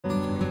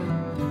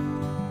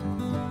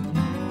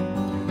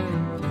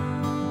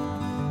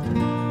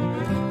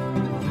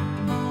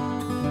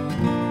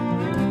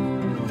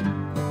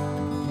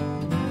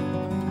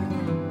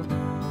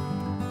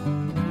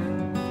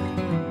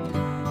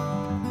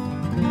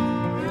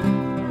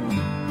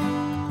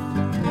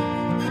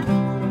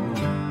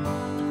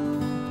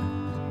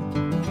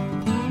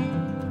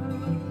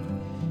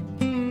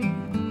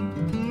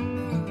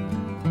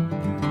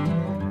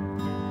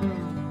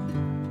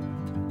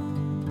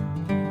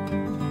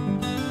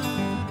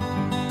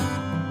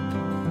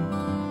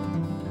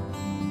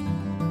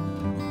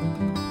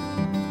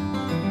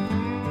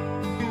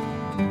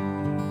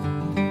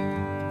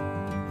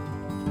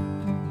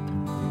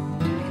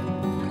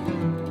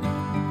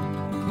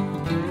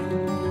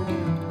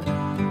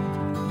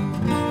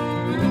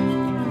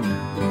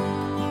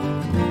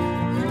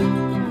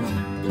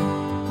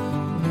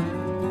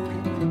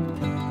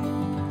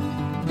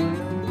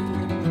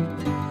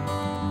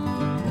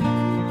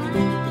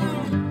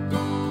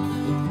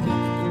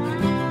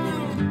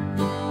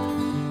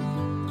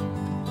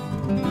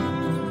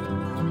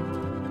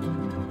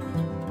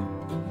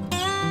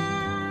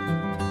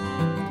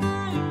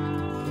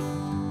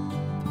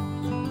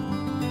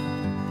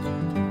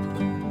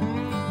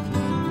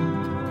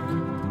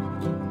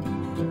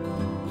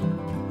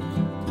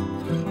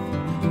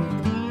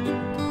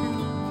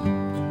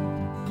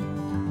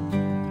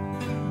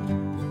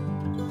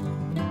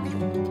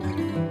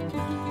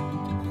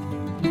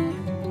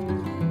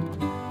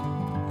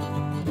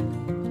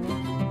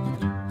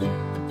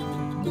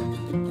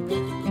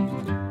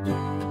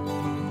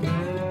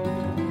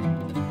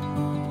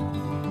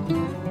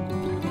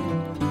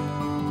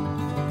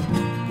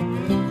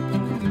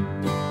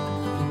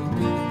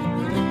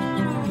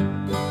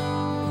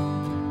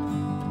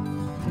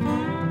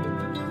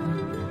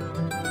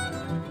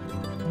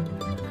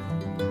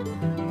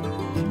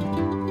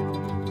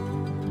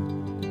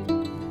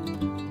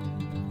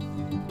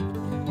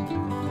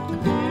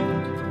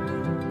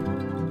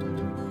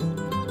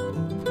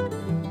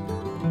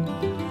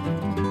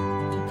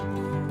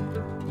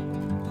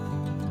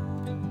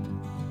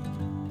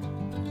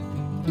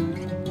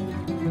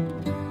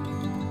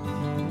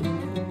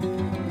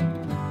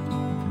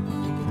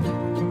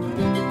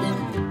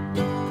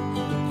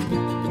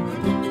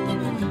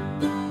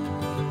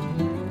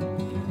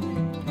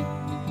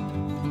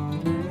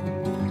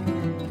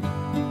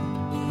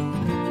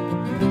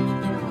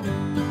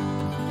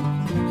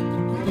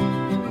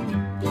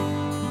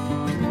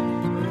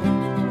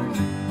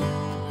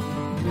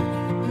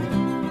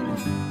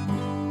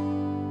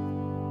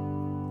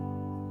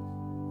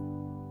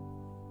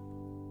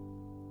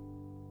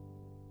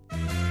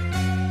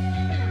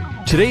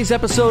Today's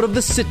episode of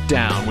The Sit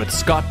Down with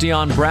Scott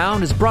Dion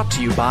Brown is brought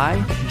to you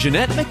by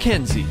Jeanette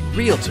McKenzie,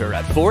 Realtor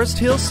at Forest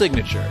Hill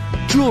Signature,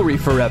 Jewelry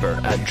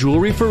Forever at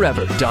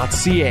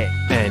jewelryforever.ca,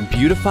 and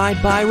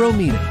Beautified by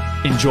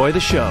Romina. Enjoy the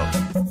show.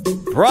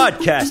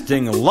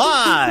 Broadcasting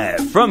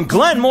live from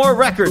Glenmore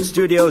Record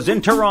Studios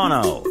in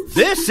Toronto,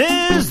 this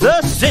is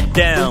The Sit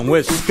Down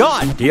with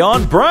Scott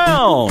Dion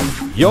Brown,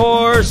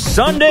 your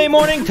Sunday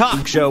morning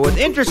talk show with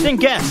interesting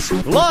guests,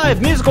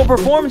 live musical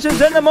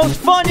performances, and the most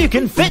fun you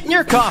can fit in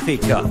your coffee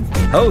cup.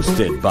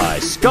 Hosted by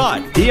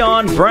Scott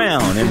Dion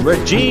Brown and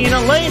Regine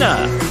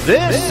Alaina,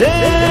 this is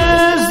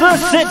The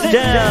Sit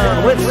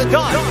Down with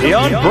Scott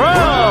Dion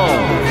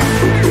Brown.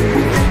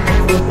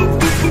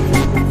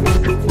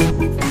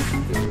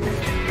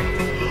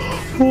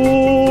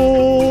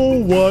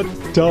 Oh, what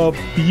a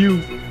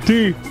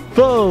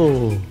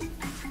beautiful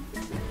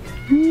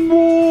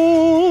morning.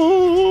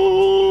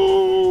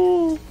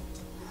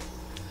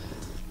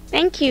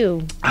 Thank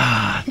you.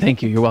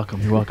 Thank you. You're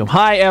welcome. You're welcome.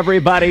 Hi,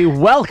 everybody.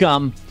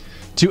 Welcome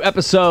to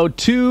episode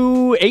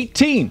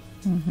 218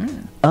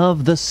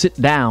 of The Sit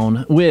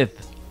Down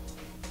with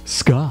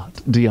Scott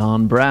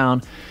Dion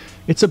Brown.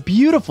 It's a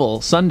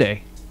beautiful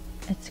Sunday.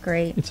 It's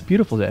great. It's a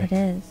beautiful day. It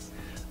is.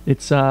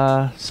 It's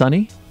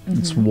sunny.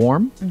 It's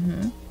warm.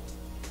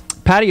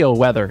 Patio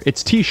weather.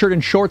 It's t-shirt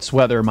and shorts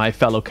weather, my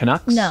fellow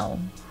Canucks. No.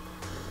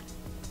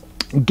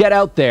 Get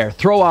out there.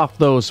 Throw off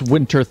those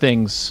winter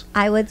things.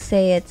 I would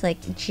say it's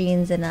like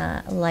jeans and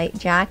a light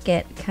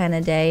jacket kind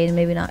of day, and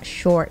maybe not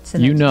shorts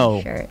and You a know,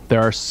 t-shirt.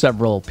 there are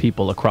several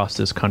people across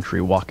this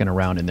country walking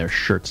around in their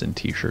shirts and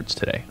t-shirts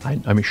today. I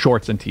mean,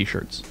 shorts and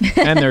t-shirts.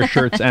 And their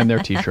shirts and their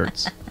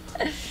t-shirts.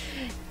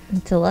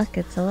 It's a look.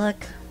 It's a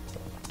look.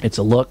 It's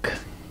a look.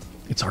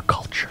 It's our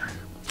culture.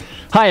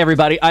 Hi,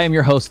 everybody. I am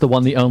your host, the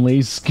one, the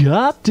only,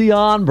 Scott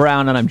Dion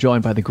Brown, and I'm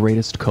joined by the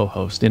greatest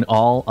co-host in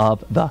all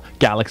of the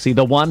galaxy,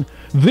 the one,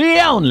 the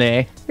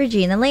only,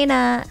 Regine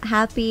Alaina.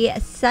 Happy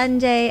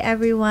Sunday,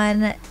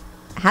 everyone.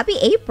 Happy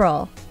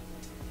April.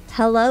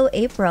 Hello,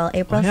 April.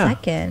 April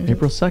 2nd.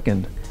 April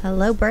 2nd.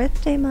 Hello,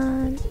 birthday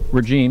month.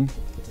 Regine,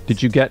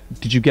 did you get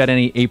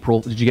any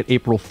April? Did you get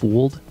April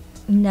Fooled?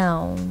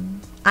 No.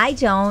 I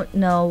don't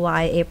know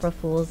why April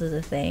Fools is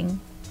a thing.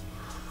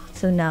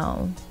 So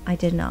no, I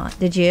did not.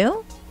 Did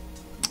you?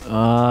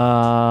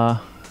 I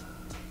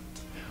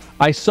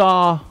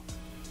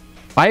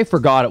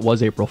forgot it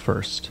was April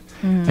 1st.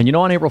 And you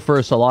know, on April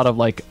 1st, a lot of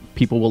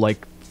people will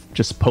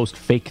just post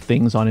fake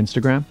things on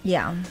Instagram.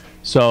 Yeah.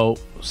 So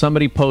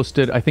somebody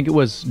posted, I think it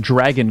was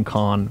Dragon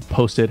Con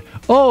posted,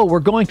 oh,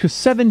 we're going to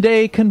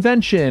 7-day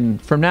convention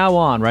from now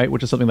on, right?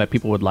 Which is something that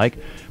people would like.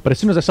 But as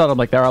soon as I saw it, I'm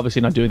like, they're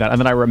obviously not doing that. And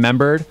then I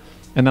remembered.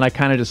 And then I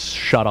kind of just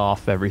shut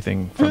off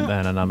everything from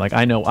then. And I'm like,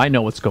 I know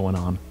what's going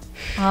on.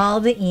 All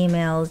the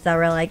emails that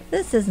were like,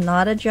 this is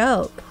not a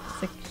joke.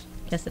 It's like,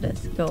 yes, it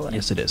is. Go away.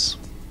 Yes, it is.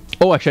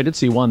 Oh, actually, I did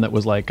see one that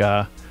was like,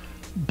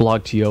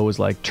 BlogTO was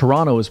like,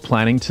 Toronto is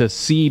planning to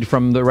cede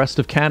from the rest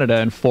of Canada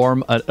and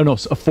form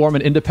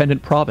an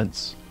independent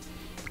province.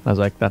 I was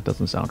like, that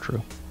doesn't sound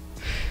true.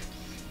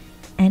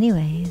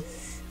 Anyways.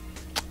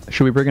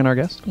 Should we bring in our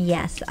guest?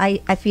 Yes, I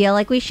feel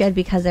like we should,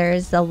 because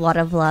there's a lot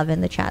of love in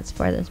the chats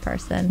for this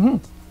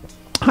person.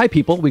 Hi,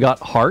 people. We got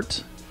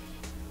Hart.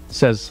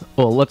 Says,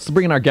 well, let's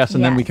bring in our guest,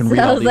 and then we can read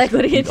all these, what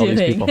are you all these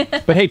doing? people.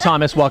 But hey,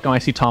 Thomas, welcome. I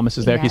see Thomas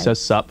is there. He Yes. says,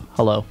 sup.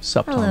 Hello.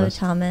 Sup, Hello, Thomas.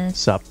 Thomas.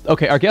 Sup.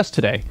 Okay, our guest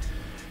today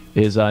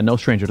is no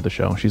stranger to the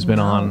show. She's been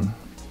on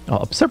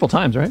several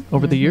times, right?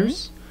 Over the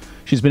years.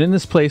 She's been in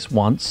this place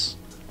once.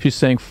 She's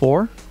saying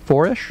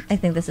four-ish? I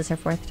think this is her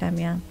 4th time,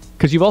 yeah.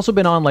 Because you've also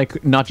been on,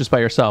 not just by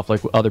yourself,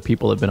 other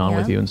people have been on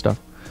with you and stuff.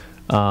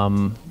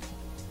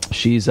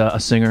 She's a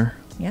singer.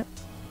 Yep.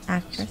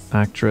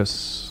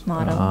 Actress.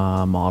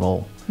 Model.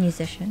 Model.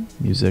 Musician.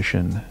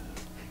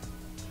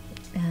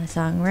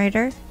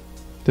 Songwriter.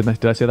 Did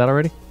I say that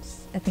already?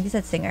 I think you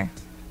said singer.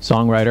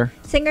 Songwriter.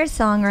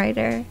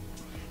 Singer-songwriter.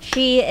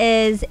 She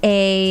is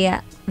a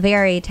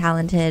very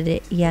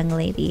talented young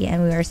lady,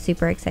 and we are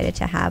super excited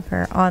to have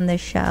her on the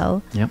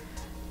show. Yep.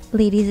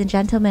 Ladies and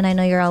gentlemen, I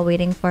know you're all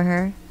waiting for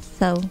her,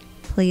 so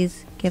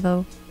please give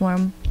a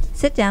warm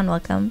sit-down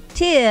welcome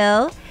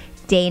to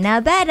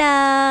Dana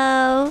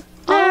Beddoe.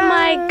 Oh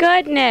my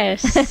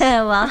goodness.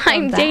 Welcome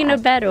I'm back. Dana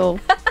Beddoe.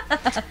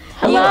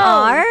 Hello. You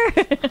are?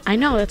 I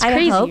know, it's I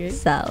crazy. hope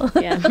so.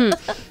 Yeah.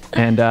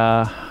 And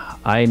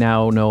I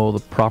now know the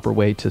proper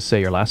way to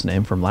say your last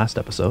name from last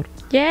episode.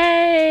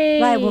 Yay.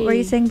 Why? What were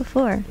you saying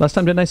before? Last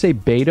time, didn't I say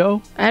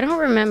Beddoe? I don't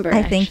remember.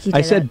 I think you did.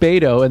 I said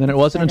Beddoe, and then it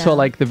wasn't until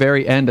Beddoe. the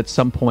very end at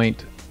some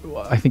point,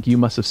 I think you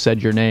must have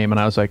said your name, and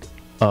I was like,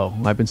 oh,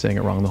 I've been saying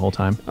it wrong the whole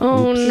time.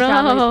 Oh, She's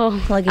probably no.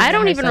 plugging I in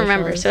don't her even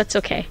remember, socials. so it's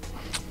okay.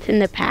 It's in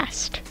the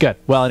past. Good.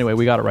 Well, anyway,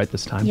 we got it right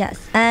this time. Yes.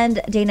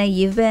 And Dana,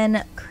 you've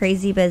been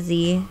crazy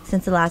busy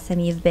since the last time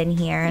you've been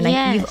here. And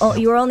Yes.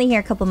 you were only here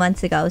a couple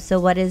months ago. So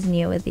what is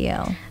new with you?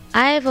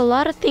 I have a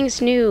lot of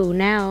things new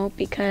now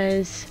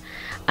because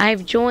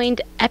I've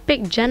joined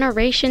Epic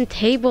Generation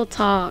Table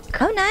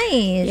Talk. Oh,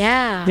 nice.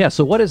 Yeah. Yeah,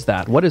 so what is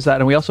that? What is that?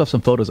 And we also have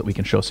some photos that we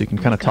can show, so you can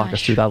kind of talk us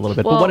gosh. through that a little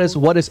bit. Whoa. But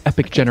what is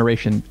Epic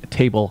Generation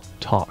Table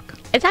Talk?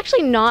 It's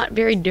actually not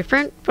very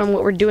different from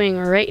what we're doing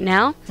right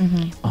now,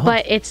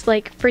 but it's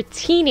like for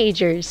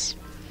teenagers.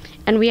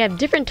 And we have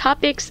different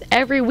topics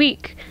every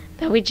week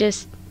that we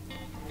just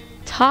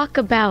talk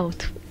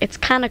about. It's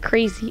kind of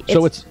crazy.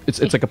 So it's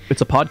like a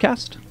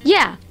podcast?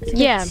 Yeah,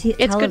 yeah. It's a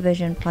It's good.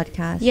 television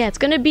podcast. Yeah, it's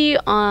gonna be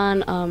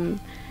on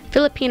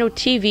Filipino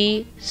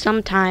TV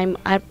sometime.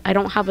 I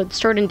don't have a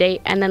certain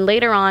date, and then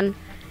later on,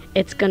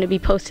 it's gonna be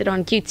posted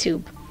on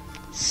YouTube.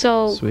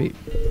 So Sweet.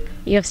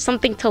 you have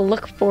something to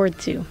look forward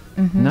to.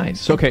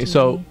 Nice. Okay,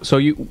 so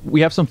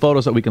we have some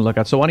photos that we can look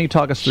at. So why don't you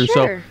talk us through?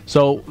 Sure.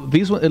 So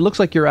these it looks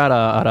like you're at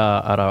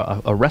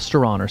a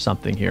restaurant or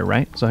something here,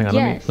 right? So hang on,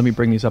 Yes. let me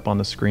bring these up on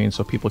the screen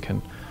so people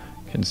can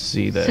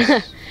see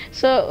this.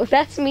 So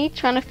that's me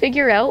trying to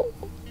figure out,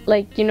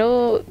 like, you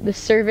know, the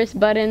service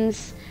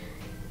buttons.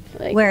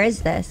 Like, Where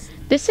is this?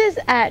 this is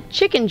at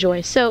Chicken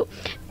Joy. So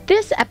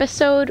this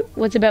episode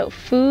was about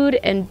food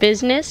and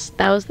business.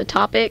 That was the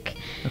topic.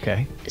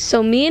 Okay.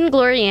 So me and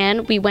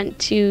Glorianne, we went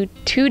to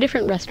 2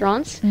 different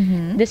restaurants.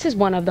 This is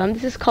one of them.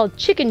 This is called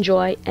Chicken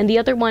Joy, and the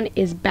other one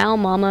is Bao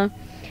Mama.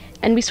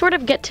 And we sort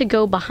of get to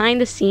go behind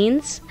the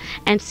scenes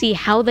and see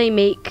how they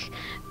make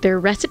their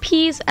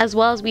recipes, as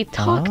well as we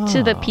talk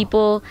to the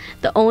people,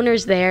 the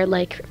owners there.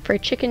 Like for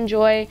Chicken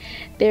Joy,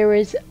 there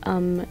was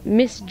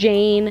Miss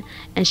Jane,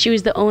 and she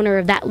was the owner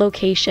of that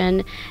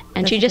location.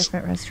 And she just,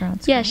 different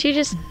restaurants. yeah, she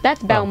just,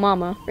 that's Bao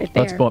Mama right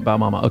there. That's Bao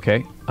Mama.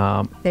 Okay.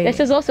 There This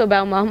you is also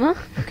Bao Mama.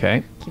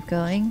 Okay. Keep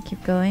going.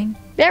 Keep going.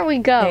 There we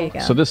go. There you go.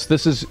 So this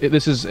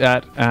is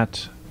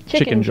at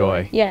Chicken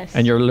Joy. Yes.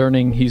 And you're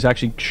learning. He's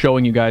actually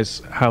showing you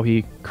guys how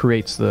he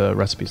creates the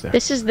recipes there.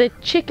 This is the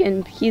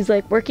chicken. He's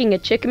like working a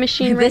chicken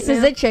machine right This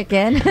is now. a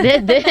chicken.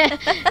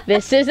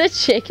 This is a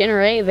chicken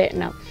right there.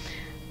 No.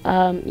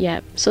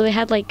 Yeah. So they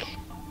had like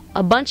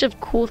a bunch of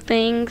cool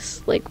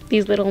things, like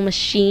these little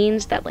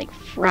machines that like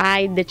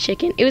fried the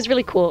chicken. It was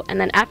really cool. And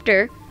then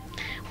after,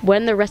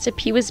 when the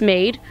recipe was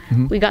made,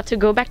 we got to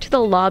go back to the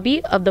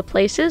lobby of the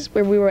places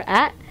where we were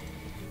at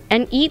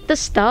and eat the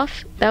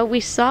stuff that we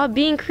saw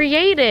being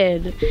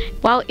created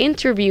while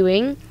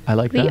interviewing I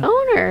like the that.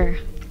 owner.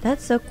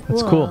 That's so cool.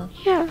 That's cool.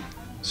 Yeah.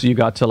 So you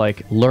got to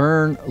like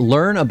learn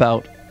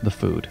about the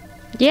food,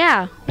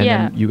 Yeah. and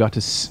yeah. then you got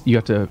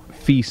to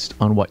feast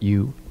on what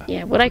you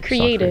Yeah. What I saw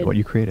created. what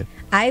you created.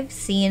 I've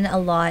seen a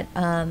lot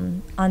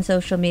on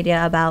social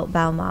media about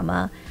Bao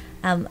Mama.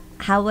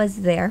 How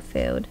was their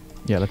food?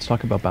 Yeah, let's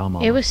talk about Bao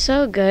Mama. It was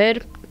so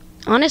good.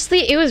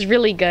 Honestly, it was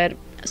really good.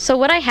 So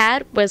what I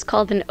had was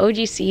called an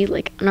OGC,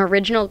 like an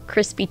original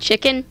crispy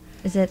chicken.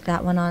 Is it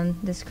that one on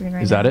the screen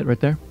right Is now? that it right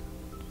there?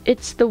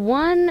 It's the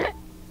one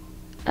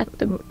at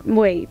the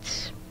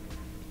wait.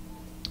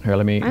 Here,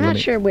 let me. I'm not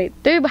sure. Wait,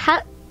 there. You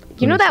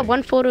me know that see.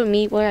 one photo of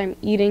me where I'm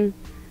eating?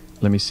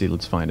 Let me see.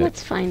 Let's find it.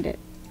 Let's find it.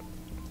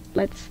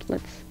 Let's.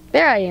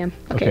 There I am.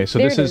 Okay, so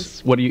there this it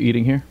is what are you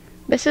eating here?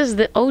 This is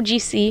the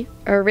OGC,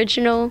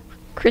 original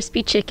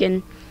crispy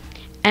chicken,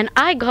 and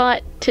I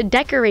got to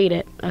decorate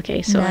it.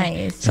 Okay, so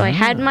Nice. so I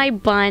had my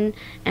bun,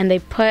 and they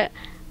put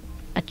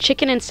a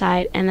chicken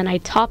inside, and then I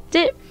topped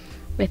it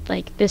with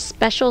like this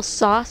special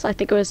sauce. I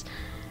think it was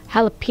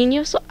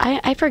jalapeno. So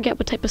I forget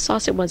what type of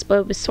sauce it was, but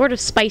it was sort of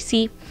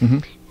spicy,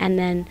 and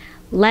then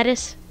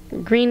lettuce,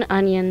 green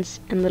onions,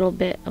 and a little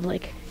bit of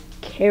like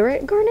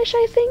carrot garnish.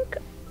 I think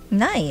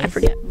Nice. I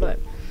forget, but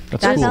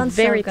That's That cool. sounds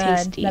Very so good.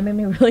 tasty. That made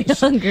me really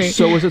hungry.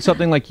 So was it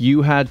something like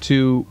you got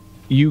to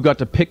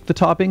pick the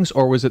toppings,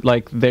 or was it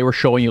like they were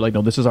showing you like,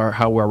 no, this is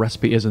how our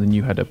recipe is, and then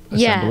you had to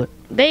assemble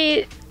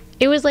it?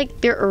 It was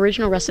like their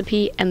original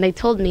recipe, and they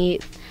told me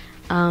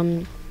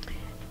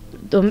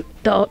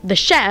the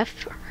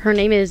chef, her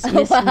name is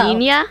Miss wow.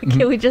 Nina.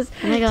 Can we just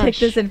my take gosh.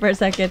 this in for a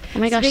second? Oh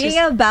my gosh, Speaking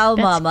this- of Bao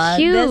that's Mama,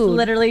 cute. this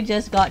literally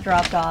just got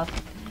dropped off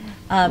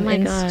my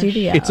in gosh.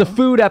 studio. It's a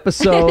food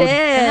episode. It is.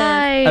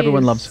 Guys.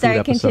 Everyone loves food Sorry,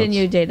 episodes.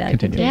 continue, Dana.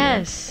 Continue.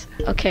 Yes.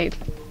 Okay.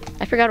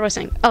 I forgot what I was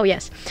saying. Oh,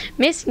 yes.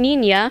 Miss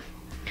Nina,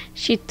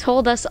 she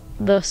told us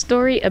the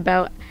story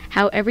about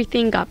how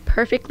everything got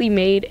perfectly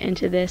made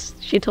into this.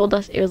 She told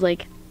us it was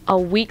like a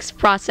week's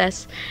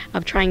process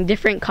of trying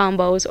different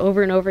combos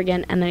over and over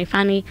again, and then I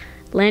finally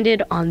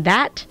landed on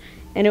that,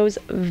 and it was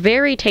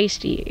very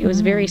tasty. It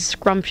was very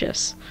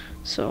scrumptious.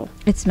 So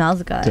It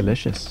smells good.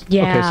 Delicious.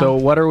 Yeah. Okay, so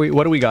what do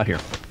we got here?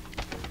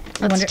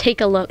 let's wonder- take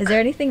a look. Is there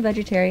anything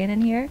vegetarian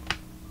in here?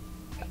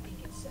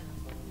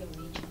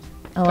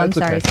 Oh, I'm That's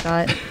sorry,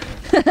 okay.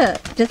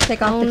 Scott. Just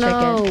take off Oh the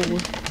no. chicken.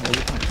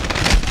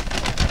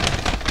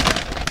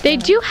 They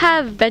do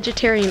have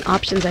vegetarian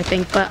options, I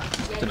think, but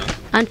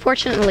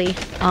unfortunately,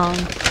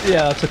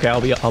 Yeah, that's okay.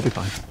 I'll be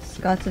fine.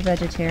 Scott's a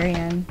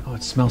vegetarian. Oh,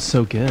 it smells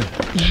so good.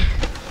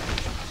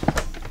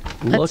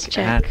 Let's Look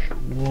check. at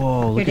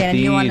whoa! Here, Look Dana, at do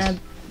these. you want to...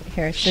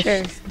 Here,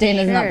 Sure.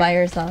 Dana's not Sure. by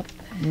herself.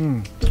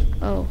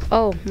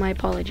 Oh, my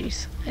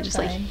apologies. I just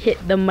like fine.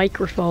 hit the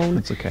microphone.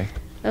 That's okay.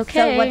 Okay.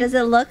 So what does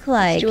it look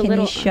like? do a Can you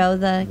little- show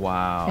the... A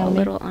Wow.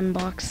 little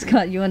unbox.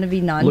 Scott, you want to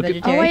be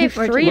non-vegetarian? Oh, I have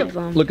for 3 today? of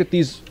them. Look at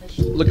these.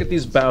 Look at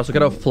these boughs. Look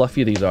at how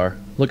fluffy these are.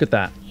 Look at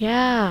that.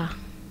 Yeah.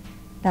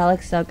 That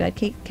looks so good.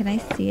 Can I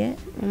see it?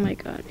 Oh my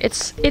god. It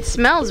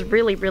smells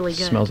really, really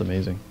good. Smells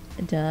amazing.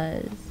 It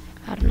does.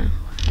 I don't know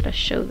how to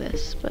show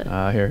this, but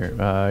Here.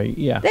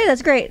 Yeah. Hey,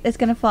 that's great. It's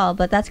gonna fall,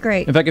 but that's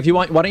great. In fact, if you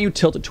want, why don't you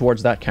tilt it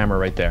towards that camera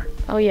right there?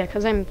 oh yeah,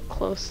 because I'm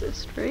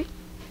closest, right?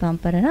 Bum,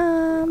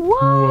 ba-da-dum.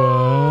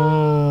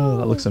 Whoa.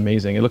 That looks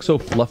amazing. It looks so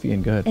fluffy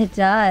and good. It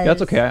does.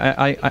 That's okay.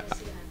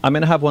 I'm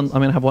gonna have one.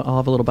 I'll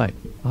have a little bite.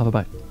 I'll have a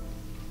bite.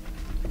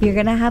 You're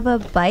gonna have a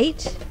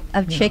bite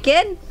of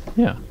chicken?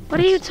 Yeah. What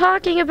are you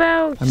talking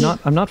about?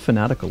 I'm not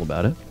fanatical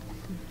about it.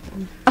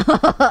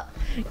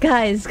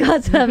 Guys,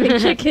 Scott's having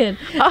chicken.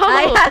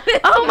 I Oh,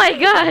 haven't oh my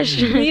gosh.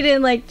 eaten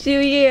in like 2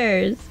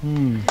 years.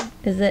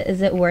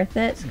 Is it worth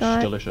it, It's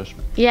Scott? delicious.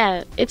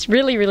 Yeah, it's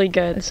really, really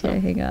good. Okay, So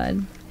hang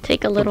on.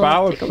 take a little.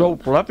 take a little-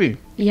 fluffy.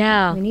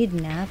 Yeah. We need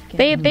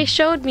napkins. They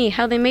showed me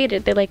how they made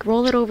it. They like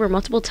roll it over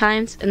multiple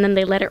times and then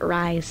they let it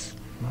rise.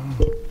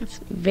 It's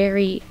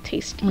very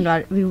tasty. Oh my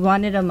god, we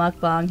wanted a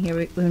mukbang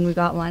here when we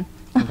got one.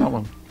 I got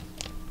one.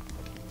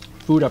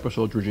 Food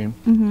episodes, Regine.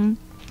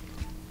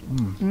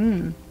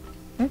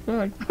 That's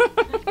good.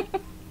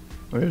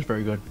 It is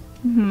very good.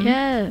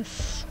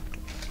 Yes.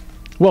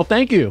 Well,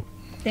 thank you.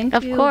 Thank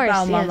Of you, course.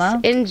 Bao Yes.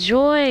 Mama.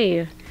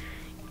 Enjoy.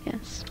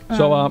 Yes.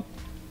 So,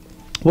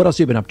 what else have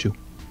you been up to?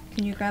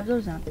 Can you grab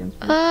those napkins?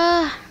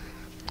 Oh,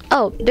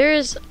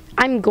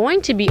 I'm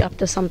going to be up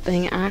to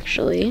something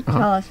actually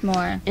Tell us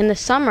more. in the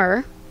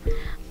summer.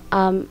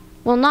 The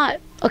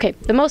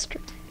most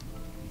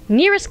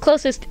nearest,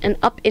 closest, and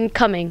up and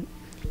coming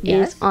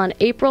Yes. is on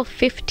April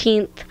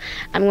 15th.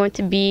 I'm going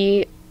to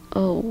be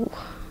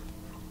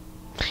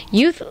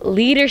Youth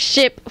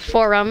Leadership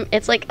Forum.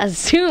 It's like a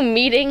Zoom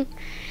meeting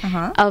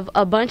Uh-huh. of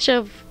a bunch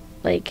of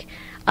like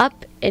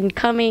up and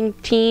coming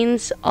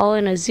teens all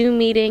in a Zoom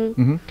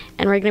meeting,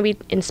 and we're going to be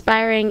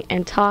inspiring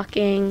and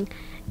talking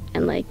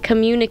and like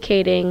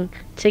communicating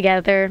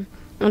together,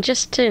 and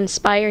just to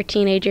inspire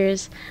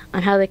teenagers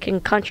on how they can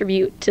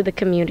contribute to the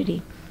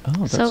community. Oh,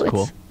 that's So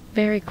cool. it's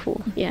very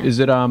cool. Yeah. Is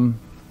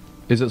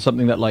it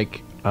something that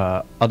like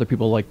other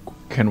people like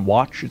can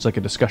watch? It's like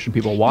a discussion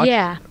people watch.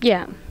 Yeah.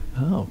 Yeah.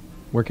 Oh,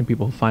 where can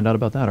people find out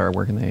about that, or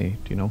where can they?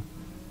 Do you know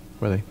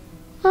where they?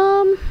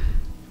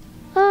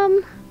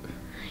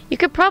 You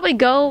could probably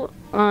go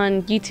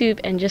on YouTube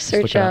and just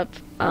Just search look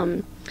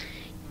up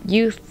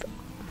youth.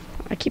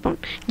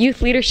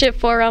 Youth Leadership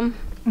Forum.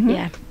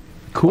 Yeah.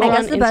 Cool. I on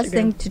guess the best Instagram.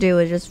 thing to do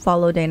is just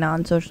follow Dana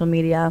on social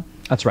media.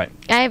 That's right.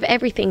 I have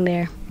everything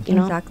there. You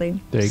know. Exactly.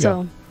 There you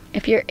So go.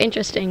 if you're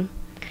interested,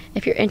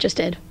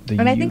 The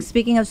And I you- think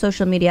speaking of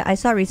social media, I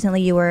saw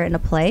recently you were in a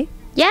play.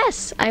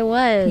 yes, I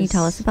was. Can you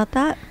tell us about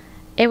that?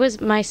 It was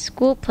my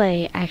school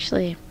play,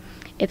 actually.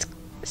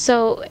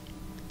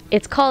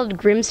 It's called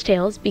Grimm's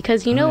Tales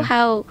because you know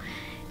how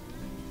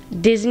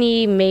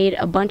Disney made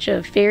a bunch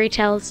of fairy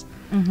tales.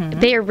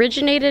 They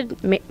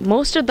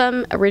most of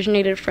them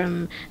originated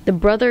from the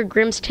Brother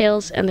Grimm's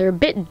tales, and they're a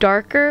bit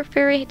darker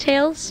fairy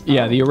tales.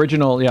 Yeah, the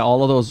original. Yeah,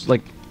 all of those,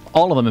 like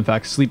all of them, in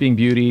fact. Sleeping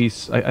Beauty.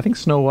 I think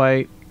Snow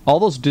White. All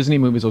those Disney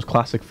movies, those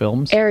classic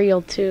films.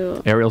 Ariel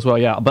too. Ariel as well,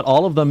 yeah. But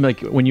all of them,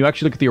 like when you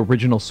actually look at the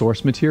original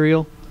source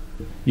material,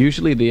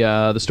 usually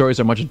the stories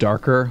are much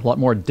darker, a lot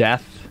more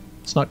death.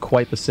 It's not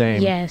quite the same.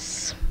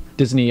 Yes.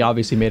 Disney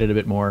obviously made it a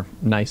bit more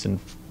nice and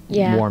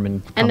Yeah. warm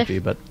and comfy,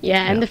 but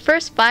And the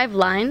first 5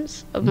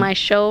 lines of my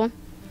show,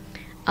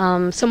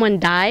 someone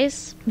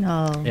dies.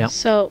 No. yeah.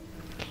 So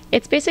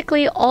it's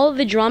basically all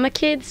the drama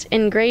kids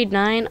in grade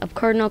 9 of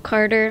Cardinal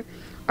Carter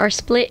are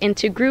split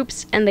into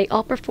groups, and they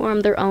all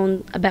perform their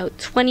own about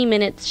 20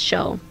 minutes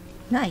show.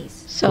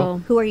 Nice.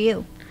 So Who are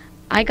you?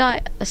 I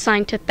got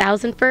assigned to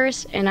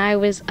 1001st, and I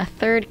was a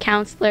third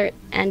counselor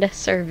and a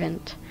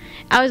servant.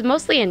 I was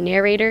mostly a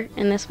narrator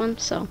in this one,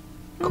 so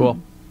Cool.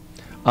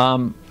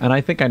 And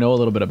I think I know a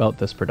little bit about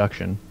this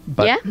production.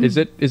 But Yeah? is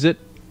it?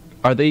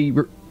 Are they?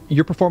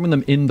 You're performing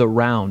them in the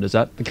round? Is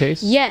that the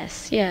case?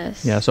 yes.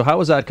 Yeah. So how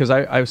was that? Because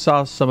I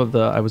saw some of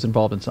the. I was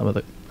involved in some of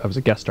the. I was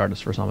a guest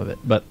artist for some of it,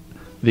 but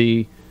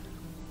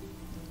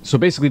So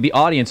basically, the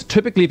audience.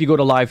 Typically, if you go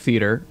to live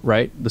theater,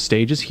 right, the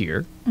stage is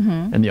here,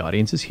 and the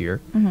audience is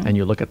here, and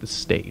you look at the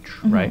stage,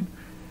 right,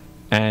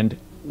 and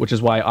which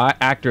is why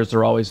actors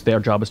are always, their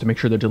job is to make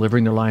sure they're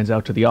delivering their lines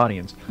out to the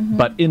audience.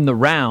 But in the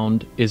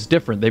round is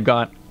different. They've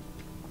got,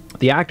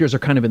 the actors are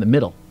kind of in the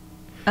middle,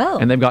 Oh.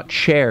 and they've got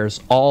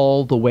chairs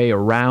all the way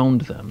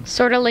around them.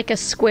 Sort of like a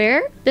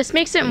square. This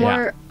makes it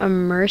more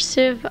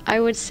immersive, I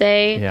would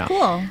say. Yeah.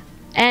 Cool.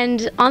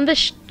 And on the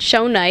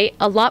show night,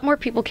 a lot more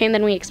people came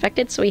than we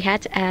expected, so we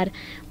had to add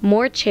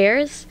more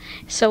chairs.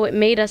 So it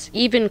made us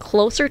even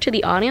closer to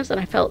the audience, and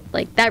I felt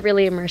like that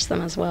really immersed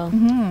them as well.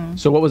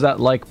 So what was that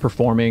like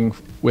performing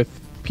with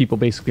people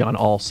basically on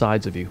all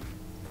sides of you?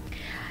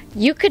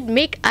 You could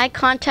make eye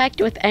contact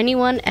with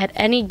anyone at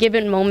any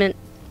given moment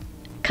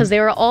because they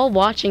were all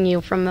watching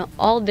you from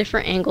all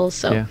different angles.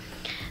 So Yeah.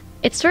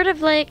 it's sort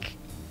of like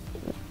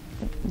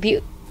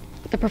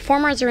the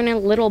performers are in a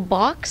little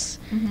box,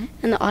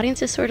 and the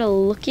audience is sort of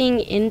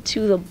looking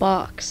into the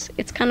box.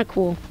 It's kind of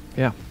cool.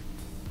 Yeah.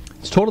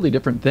 It's a totally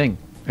different thing.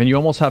 And you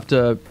almost have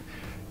to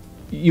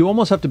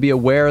be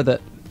aware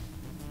that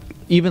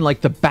even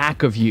like the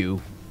back of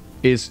you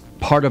is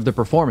part of the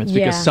performance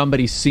because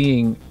somebody's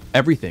seeing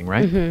everything,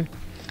 right?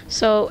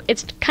 So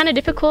it's kind of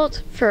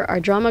difficult for our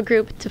drama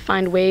group to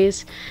find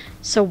ways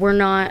so we're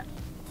not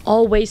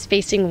always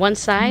facing one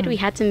side. We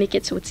had to make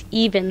it so it's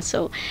even,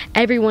 so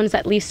everyone's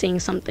at least seeing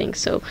something.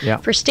 So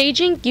for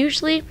staging,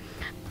 usually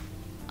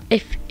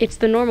if it's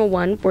the normal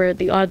one where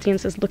the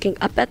audience is looking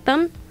up at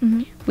them,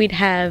 we'd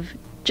have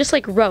just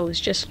like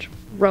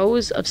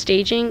rows of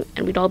staging,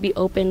 and we'd all be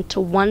open to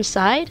one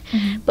side.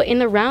 But in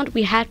the round,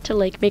 we had to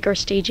like make our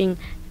staging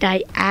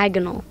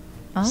diagonal,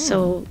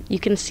 so you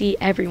can see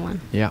everyone.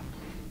 Yeah.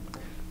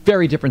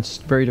 Very different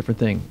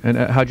thing. And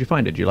how'd you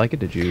find it? Did you like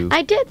it?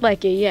 I did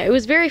like it, yeah. It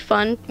was very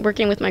fun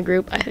working with my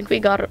group. I think we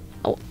got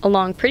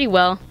along pretty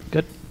well.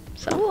 Good.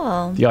 So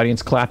Cool. The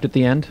audience clapped at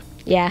the end?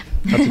 yeah.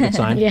 That's a good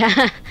sign.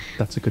 Yeah.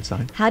 That's a good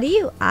sign. How do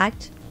you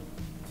act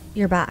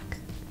your back?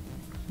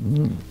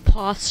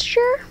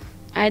 Posture?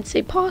 I'd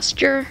say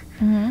posture.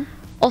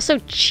 Also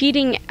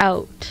cheating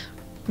out.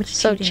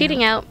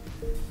 Cheating out.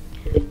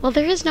 Well,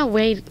 there is no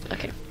way.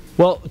 Okay.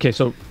 Well, okay,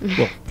 so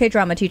Okay,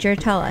 drama teacher,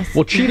 tell us.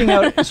 well, cheating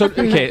out. So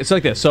okay, it's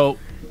like this. So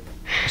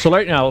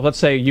right now, let's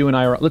say you and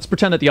I are. Let's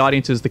pretend that the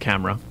audience is the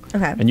camera.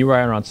 Okay. And you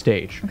and I are on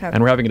stage, Okay.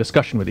 and we're having a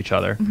discussion with each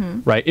other,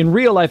 right? In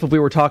real life, if we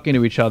were talking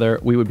to each other,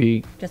 we would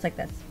be Just like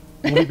this.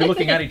 we'd be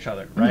looking at each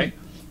other, right?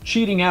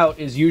 Cheating out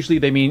is usually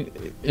they mean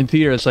in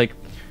theater. It's like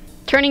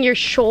Turning your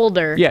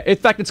shoulder. yeah. In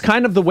fact, it's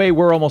kind of the way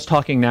we're almost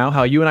talking now.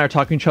 How you and I are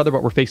talking to each other,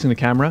 but we're facing the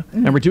camera,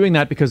 and we're doing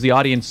that because the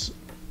audience.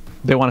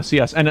 They want to see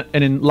us. And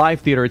in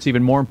live theater, it's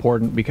even more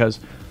important because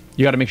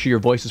you got to make sure your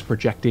voice is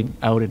projecting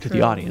out into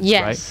the audience,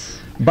 Yes.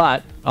 right?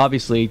 But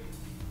obviously,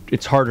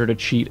 it's harder to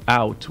cheat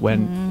out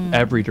when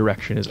every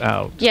direction is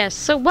out. Yes.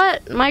 So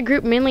what my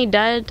group mainly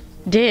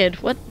did.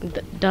 What?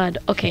 Dud.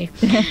 Okay.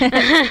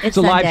 It's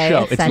a live Sunday,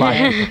 show. it's It's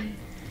Sunday. live.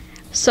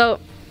 So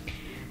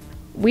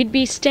we'd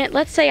be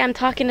let's say I'm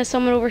talking to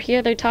someone over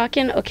here, they're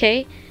talking,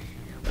 okay.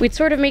 We'd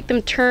sort of make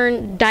them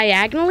turn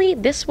diagonally.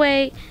 This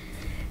way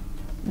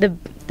the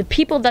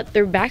people that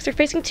their backs are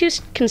facing to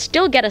can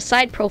still get a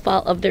side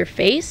profile of their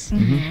face.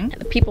 And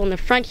the people in the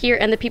front here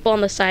and the people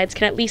on the sides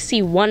can at least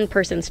see one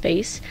person's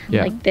face,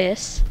 Yeah. like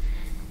this.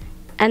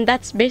 And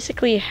that's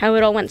basically how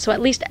it all went. So at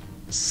least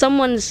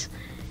someone's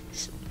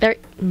there.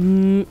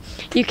 You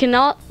can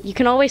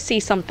always see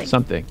something.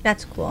 Something.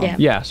 That's cool. Yeah.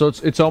 Yeah. So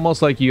it's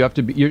almost like you have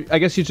to be. I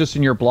guess you just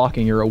in your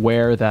blocking, you're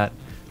aware that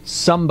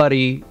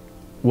somebody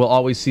will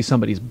always see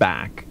somebody's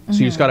back. So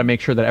you just got to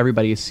make sure that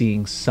everybody is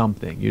seeing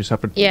something. You just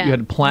have to. Yeah. You had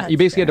to plan. That's You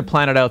basically had fair. to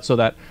plan it out so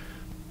that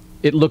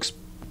it looks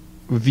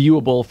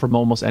viewable from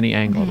almost any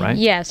angle, right?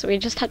 Yeah, so we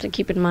just have to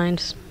keep in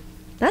mind.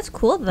 That's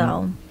cool,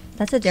 though.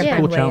 That's a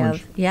different Cool way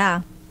challenge. of...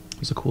 Yeah.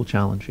 It's a cool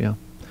challenge. Yeah.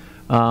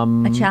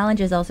 A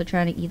challenge is also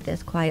trying to eat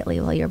this quietly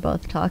while you're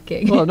both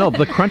talking. Well, no,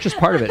 the crunch is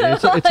part of it.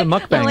 It's a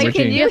mukbang, like,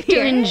 can Regine. You have to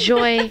hear it?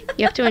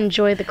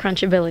 enjoy the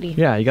crunchability.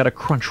 Yeah, you got to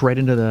crunch right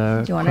into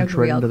the. Do you want a crunch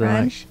right real into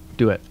crunch?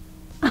 Do it.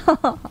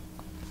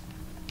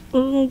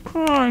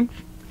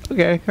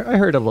 Okay, I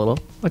heard it a little.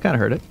 I kind of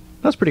heard it.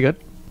 That's pretty good.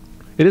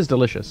 It is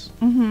delicious.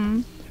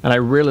 And I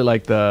really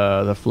like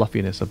the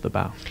fluffiness of the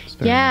bow. It's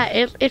very Yeah,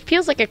 nice. it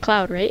feels like a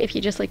cloud, right? If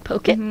you just like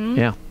poke it.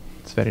 Yeah,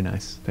 it's very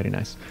nice. Very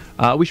nice.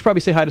 We should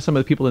probably say hi to some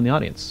of the people in the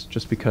audience,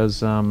 just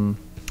because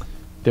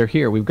they're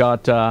here. We've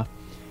got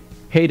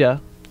Heda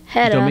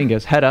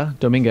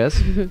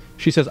Dominguez.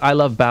 She says, "I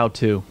love bow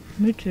too."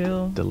 Me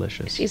too.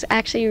 Delicious. She's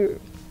actually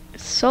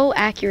so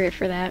accurate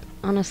for that,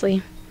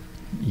 honestly.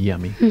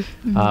 Yummy.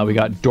 We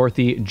got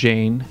Dorothy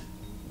Jane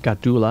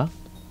Gadula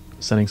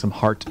sending some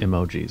heart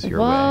emojis your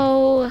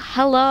Whoa,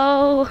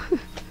 hello. way.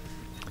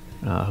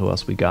 Who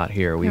else we got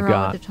here? We've They're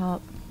all at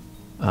got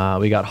the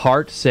top. we got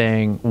Heart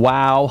saying,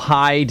 "Wow,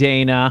 hi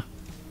Dana."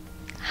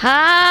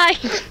 Hi.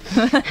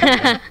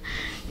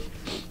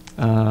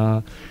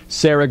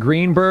 Sarah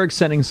Greenberg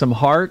sending some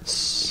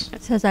hearts.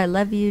 It says, I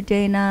love you,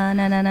 Dana.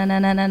 Na, na, na, na,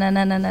 na, na, na,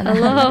 na, na, na. There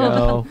you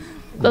Hello. go.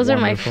 Those are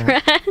my Wonderful.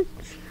 friends.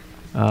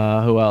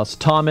 Who else?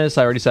 Thomas.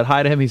 I already said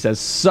hi to him. He says,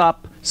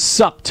 "Sup,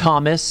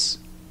 Thomas."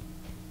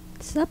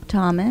 Sup,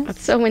 Thomas?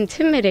 That's so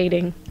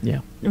intimidating.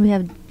 Yeah. We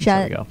have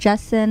There we go.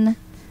 Jason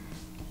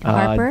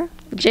Harper.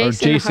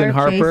 Jason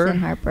Harper. Jason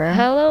Harper.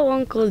 Hello,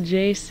 Uncle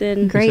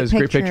Jason. Great He says,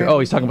 "Great picture, picture." Oh,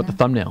 he's talking about the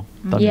thumbnail.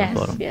 Yes,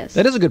 Photo. yes.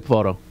 That is a good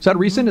photo. Is that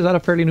recent? Is that a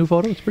fairly new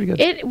photo? It's pretty good.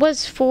 It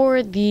was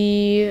for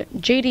the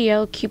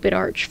JDL Cupid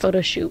Arch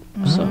photo shoot.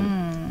 So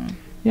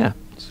Yeah.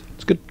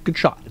 It's good. Good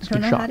shot. It's a I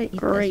don't good know shot. how to eat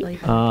Great.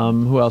 this.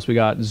 Like Who else we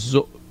got?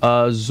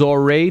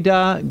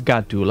 Zoraida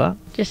Gadula.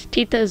 just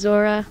Tita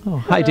Zora. Oh,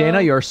 hi Dana.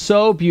 You're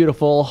so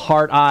beautiful.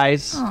 Heart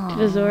eyes.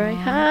 Tita Zora.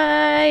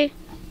 Hi.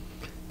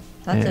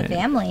 Lots of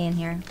family in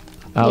here.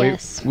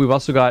 Yes. We've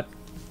also got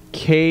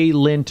K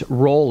Lint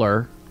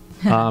Roller.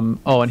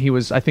 And he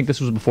was. I think this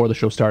was before the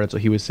show started, so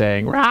he was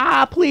saying,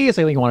 "Rah, please."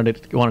 I think he wanted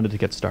it to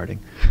get started.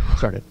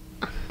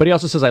 But he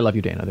also says, "I love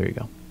you, Dana." There you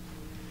go.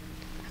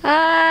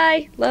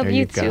 Hi. Love There you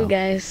you too, go.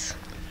 guys.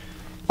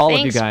 All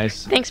of you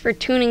guys. Thanks for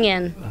tuning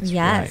in. That's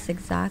Yes, right.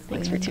 exactly.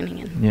 Thanks for tuning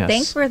in. Yes.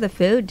 Thanks for the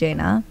food,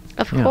 Dana.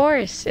 Of Yeah.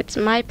 course, it's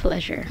my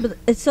pleasure. But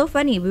it's so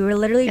funny. We were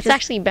literally It's just.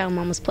 actually Bao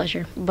Mama's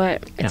pleasure,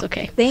 but it's Yeah.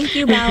 okay. Thank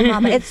you, Bao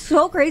Mama. It's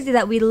so crazy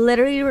that we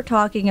literally were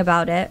talking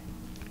about it.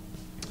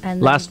 And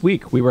then- Last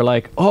week we were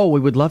like, "Oh, we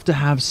would love to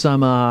have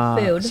some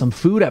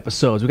food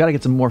episodes. We got to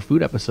get some more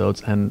food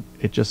episodes," and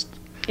it just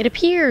It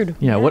appeared.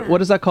 yeah. What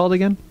is that called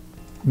again?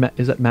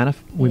 Is that we Yeah,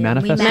 manifested? We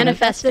Manifesting.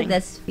 manifested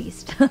this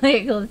feast.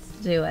 Like, let's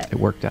do it. It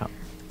worked out.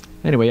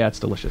 Anyway, yeah, it's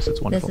delicious.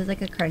 It's wonderful. This is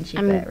like a crunchy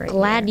I'm bit right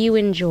glad here. you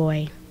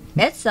enjoy.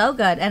 It's so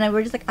good. And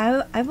we're just like,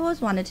 I've always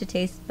wanted to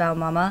taste Bao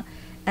Mama.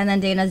 And then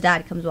Dana's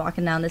dad comes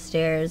walking down the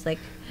stairs like,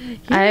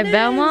 I have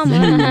Bao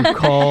Mama. You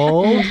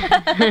called.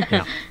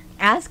 Yeah.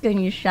 ask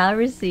and you shall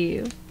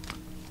receive.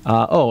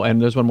 Oh,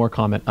 and there's one more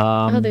comment.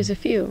 Oh, there's a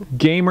few.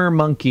 Gamer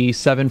Monkey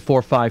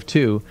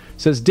 7452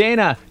 says,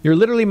 "Dana, you're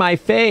literally my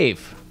fave."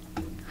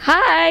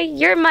 Hi,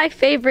 you're my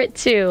favorite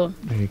too.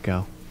 There you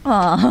go.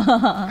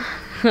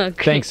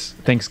 Okay.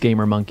 Thanks,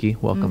 Gamer Monkey.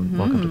 Welcome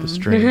to the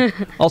stream.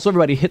 Also,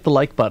 everybody, hit the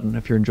like button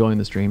if you're enjoying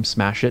the stream.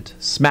 Smash it.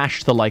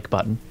 Smash the like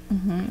button.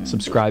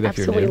 Subscribe if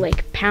you're Absolutely, new.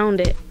 like pound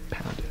it.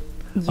 Pound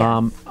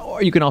it.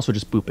 Or you can also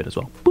just boop it as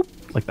well. Boop,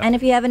 like that. And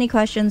if you have any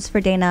questions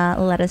for Dana,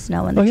 let us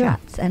know in the Oh, yeah.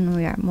 chats. And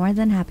we are more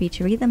than happy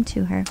to read them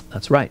to her.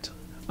 That's right.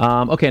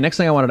 Okay, next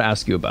thing I wanted to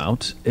ask you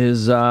about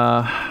is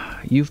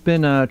you've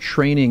been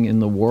training in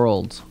the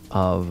world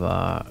of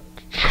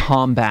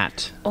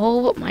combat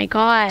Oh my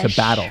gosh. to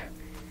battle.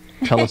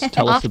 Tell us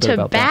Off a bit to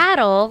about that.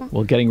 battle.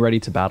 Well, getting ready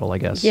to battle, I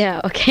guess.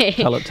 Yeah. Okay.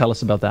 Tell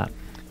us about that.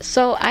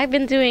 So I've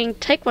been doing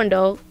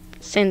Taekwondo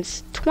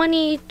since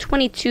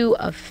 2022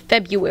 of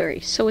February.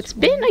 So it's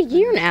been a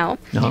year now.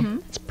 Uh-huh.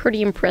 It's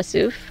pretty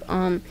impressive.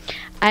 I'm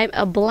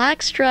a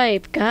black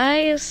stripe,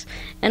 guys,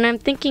 and I'm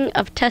thinking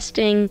of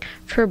testing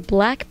for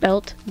black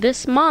belt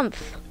this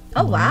month.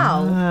 Oh,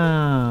 wow.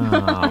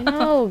 Wow. I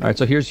know. All right,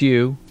 so here's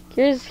you.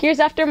 Here's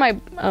after my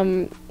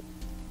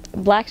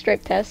black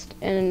stripe test,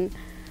 and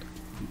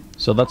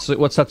So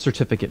what's that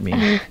certificate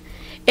mean?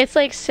 it's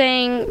like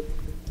saying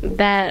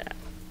that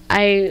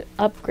I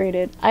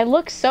upgraded. I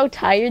look so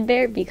tired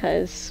there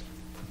because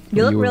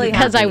You look You were- really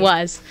because I happy.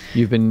 was.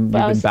 You've been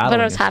But I was, battling. but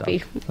I was and stuff. happy.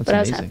 That's But I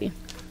was amazing. happy.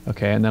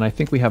 Okay, and then I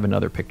think we have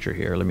another picture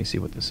here. Let me see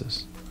what this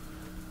is.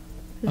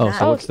 Who's Oh, that?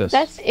 so what's this?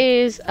 That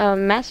is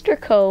Master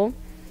Co.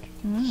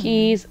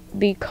 He's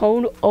the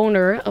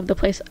co-owner of the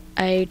place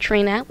I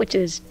train at, which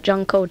is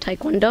Junko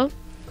Taekwondo.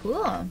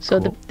 Cool. So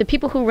Cool. the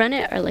people who run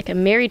it are like a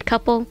married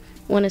couple.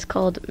 One is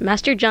called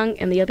Master Jung,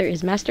 and the other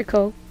is Master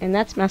Co. And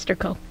that's Master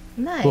Co.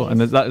 Nice. Cool.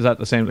 And is that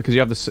the same? Because you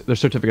have the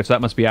certificate, so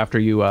that must be after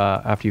you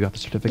got the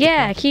certificate.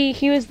 Yeah,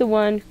 he was the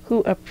one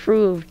who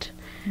approved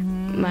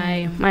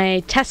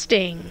my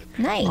testing.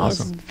 Nice.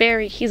 Awesome.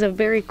 He's a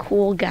very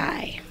cool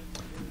guy.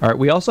 All right.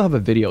 We also have a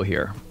video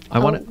here. I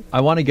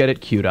want to get it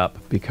queued up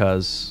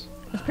because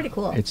That's pretty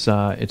cool.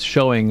 it's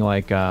showing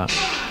like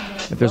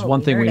if there's Whoa, one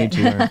we thing we heard need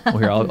to it. learn. Well,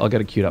 here I'll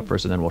get it queued up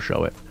first, and then we'll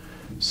show it.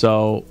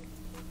 So,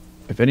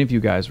 if any of you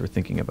guys were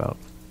thinking about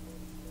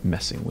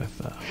messing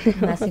with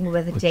Messing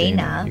with Dana,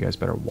 Dana. you guys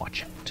better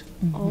watch out.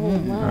 Oh,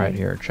 wow. All right,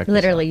 here, check.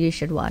 Literally, this you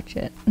should watch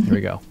it. out. Here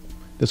we go.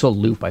 This will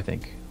loop, I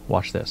think.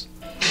 Watch this.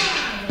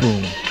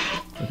 Boom.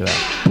 Look at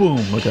that. Boom.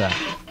 Look at that.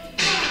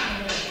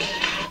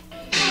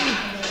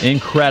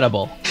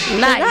 Incredible.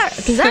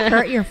 Nice. Does that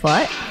hurt your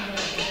foot?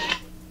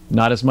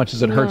 Not as much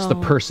as it hurts the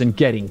No. person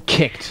getting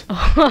kicked.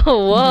 Oh,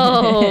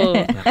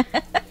 whoa.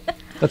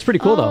 That's pretty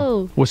cool, Oh.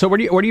 though. Well, so what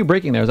are you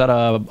breaking there? Is that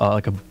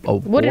like a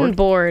Wooden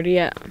board,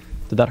 yeah.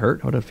 Did that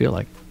hurt? What did it feel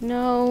like?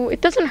 No,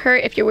 it doesn't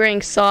hurt if you're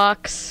wearing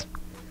socks.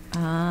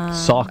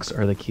 Socks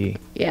are the key.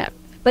 Yeah.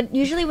 But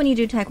usually when you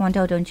do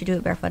Taekwondo, don't you do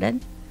it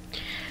barefooted?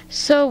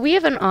 So we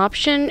have an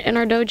option in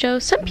our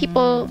dojo. Some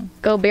people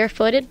go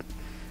barefooted,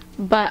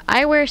 but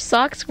I wear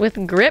socks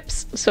with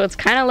grips, so it's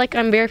kind of like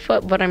I'm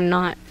barefoot, but I'm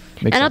not.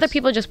 Makes and other sense.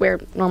 people just wear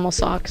normal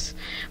socks.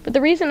 But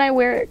the reason I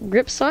wear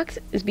grip socks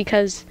is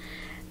because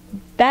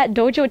that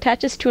dojo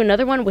attaches to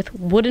another one with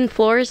wooden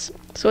floors,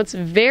 so it's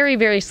very,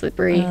 very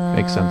slippery.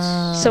 Makes sense.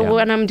 So Yeah.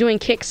 when I'm doing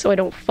kicks so I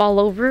don't fall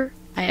over,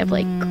 I have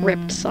like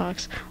gripped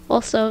socks.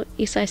 Also,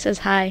 Isai says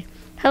hi.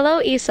 Hello,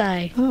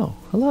 Isai. Oh,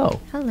 hello.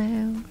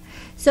 Hello.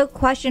 So,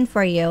 question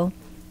for you.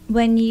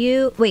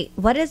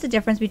 What is the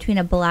difference between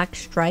a black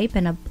stripe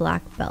and a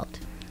black belt?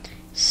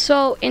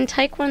 So in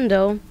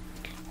Taekwondo,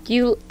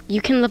 you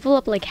can level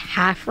up like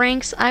half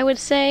ranks, I would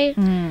say.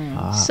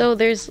 So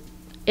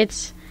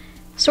it's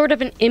sort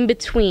of an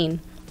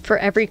in-between for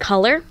every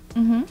color.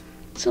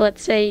 So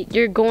let's say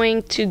you're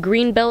going to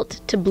green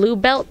belt to blue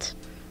belt.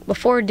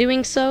 Before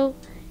doing so,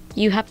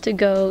 you have to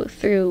go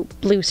through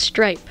blue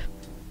stripe.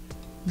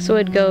 So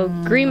it'd go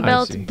green I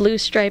belt, see. blue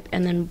stripe,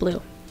 and then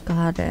blue.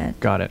 Got it.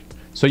 Got it.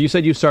 So you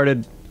said you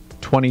started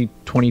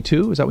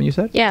 2022? Is that what you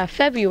said? Yeah,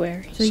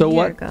 February. So a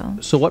year ago.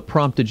 So what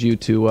prompted you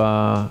to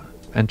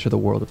enter the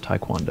world of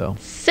Taekwondo?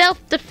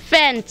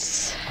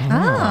 Self-defense.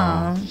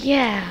 Oh,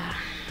 Yeah.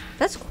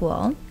 that's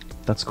cool.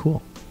 That's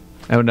cool.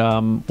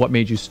 And what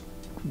made you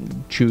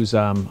choose?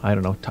 I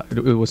don't know. It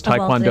was all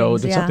Taekwondo.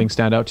 things, Did yeah. something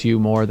stand out to you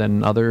more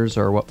than others,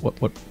 or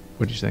what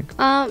did you think?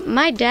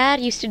 My dad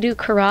used to do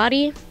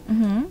karate,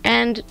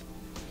 and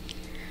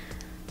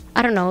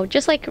I don't know,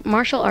 just like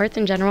martial arts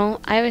in general,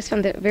 I always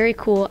found it very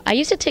cool. I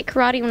used to take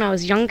karate when I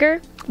was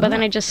younger, but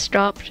then I just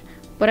stopped.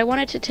 But I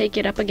wanted to take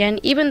it up again,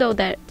 even though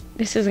that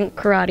this isn't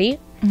karate.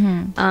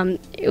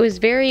 It was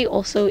very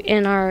also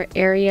in our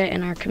area,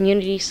 in our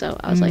community, so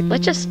I was like,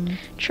 let's just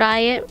try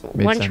it.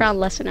 Made One sense. trial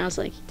lesson, I was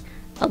like,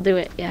 I'll do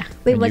it, yeah.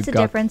 Wait, And what's you've the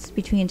got- difference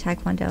between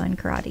Taekwondo and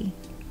karate?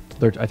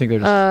 I think they're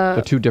just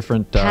they're two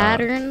different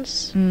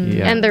Patterns,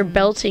 Yeah. and their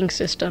belting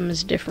system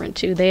is different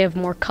too. They have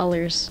more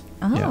colors.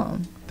 Oh. Yeah.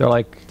 They're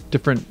like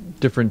different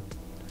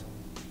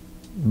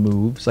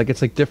moves. Like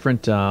it's like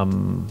different. I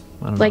don't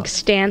know. Like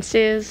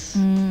stances,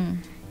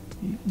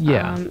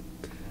 yeah.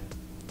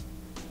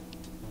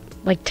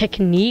 like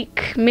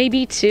technique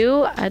maybe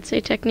too. I'd say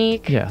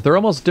technique. Yeah, they're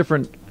almost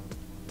different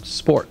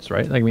sports,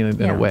 right? Like, I mean, in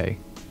Yeah. a way,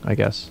 I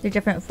guess. They're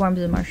different forms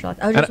of martial arts.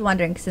 I was And just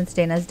wondering, since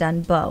Dana's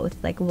done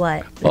both, like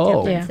what the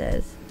Oh. difference Yeah.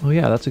 is. Oh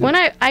yeah, that's a good. When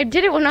I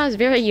did it when I was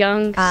very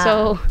young,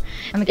 so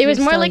I mean, it was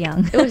you're more still like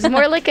young. it was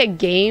more like a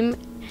game.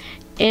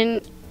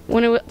 In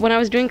when I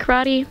was doing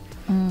karate,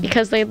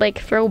 because they'd like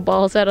throw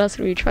balls at us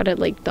and we try to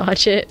like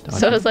dodge it.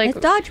 So it was like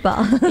It's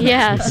dodgeball.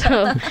 yeah.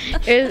 So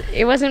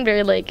it wasn't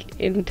very like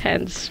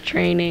intense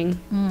training.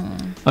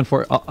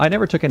 I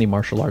never took any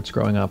martial arts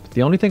growing up.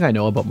 The only thing I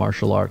know about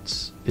martial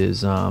arts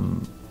is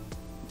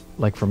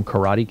like from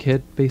Karate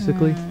Kid,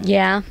 basically.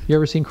 Yeah. You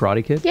ever seen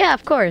Karate Kid? Yeah,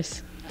 of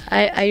course.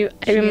 I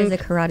She is a remember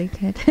karate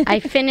kid. I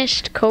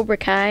finished Cobra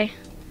Kai.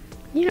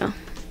 You know,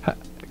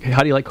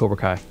 How do you like Cobra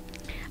Kai?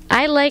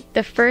 I like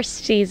the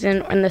first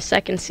season and the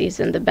second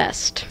season the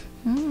best.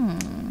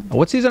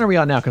 What season are we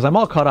on now? Because I'm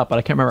all caught up, but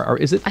I can't remember.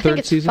 Is it I third think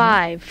it's season?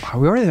 5. Are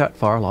we already that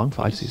far along?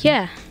 5 seasons?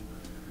 Yeah.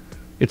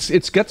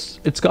 It's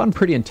gotten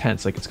pretty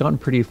intense. Like it's gotten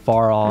pretty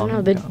far I on.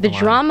 don't know. The line.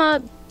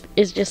 drama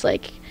is just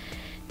like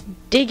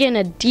digging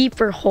a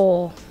deeper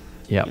hole.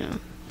 Yeah.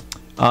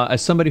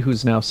 As somebody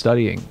who's now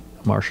studying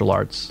martial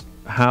arts,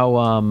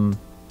 how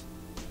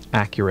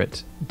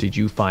accurate did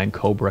you find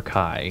Cobra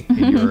Kai in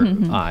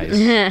your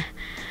eyes?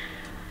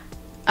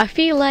 I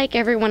feel like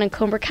everyone in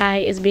Cobra Kai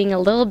is being a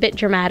little bit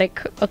dramatic.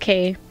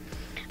 Okay,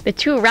 the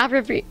two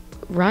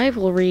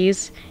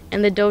rivalries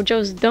in the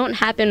dojos don't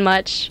happen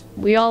much.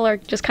 We all are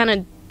just kind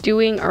of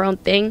doing our own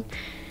thing.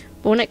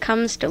 But when it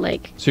comes to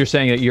like, So you're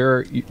saying that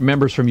your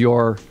members from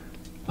your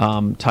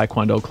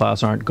Taekwondo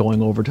class aren't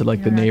going over to like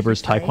the You're not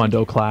neighbor's fighting.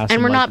 Taekwondo class,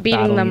 and we're like, not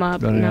beating them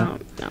battling-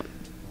 up. No.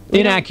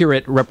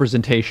 Inaccurate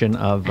representation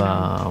of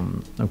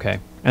okay,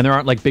 and there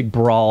aren't like big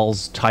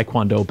brawls,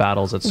 Taekwondo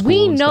battles at school.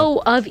 We and know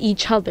stuff. of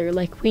each other.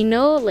 Like we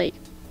know like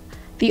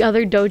the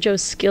other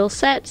dojo's skill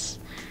sets,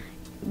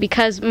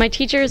 because my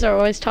teachers are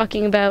always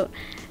talking about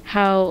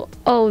how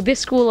this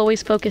school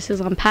always focuses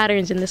on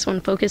patterns and this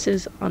one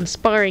focuses on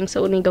sparring.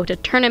 So when we go to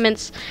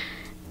tournaments,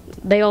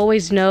 they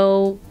always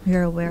know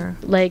You're aware.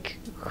 like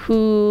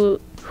who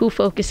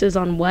focuses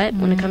on what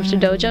when it comes to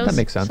dojos. That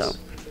makes sense. So,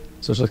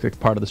 So it's like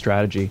part of the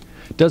strategy.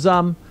 Does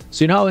so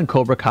you know how in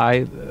Cobra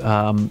Kai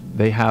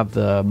they have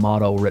the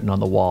motto written on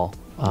the wall?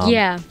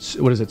 Yeah.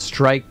 What is it?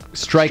 Strike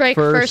Strike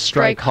first,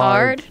 strike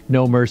hard.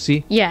 no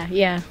mercy.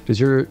 yeah. Is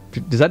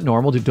that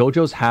normal? Do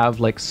dojos have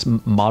like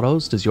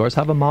mottos? Does yours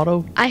have a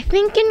motto? I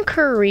think in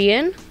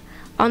Korean,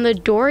 on the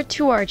door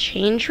to our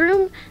change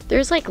room,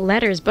 there's like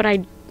letters, but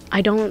I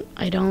don't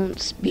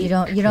speak You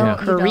don't.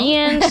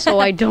 Korean, so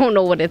I don't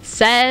know what it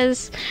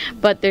says.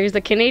 But there's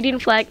the Canadian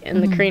flag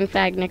and the Korean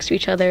flag next to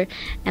each other,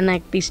 and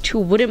like these two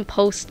wooden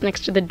posts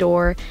next to the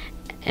door,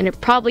 and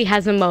it probably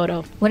has a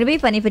motto. Wouldn't it be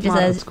funny if it just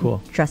Wow, says that's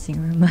cool. dressing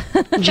room?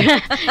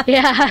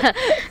 Yeah,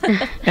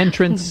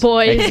 Entrance,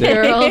 boys, exit.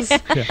 girls.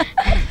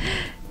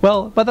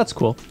 Well, but that's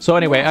cool. So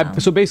anyway, Yeah.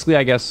 so basically,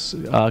 I guess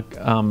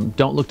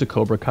don't look to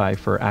Cobra Kai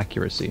for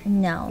accuracy.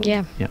 No.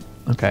 Yeah, Yeah.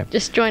 Okay.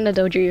 just join a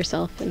dojo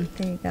yourself, and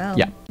There you go.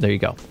 Yeah, there you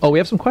go. Oh, we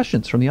have some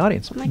questions from the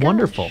audience. my gosh.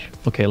 Wonderful.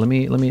 Okay, let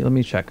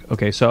me check.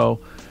 Okay, so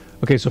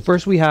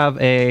first we have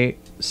a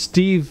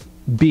Steve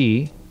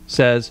B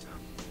says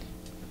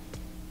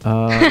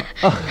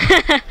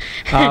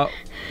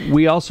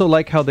we also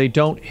like how they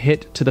don't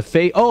hit to the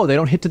face. Oh, they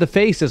don't hit to the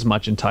face as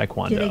much in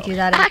Taekwondo. Do they do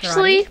that? In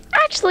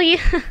actually,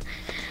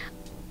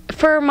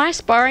 for my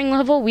sparring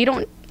level, we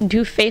don't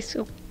do face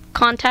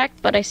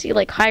contact, but I see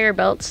like higher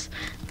belts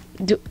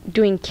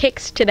doing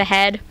kicks to the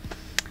head.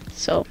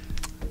 So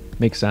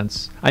Makes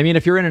sense. I mean,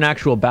 if you're in an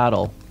actual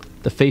battle,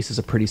 the face is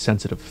a pretty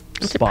sensitive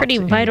it's a spot pretty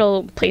to aim.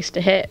 vital place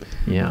to hit.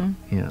 Yeah,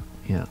 yeah.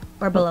 karate?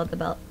 Or below the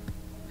belt?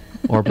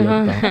 Or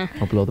below the belt.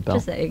 Or below the belt.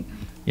 Just saying.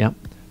 Yeah.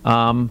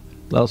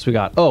 What else we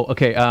got? Oh,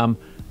 okay.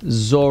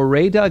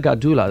 Zoraida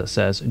Gadula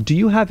says, "Do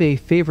you have a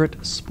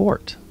favorite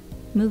sport,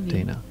 Movie.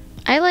 Dana?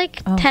 I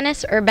like Oh.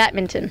 tennis or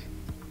badminton.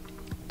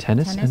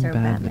 Tennis Tennis and or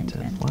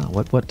badminton. badminton.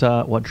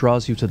 Wow. What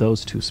draws you to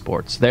those two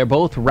sports? They're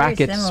both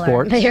racket similar.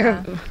 sports.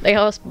 They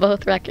all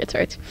both racket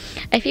sports.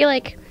 I feel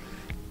like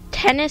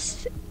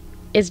tennis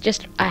is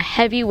just a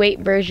heavyweight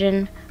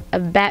version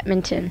of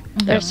badminton.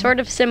 They're sort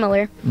of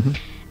similar.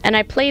 and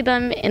I play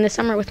them in the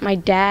summer with my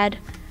dad.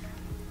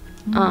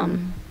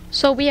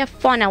 So we have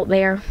fun out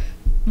there.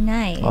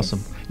 Nice.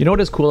 Awesome. You know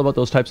what is cool about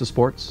those types of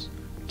sports?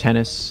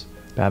 Tennis,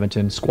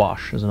 badminton,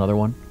 squash is another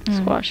one.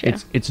 Squash, yeah.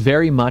 It's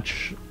very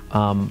much,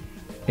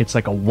 it's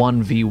like a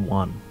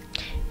 1v1.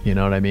 You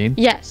know what I mean?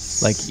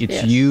 Yes. Like it's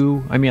yes.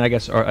 you. I mean, I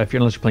guess, or if you're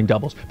unless you're playing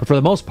doubles, but for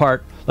the most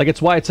part, like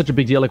it's why it's such a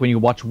big deal. Like when you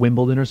watch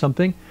Wimbledon or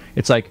something,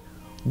 it's like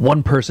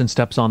one person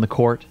steps on the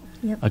court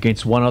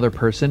against one other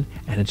person,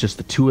 and it's just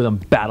the two of them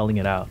battling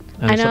it out.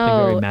 And there's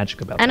something very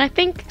magic about And that. I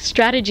think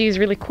strategy is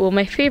really cool.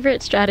 My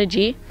favorite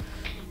strategy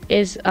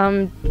is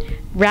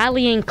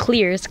rallying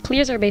clears.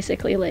 Clears are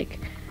basically like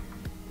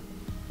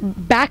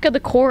back of the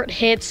court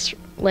hits,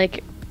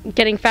 like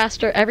getting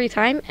faster every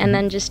time, and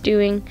then just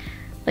doing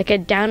like a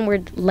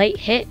downward light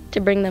hit to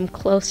bring them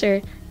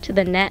closer to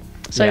the net.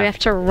 So you have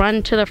to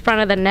run to the front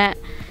of the net,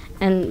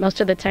 and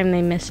most of the time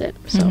they miss it.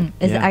 So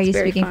Are you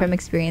very speaking fun. from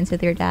experience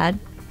with your dad?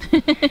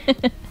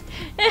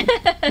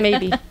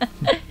 maybe.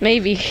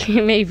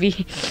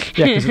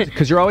 Yeah,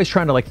 because you're always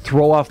trying to like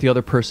throw off the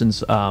other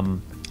person's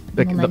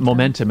the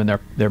momentum and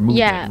their movement,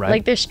 Yeah, right?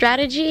 like their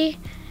strategy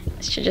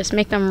is to just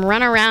make them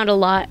run around a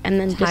lot and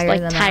then just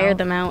like tire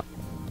them out.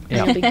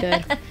 Yeah. It'll be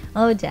good.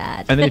 Oh,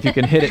 Dad. And then if you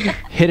can hit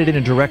it in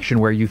a direction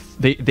where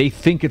they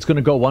think it's going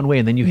to go one way,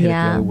 and then you hit it the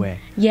other way.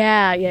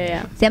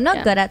 Yeah. See, I'm not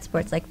Yeah. good at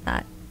sports like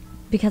that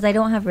because I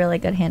don't have really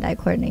good hand-eye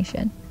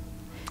coordination.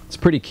 It's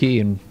pretty key.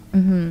 And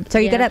So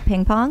are you good Yeah. at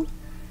ping pong?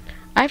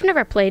 I've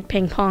never played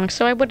ping pong,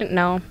 so I wouldn't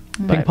know.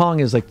 ping pong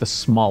is like the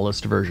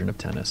smallest version of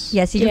tennis.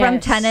 Yes, you go from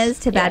Yes, tennis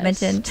to yes.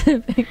 badminton to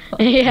ping pong.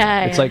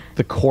 Yeah. It's like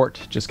the court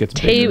just gets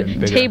bigger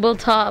and bigger.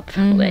 Tabletop.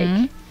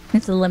 Like,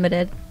 It's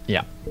limited.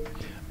 Yeah.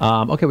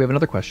 Okay, we have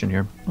another question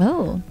here.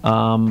 Oh.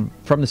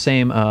 From the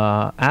same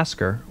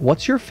asker.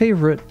 What's your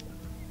favorite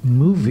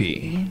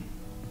movie?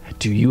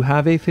 Do you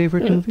have a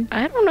favorite movie?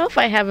 I don't know if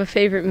I have a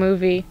favorite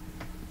movie.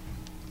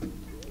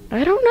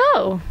 I don't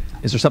know.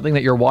 Is there something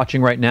that you're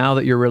watching right now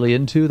that you're really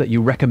into that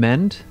you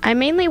recommend? I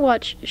mainly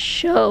watch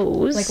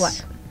shows. Like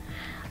what?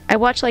 I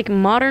watch like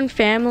Modern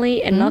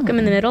Family and Malcolm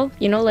in the Middle.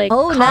 You know, like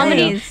Oh,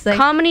 comedy, nice. Like-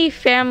 comedy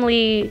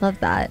family, Love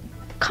that.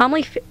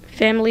 comedy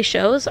family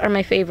shows are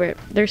my favorite.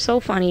 They're so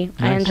funny.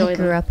 I enjoy I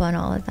grew them. up on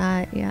all of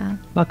that, yeah.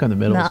 Knock on the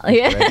middle. No, is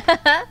yeah.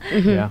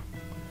 great. Yeah.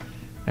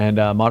 And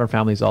Modern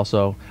Family is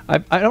also. I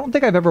don't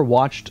think I've ever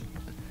watched.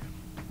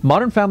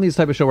 Modern Family is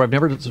the type of show where I've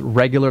never just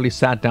regularly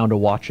sat down to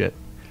watch it.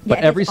 But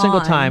Yeah, every it's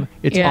single on. time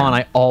it's Yeah. on,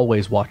 I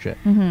always watch it.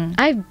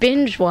 I've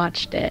binge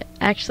watched it.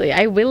 Actually,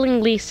 I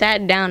willingly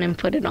sat down and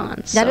put it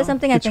on. That is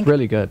something I It's think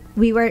really good.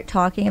 we were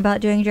talking about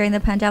doing during the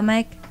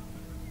pandemic,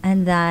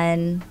 and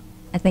then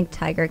I think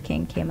Tiger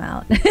King came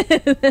out.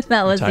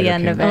 That was Tiger the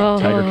end King. of it. Oh.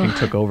 Tiger King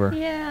took over.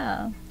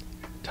 Yeah.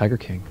 Tiger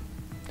King.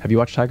 Have you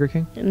watched Tiger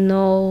King?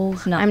 No,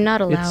 not- I'm not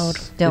allowed.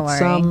 Don't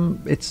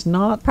worry. It's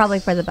not. Probably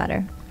for the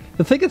better.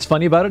 The thing that's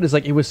funny about it is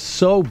like it was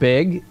so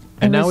big,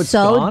 and It now was it's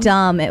so gone.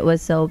 dumb. It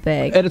was so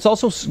big. And it's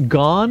also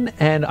gone,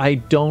 and I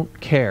don't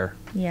care.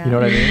 Yeah. You know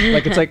what I mean?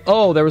 Like it's like,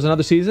 oh, there was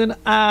another season.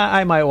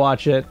 I might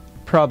watch it.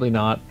 Probably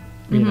not.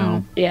 You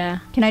know. Yeah.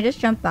 Can I just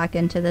jump back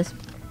into this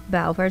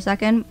bow for a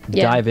second?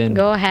 Yeah. Dive in.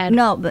 Go ahead.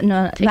 No, but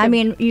no. Take I a-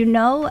 mean, you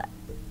know,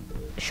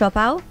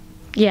 Shopao.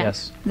 Yeah.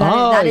 Yes.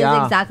 That is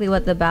yeah. exactly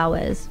what the bow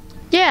is.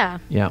 Yeah.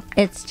 Yeah.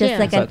 It's just Yeah.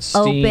 like It's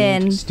an that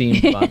open.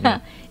 steamed bun, yeah.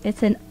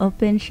 It's an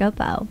open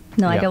Shopao.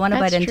 No, I Yeah. don't want to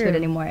That's bite into it true.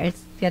 anymore.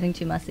 It's getting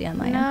too messy on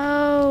my end.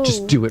 No.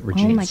 Just do it, Oh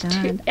Regine. my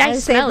god! I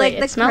saved, smell it.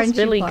 It smells crunchy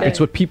really part. good. It's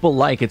what people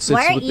like. It's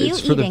Why it's, aren't you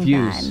it's for the eating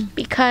views. then?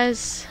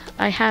 Because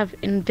I have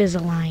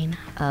Invisalign.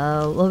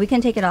 Oh well, we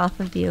can take it off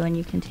of you, and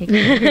you can take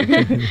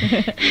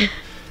it.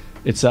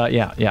 It's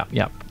yeah.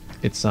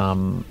 It's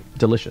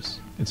delicious.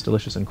 It's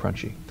delicious and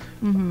crunchy.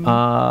 Mm-hmm.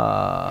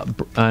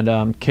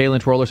 And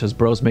Kaylin Roller says,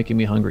 "Bro's making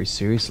me hungry."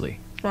 Seriously.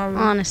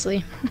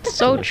 Honestly.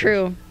 So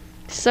true.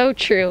 So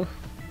true.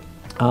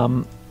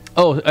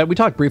 We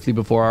talked briefly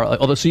before.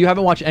 Although, so you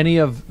haven't watched any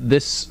of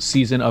this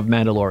season of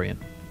Mandalorian,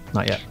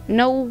 not yet.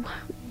 No.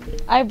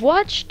 I've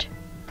watched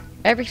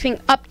everything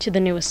up to the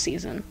newest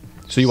season.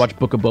 So you watched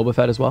Book of Boba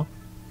Fett as well.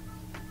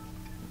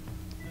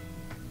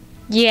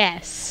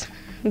 Yes.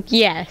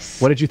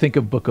 Yes. What did you think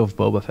of Book of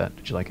Boba Fett?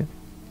 Did you like it?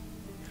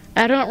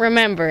 I don't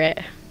remember it.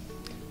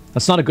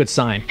 That's not a good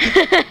sign.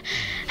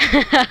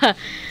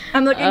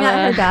 I'm looking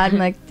at her dad. I'm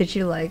like, did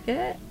you like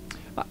it?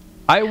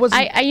 I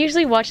wasn't. I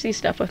usually watch these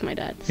stuff with my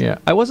dad. So. Yeah,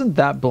 I wasn't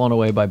that blown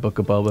away by Book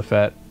of Boba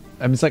Fett.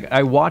 I mean, it's like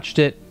I watched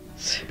it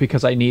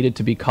because I needed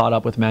to be caught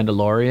up with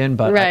Mandalorian,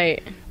 but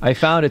Right. I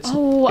found it's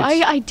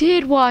I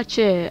did watch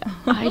it.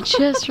 I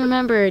just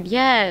remembered.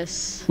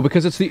 Yes.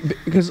 because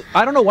because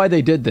I don't know why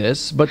they did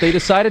this, but they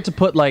decided to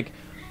put like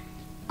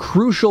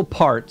crucial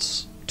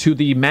parts to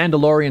the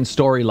Mandalorian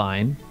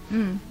storyline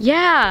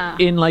Yeah.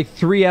 in like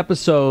 3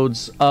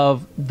 episodes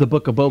of the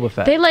Book of Boba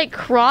Fett. They like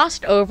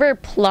crossed over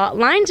plot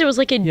lines. It was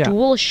like a Yeah.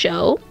 dual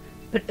show.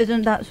 But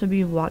isn't that so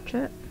you watch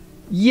it?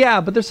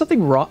 Yeah, but there's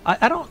something wrong.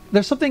 I don't.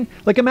 There's something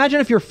like imagine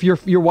if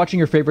you're watching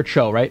your favorite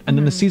show, right? And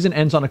then the season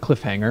ends on a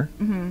cliffhanger,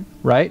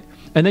 right?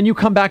 And then you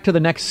come back to the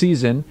next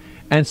season,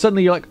 and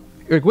suddenly you're like,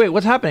 like, wait,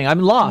 what's happening? I'm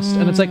lost.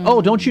 And it's like,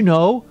 oh, don't you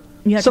know?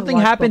 You have to Something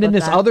watch happened in Boba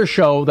this Fett. other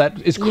show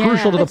that is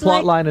crucial to the It's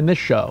plot like- line in this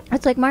show.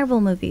 It's like Marvel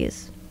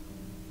movies.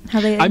 How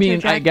they I mean, I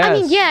interject. guess.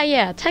 I mean,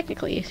 yeah,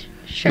 technically,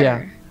 sure.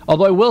 Yeah.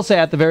 Although I will say,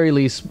 at the very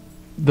least,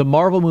 the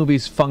Marvel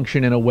movies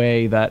function in a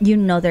way that... You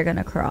know they're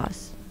gonna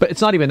cross. But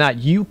it's not even that.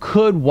 You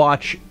could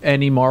watch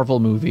any Marvel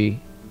movie,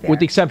 with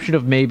the exception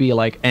of maybe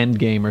like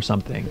Endgame or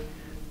something.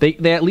 They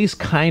at least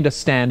kind of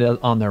stand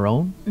on their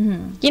own.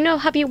 You know,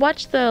 have you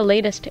watched the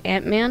latest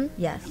Ant-Man?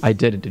 Yes. I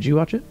didn't. Did you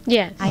watch it?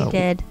 Yes. I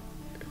did.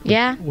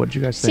 Yeah. What did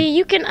you guys See, think?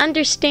 you can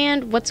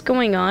understand what's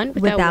going on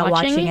Without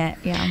watching it.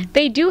 Yeah.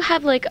 They do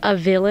have like a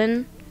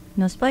villain.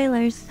 No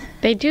spoilers.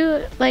 They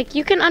do, like,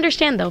 you can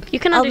understand though. You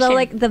can understand. Although,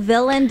 like, the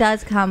villain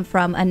does come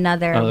from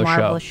another Another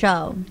Marvel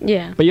show.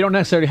 Yeah. But you don't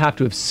necessarily have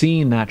to have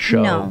seen that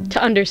show. No.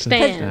 To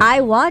understand.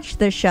 I watched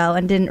the show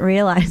and didn't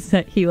realize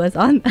that he was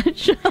on that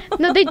show.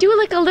 No, they do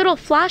like a little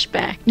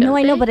flashback. No, don't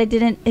I know, they? but it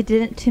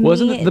didn't to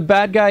Wasn't me. it, the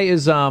bad guy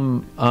is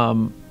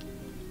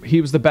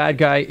he was the bad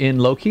guy in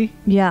Loki?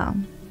 Yeah.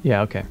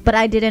 Yeah, okay. But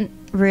I didn't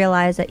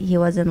realize that he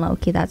was in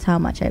Loki. That's how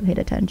much I paid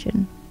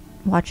attention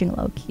watching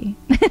Loki.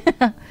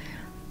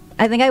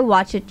 I think I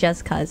watched it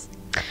just cause.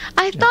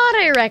 I thought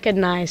I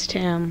recognized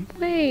him.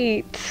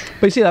 Wait.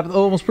 But you see, that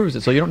almost proves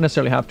it, so you don't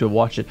necessarily have to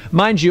watch it.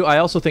 Mind you, I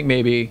also think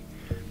maybe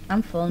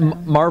I'm full now.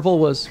 Marvel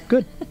was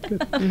good.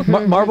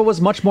 Marvel was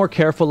much more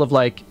careful of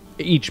like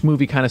each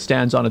movie kind of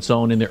stands on its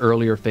own in the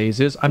earlier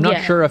phases. I'm not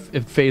Yeah. sure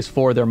if phase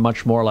 4 they're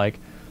much more like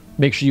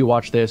make sure you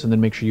watch this and then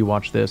make sure you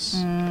watch this.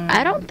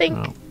 I don't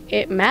think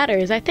it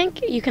matters. I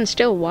think you can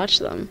still watch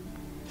them.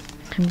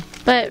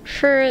 But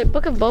for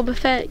Book of Boba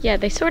Fett, yeah,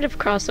 they sort of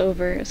cross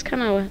over. It's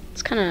kind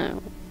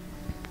of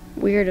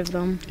weird of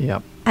them. Yeah.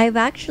 I've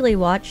actually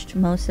watched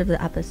most of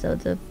the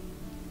episodes of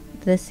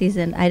this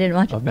season. I didn't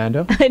watch. Of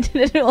Mando? I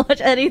didn't watch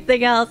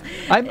anything else.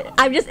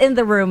 I'm just in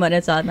the room when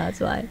it's on.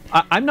 That's why.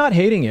 I'm not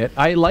hating it.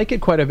 I like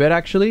it quite a bit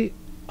actually.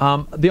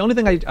 The only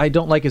thing I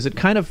don't like is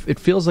it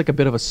feels like a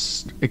bit of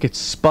it gets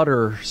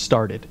sputter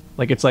started.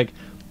 Like it's like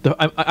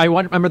I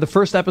remember the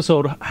first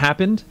episode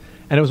happened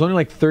and it was only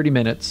like 30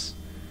 minutes,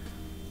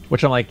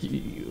 which I'm like,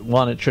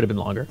 one, it should have been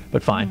longer,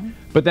 but fine.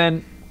 But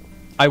then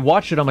I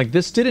watched it. I'm like,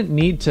 this didn't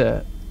need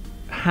to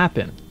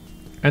happen.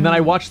 And then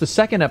I watched the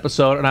second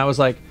episode and I was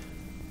like,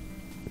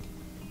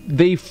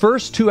 the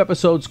first 2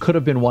 episodes could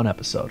have been 1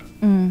 episode.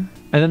 And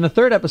then the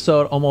third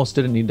episode almost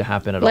didn't need to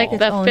happen at Like all.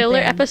 the own filler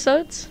thing.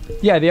 episodes?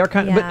 Yeah, they are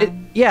kind of,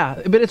 Yeah.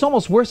 but it's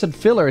almost worse than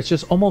filler. It's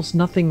just almost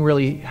nothing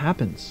really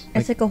happens.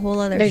 It's like a whole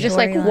other. They're just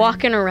like storyline.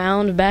 walking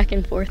around back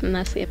and forth, and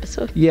that's the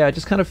episode. Yeah, it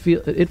just kind of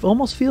it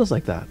almost feels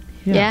like that.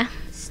 Yeah.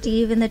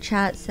 Steve in the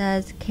chat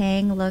says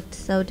Kang looked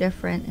so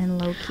different in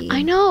Loki.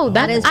 I know.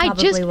 That is I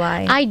probably just,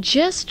 why. I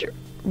just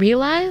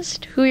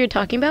realized who you're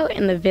talking about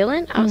and the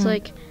villain. I was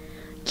like,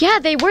 yeah,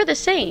 they were the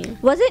same.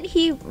 Wasn't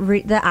he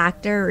the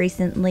actor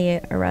recently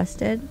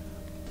arrested?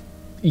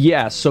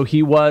 Yeah, so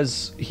he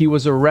was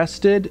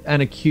arrested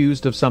and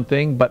accused of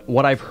something, but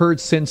what I've heard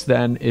since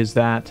then is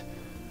that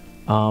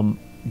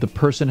the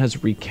person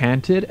has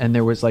recanted and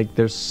there was like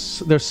there's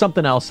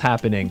something else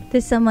happening.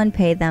 Did someone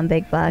pay them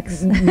big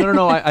bucks?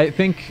 No. I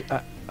think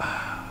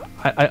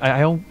I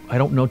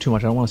don't know too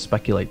much. I don't want to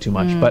speculate too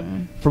much, but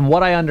from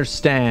what I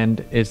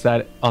understand is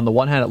that on the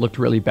one hand it looked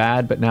really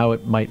bad, but now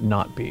it might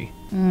not be.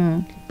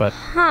 But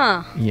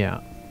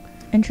yeah.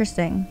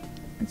 Interesting.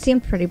 It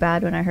seemed pretty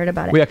bad when I heard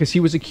about it. Well, yeah, because he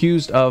was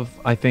accused of,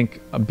 I think,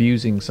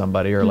 abusing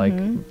somebody or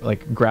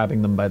like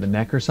grabbing them by the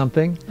neck or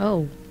something.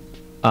 Oh.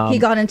 He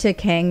got into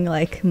Kang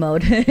like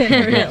mode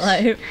in real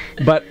life.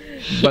 But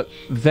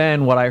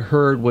then what I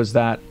heard was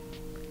that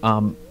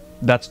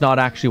that's not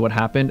actually what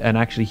happened, and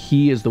actually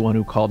he is the one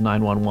who called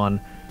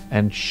 911,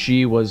 and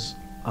she was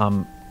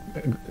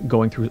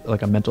going through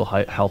like a mental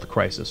health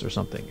crisis or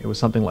something. It was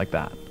something like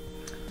that.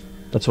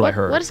 That's what I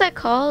heard. What is that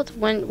called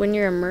when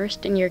you're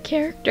immersed in your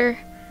character?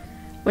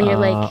 When you're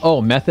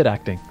like, method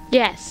acting.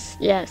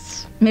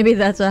 yes. Maybe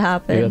that's what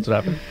happened. Maybe that's what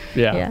happened.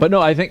 Yeah. Yeah. But no,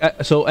 I think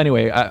so.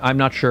 Anyway, I'm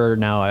not sure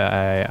now.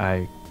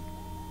 I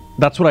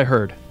that's what I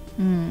heard.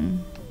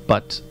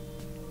 But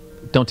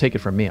don't take it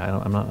from me. I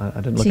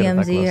didn't look at it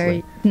that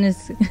closely.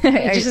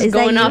 It's just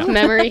going off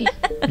memory.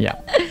 Yeah.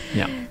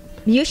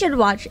 You should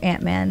watch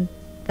Ant-Man,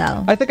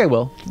 though. I think I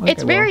will.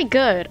 It's very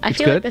good. I It's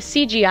feel good? like the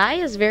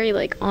CGI is very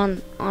like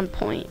on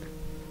point.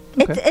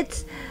 Okay.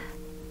 It's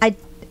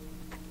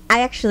I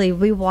actually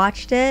we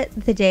watched it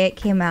the day it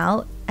came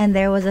out, and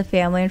there was a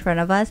family in front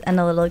of us, and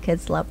a little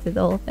kid slept through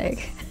the whole thing.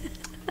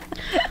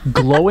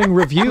 Glowing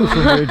review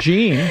from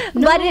Regine.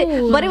 But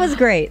it was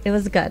great. It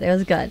was good. It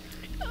was good.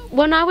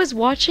 When I was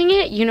watching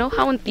it, you know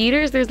how in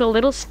theaters there's a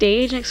little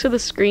stage next to the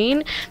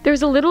screen?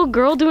 There's a little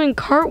girl doing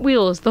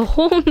cartwheels the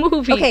whole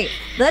movie. Okay,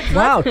 let's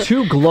Wow,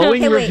 2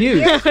 glowing Okay, wait.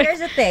 reviews. Here's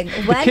the thing.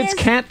 When Kids is-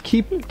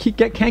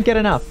 can't get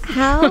enough.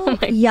 how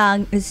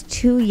young is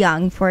too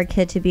young for a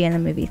kid to be in a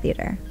movie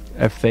theater?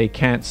 If they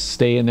can't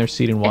stay in their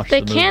seat and watch If they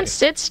the movie. can't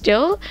sit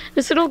still,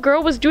 this little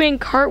girl was doing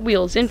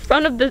cartwheels in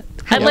front of the.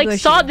 I old like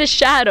was saw she? the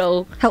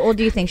shadow. How old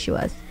do you think she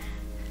was?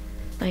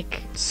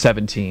 Like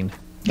 17.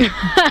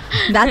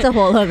 That's a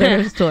whole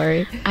other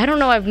story. I don't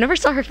know. I've never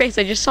saw her face.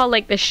 I just saw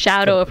like the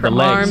shadow of her the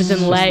legs. arms and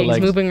Just the legs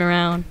legs. moving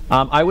around.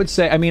 I would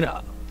say, I mean,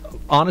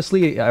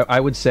 honestly, I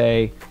would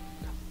say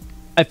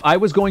if I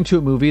was going to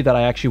a movie that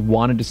I actually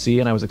wanted to see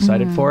and I was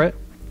excited for it,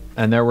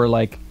 and there were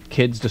like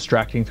kids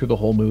distracting through the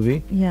whole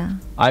movie, Yeah.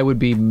 I would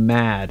be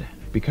mad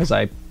because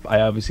I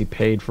obviously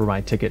paid for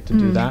my ticket to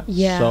do that.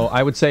 Yeah. So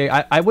I would say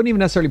I wouldn't even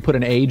necessarily put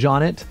an age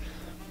on it,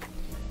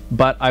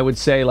 but I would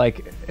say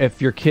like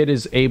if your kid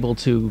is able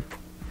to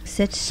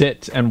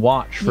sit and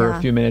watch for Yeah.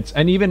 a few minutes,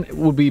 and even it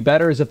would be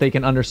better is if they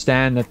can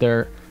understand that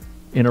they're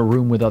in a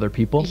room with other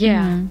people.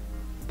 Yeah.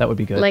 That would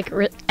be good. Like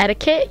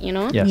etiquette, you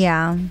know? Yes.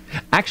 Yeah.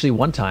 Actually,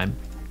 one time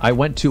I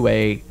went to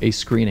a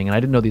screening, and I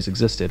didn't know these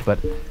existed, but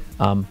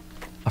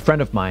a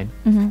friend of mine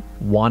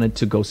wanted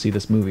to go see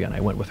this movie, and I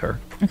went with her.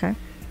 Okay.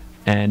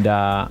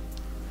 And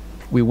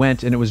we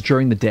went, and it was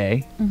during the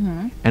day,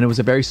 and it was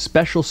a very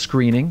special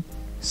screening,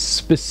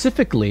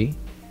 specifically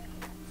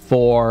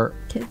for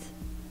Kids.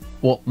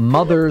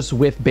 mothers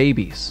with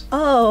babies.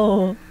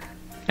 Oh.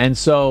 And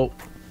so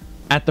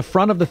at the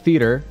front of the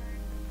theater,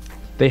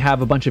 they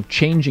have a bunch of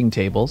changing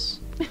tables.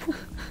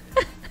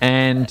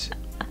 And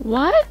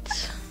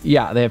What?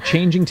 yeah, they have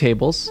changing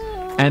tables,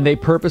 and they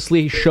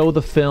purposely show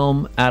the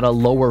film at a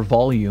lower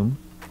volume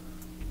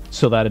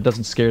so that it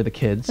doesn't scare the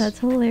kids. That's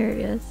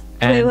hilarious.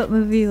 And- Wait, what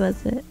movie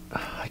was it?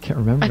 I can't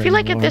remember. I feel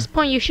like at anymore. this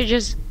point you should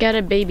just get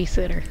a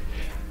babysitter.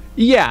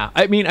 Yeah,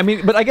 I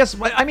mean, but I guess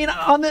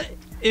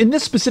in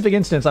this specific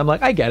instance, I'm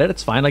like, I get it.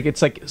 It's fine. Like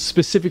it's like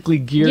specifically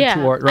geared Yeah.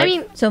 toward, right? I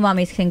mean, So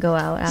mommies can go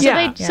out. After.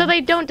 Yeah. so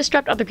they don't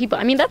disrupt other people.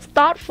 I mean, that's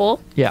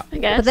thoughtful, yeah, I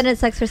guess. But then it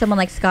sucks for someone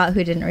like Scott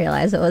who didn't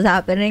realize it was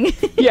happening.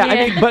 yeah. I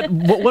Yeah. mean,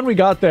 but when we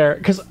got there,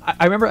 because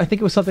I remember, I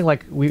think it was something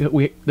like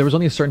we there was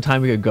only a certain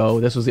time we could go.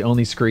 This was the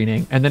only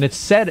screening, and then it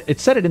said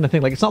it in the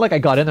thing. Like it's not like I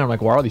got in there. I'm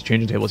like, why are all these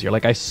changing tables here?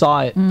 Like I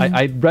saw it.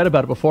 I read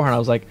about it before, and I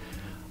was like,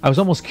 I was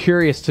almost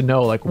curious to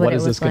know like what it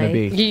is was this going to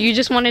like. be? you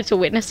just wanted to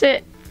witness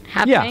it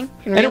happening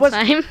in and real it was,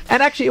 time.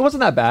 and actually, it wasn't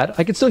that bad.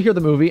 I could still hear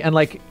the movie, and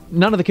like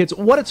none of the kids.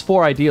 What it's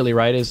for, ideally,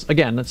 right, is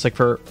again, it's like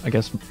for I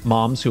guess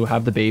moms who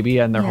have the baby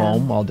and they're Yeah.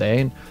 home all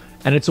day,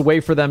 and it's a way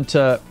for them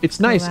to. It's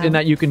nice wow. in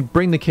that you can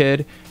bring the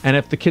kid, and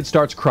if the kid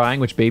starts crying,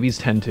 which babies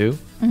tend to,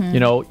 Mm-hmm. you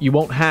know, you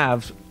won't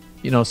have.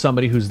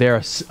 Somebody who's there,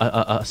 a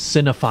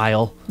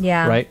cinephile,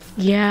 Yeah. right?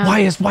 Yeah. Why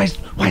is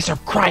there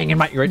crying in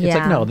my? Right? It's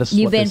like no, this is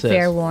You've what been this is.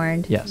 fair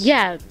warned. Yes.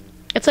 Yeah.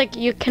 It's like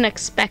you can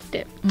expect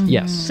it.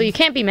 Yes. So you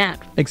can't be mad.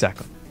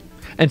 Exactly.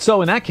 And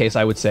so in that case,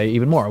 I would say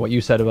even more what you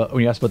said about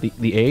when you asked about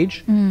the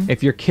age.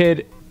 If your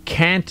kid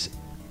can't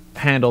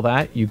handle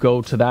that, you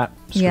go to that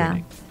Yeah.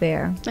 screening.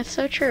 Fair. That's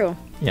so true.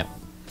 Yeah.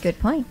 Good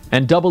point.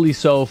 And doubly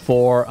so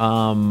for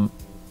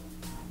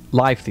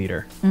live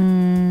theater.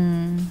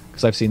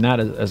 Because I've seen that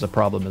as a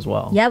problem as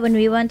well. Yeah, when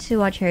we went to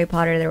watch Harry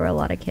Potter, there were a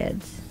lot of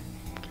kids.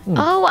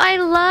 Oh, I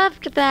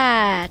loved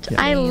that. Yeah.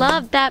 I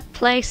loved that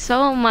play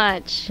so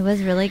much. It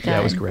was really good. Yeah,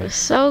 it was It great. was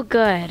so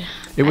good.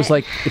 It was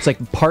like it's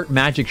like part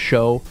magic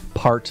show,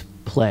 part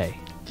play.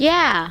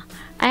 Yeah.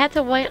 I had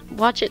to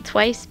watch it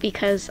twice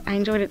because I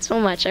enjoyed it so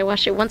much. I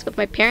watched it once with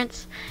my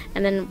parents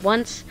and then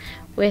once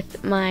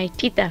with my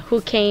tita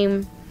who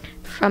came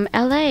from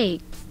LA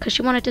because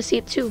she wanted to see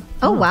it too.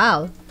 Oh,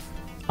 wow.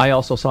 I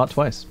also saw it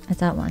twice. I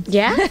saw it once.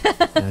 Yeah?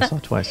 Yeah, I saw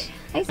it twice.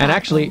 I saw And it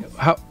actually,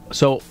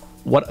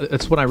 once.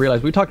 it's when I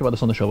realized, we talked about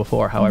this on the show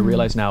before, how I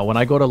realize now when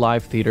I go to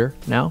live theater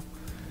now,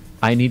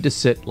 I need to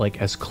sit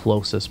like as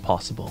close as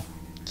possible.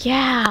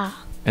 Yeah.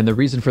 And the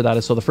reason for that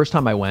is, so the first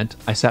time I went,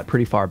 I sat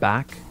pretty far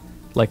back.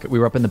 Like we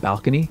were up in the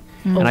balcony,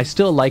 and I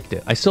still liked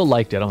it.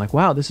 I'm like,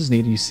 wow, this is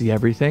neat. You see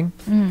everything.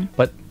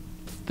 But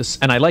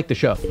and I liked the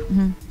show.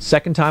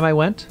 Second time I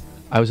went,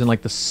 I was in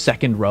like the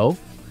second row,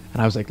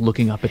 and I was like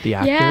looking up at the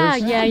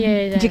actors. Yeah.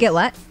 Did you get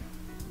wet?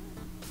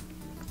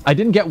 I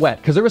didn't get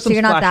wet because there was some So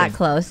you're not splashing. that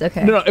close.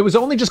 Okay. No, it was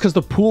only just because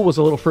the pool was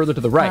a little further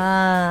to the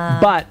right.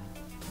 But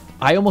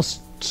I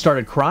almost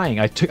started crying.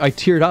 I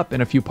teared up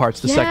in a few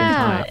parts the second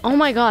time. Oh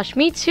my gosh,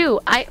 me too.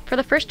 For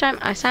the first time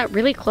I sat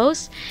really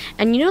close,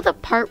 and you know the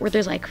part where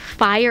there's like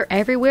fire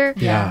everywhere?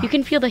 Yeah. You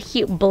can feel the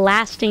heat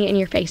blasting in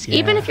your face.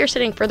 Even Yeah. if you're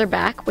sitting further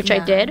back, which I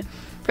Yeah. did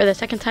for the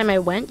second time I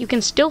went, you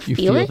can still You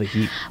feel feel it. the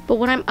heat. But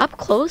when I'm up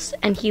close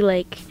and he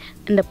like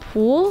in the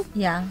pool,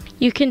 Yeah.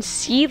 you can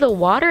see the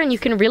water and you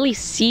can really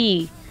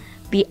see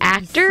the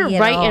actor see it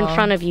right in all.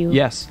 front of you.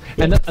 Yes,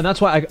 and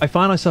that's why I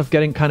find myself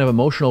getting kind of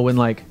emotional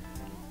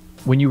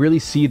when you really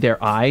see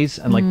their eyes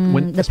and like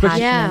when The especially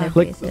passion Yeah. on their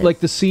like faces. like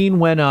the scene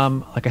when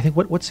like I think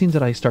what scene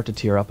did I start to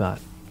tear up at?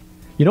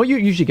 You know, what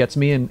usually gets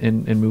me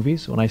in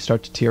movies when I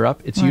start to tear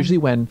up. It's When? usually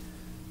when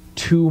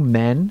two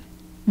men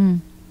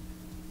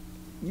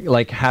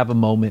like have a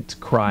moment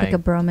crying, Like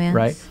a bromance.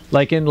 right?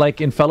 Like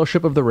in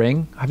Fellowship of the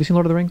Ring. Have you seen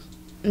Lord of the Rings?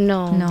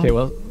 No. No. Okay,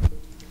 well,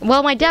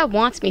 Well, my dad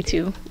wants me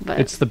to, but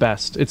it's the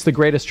best. It's the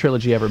greatest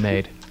trilogy ever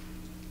made,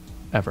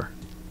 ever.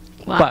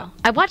 wow. but-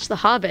 I watched The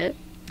Hobbit.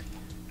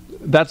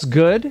 That's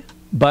good,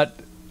 but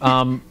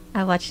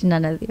I watched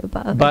none of the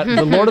above.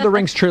 the Lord of the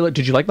Rings trilogy.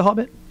 Did you like The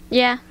Hobbit?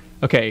 Yeah.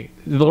 Okay,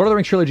 the Lord of the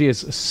Rings trilogy is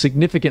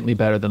significantly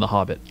better than The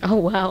Hobbit. Oh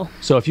wow,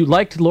 So if you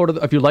liked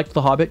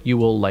The Hobbit, you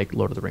will like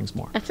Lord of the Rings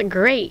more. that's a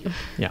great.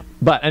 Yeah.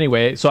 But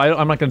anyway, so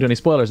I'm not going to do any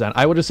spoilers then.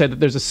 I would just say that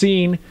there's a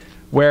scene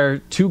where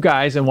two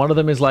guys, and one of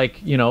them is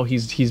like, you know,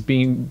 he's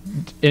being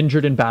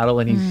injured in battle,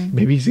 and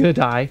maybe he's going to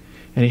die.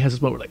 And he has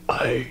this moment like,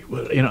 I'm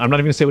not even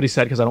going to say what he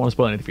said because I don't want to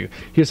spoil anything for you.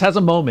 He just has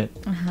a moment.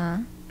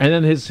 And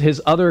then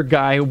his other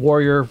guy,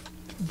 warrior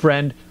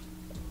friend,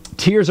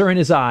 tears are in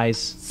his eyes.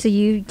 So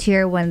you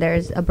tear when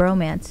there's a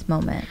bromance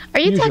moment. Are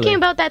you Usually. talking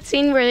about that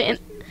scene where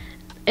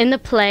in the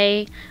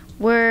play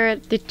where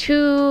the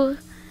two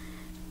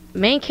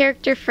main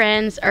character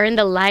friends are in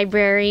the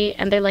library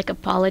and they're like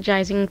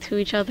apologizing to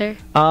each other?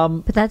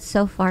 But that's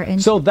so far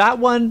into. So that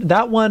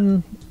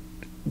one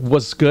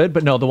was good,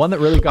 but no, the one that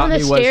really got On the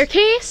me was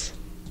staircase?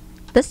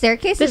 the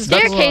staircase. The is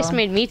staircase cool.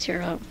 made me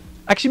tear up.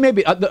 actually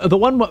maybe the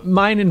one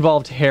mine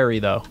involved Harry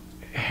though.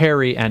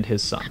 Harry and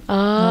his son. Oh.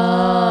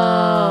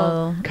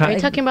 Are you Kind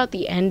talking about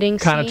the ending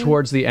scene? of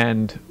towards the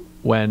end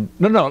when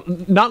no,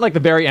 not like the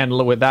very end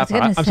with that I was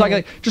part. gonna I'm talking say.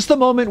 like just the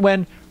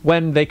moment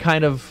when they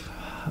kind of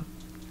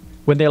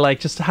when they like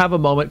just have a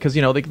moment because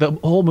you know the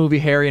whole movie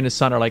Harry and his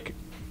son are like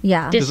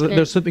Yeah.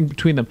 there's something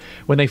between them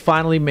when they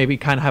finally maybe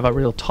kind of have a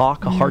real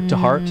talk, a heart to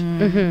heart.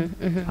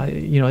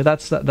 You know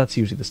that's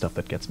usually the stuff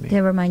that gets me.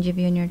 They remind you of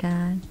you and your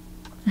dad.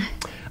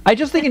 I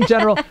just think in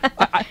general.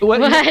 What?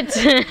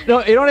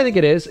 No, you know what I think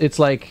it is? It's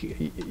like,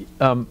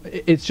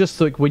 it's just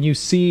like when you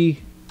see,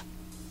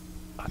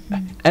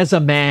 as a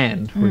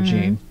man,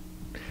 Regine,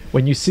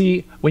 when you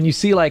see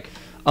like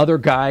other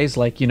guys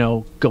like you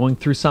know going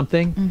through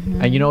something,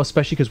 and you know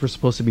especially because we're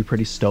supposed to be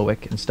pretty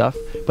stoic and stuff,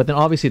 but then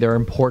obviously there are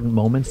important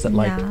moments that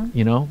like Yeah.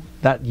 you know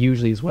that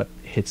usually is what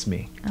hits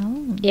me.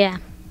 Oh, Yeah.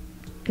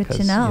 good 'Cause,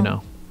 to know. You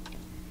know.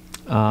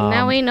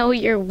 Now we know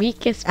your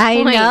weakest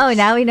I points. know.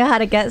 Now we know how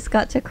to get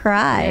Scott to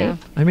cry. Yeah.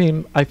 I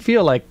mean, I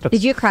feel like that's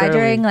Did you cry fairly-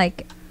 during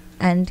like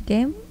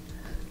Endgame?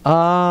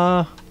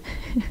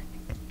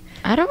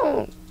 I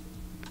don't.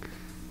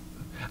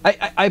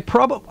 I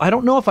probably I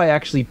don't know if I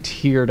actually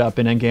teared up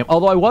in Endgame,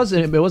 although it was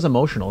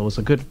emotional.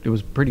 It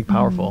was pretty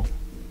powerful.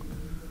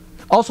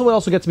 Also, what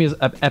also gets me is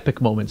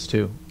epic moments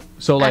too.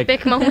 So like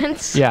Epic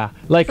moments. yeah,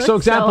 like so So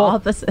example.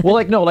 opposite. Well,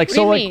 like no, like What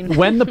so do like you mean?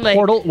 when the Like-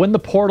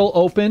 portal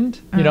opened,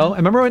 you know, I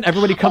remember when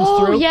everybody comes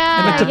Oh through,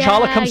 yeah. and then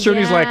T'Challa comes through,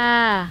 and he's like,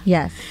 yeah.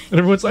 Yes. and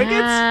everyone's like,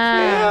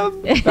 Yeah.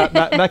 it's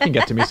that can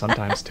get to me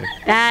sometimes too.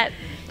 That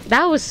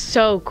was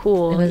so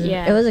cool. It was.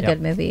 yeah. It was a Yeah.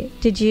 good movie.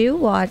 Did you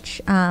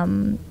watch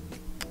Wakanda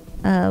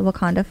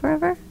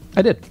Forever?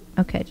 I did.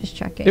 Okay, just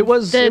checking. It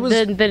was the, it was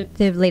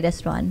the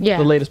latest one. yeah.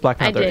 the latest Black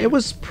I Panther. did. It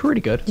was pretty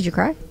good. Did you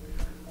cry?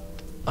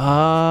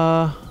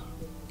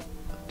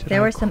 Did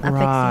There I were some epic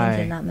cry?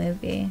 scenes in that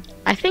movie.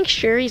 I think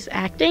Shuri's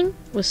acting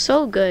was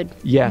so good.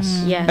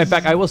 Yes. Yes. In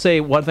fact, I will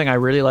say one thing I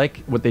really like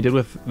what they did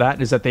with that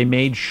is that they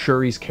made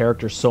Shuri's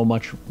character so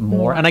much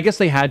more. And I guess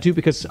they had to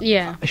because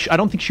Yeah. I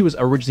don't think she was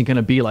originally going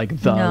to be like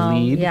the No,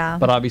 lead. yeah.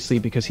 But obviously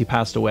because he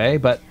passed away.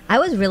 But I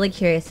was really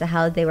curious to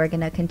how they were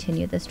going to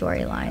continue the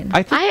storyline.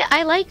 I think,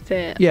 I liked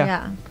it. yeah.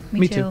 Yeah,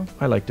 Me too.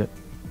 I liked it.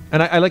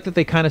 And I like that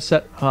they kind of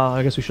set,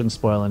 I guess we shouldn't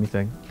spoil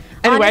anything.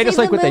 Anyway, Honestly, I just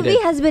like what the they movie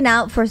did. has been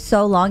out for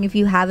so long. If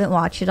you haven't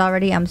watched it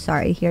already, I'm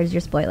sorry. Here's your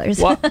spoilers.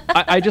 Well,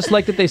 I just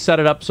like that they set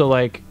it up so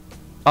like,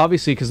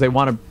 obviously because they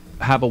want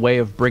to have a way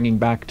of bringing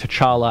back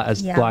T'Challa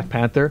as Yeah. Black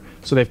Panther.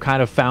 So they've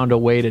kind of found a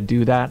way to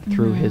do that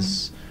through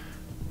his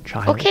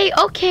child. Okay.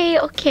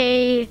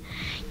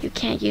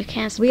 You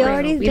can't spoil.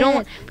 already we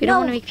don't did.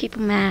 want No. to make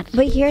people mad.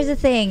 But here's the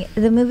thing: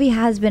 the movie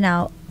has been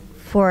out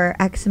for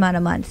X amount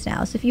of months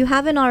now. So if you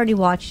haven't already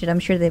watched it, I'm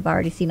sure they've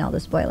already seen all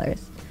the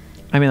spoilers.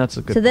 I mean, that's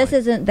a good So this point.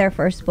 isn't their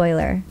first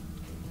spoiler.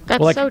 That's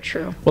Well, like- so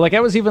true. Well, like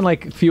I was even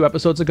like a few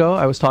episodes ago,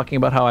 I was talking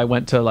about how I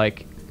went to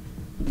like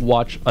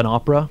watch an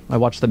opera. I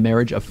watched The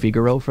Marriage of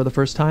Figaro for the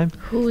first time.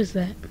 Who is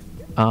that?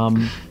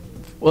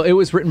 Well, it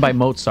was written by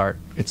Mozart.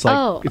 It's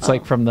like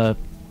like from the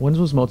when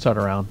was Mozart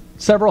around?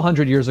 Several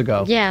hundred years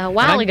ago. Yeah, a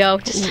while And ago.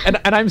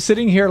 And I'm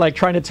sitting here like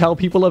trying to tell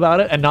people about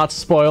it and not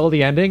spoil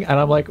the ending. And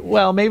I'm like,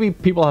 well, maybe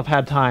people have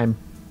had time.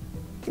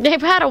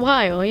 They've had a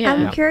while. Yeah.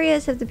 I'm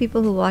curious if the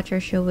people who watch our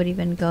show would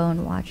even go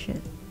and watch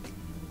it.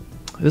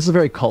 This is a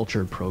very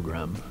cultured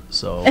program,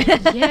 so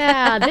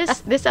Yeah.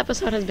 This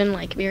episode has been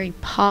like very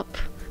pop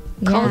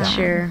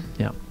culture.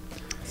 yeah.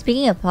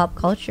 Speaking of pop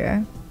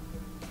culture,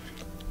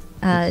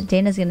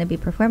 Dana's going to be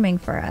performing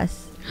for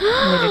us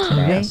later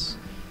today. Yes.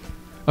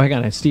 Oh, hang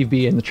on. Steve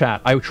B in the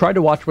chat. I tried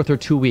to watch with her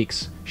 2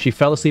 weeks. She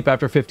fell asleep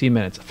after 15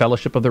 minutes.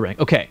 Fellowship of the Ring.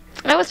 Okay.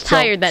 I was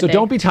tired that so day.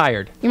 don't be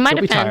tired. In my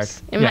Don't be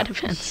defense. tired. In my Yeah.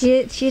 defense.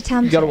 She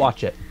attempted. You got to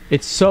watch it.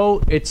 It's so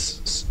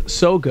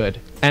good.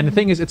 And the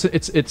thing is,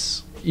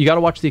 it's you got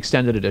to watch the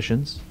extended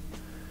editions.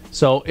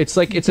 So it's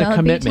like it's Don't a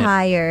commitment. be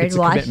tired. It's a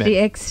Watch commitment. the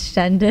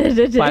extended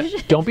edition.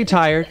 But don't be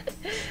tired,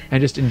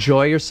 and just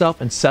enjoy yourself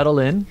and settle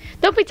in.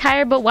 Don't be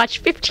tired, but watch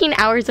 15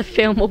 hours of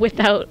film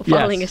without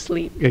falling Yes.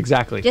 asleep.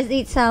 Exactly. Just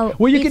eat some.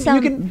 Well, you eat can some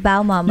you can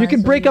Bao Mamas you can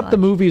when break you up the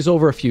watch. movies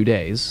over a few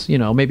days. You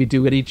know, maybe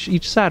do it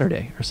each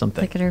Saturday or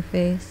something. Look at her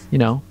face. You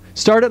know,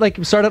 Start at like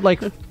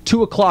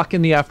 2:00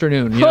 in the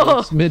afternoon. You know,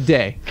 it's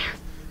midday,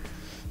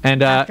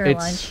 and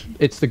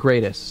it's the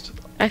greatest.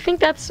 I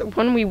think that's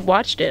when we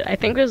watched it. I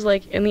think it was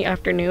like in the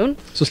afternoon.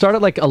 So start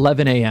at like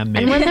 11 a.m.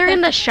 maybe. And when they're in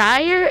the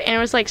Shire and it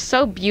was like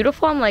so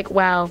beautiful, I'm like,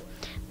 wow,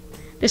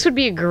 this would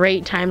be a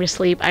great time to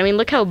sleep. I mean,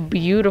 look how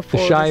beautiful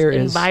this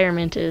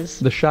environment is.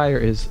 The Shire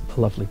is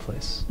a lovely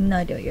place. No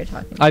idea what you're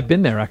talking about. I've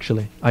been there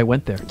actually. I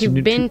went there.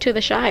 You've been to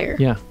the Shire?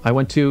 Yeah, I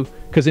went to,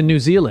 because in New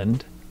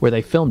Zealand where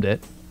they filmed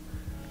it,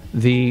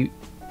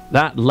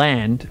 that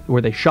land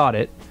where they shot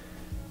it.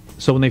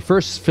 So when they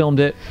first filmed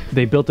it,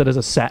 they built it as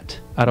a set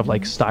out of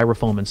like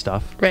styrofoam and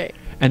stuff. Right.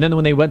 And then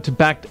when they went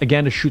back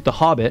again to shoot The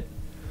Hobbit,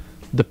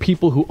 the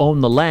people who own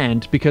the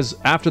land, because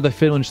after they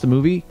finished the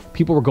movie,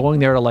 people were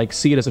going there to like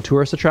see it as a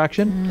tourist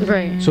attraction.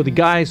 Right. So the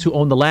guys who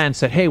own the land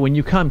said, hey, when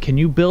you come, can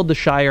you build the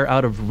Shire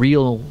out of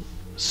real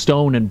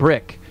stone and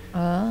brick?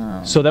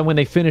 Oh. So then when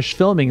they finished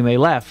filming and they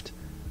left,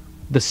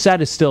 the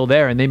set is still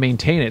there and they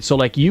maintain it. So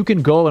like you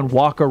can go and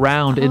walk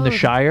around in the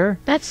Shire.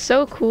 That's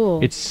so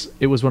cool. It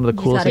was one of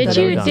the coolest things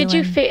I've ever done. Did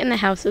you fit in the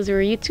houses or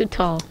were you too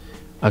tall?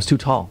 I was too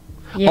tall.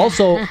 Yeah.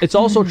 Also, it's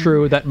also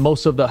true that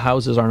most of the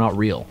houses are not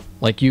real.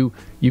 Like you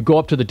go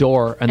up to the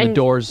door and the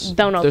doors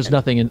don't open. There's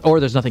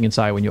nothing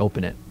inside when you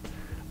open it.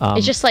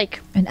 It's just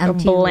like an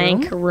empty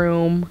blank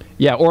room.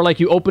 Yeah, or like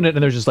you open it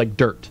and there's just like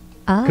dirt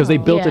because they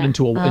built it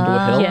into a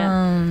hill.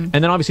 Yeah. And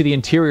then obviously the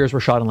interiors were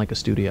shot in like a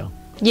studio.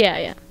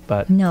 Yeah.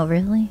 But no,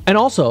 really. And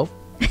also,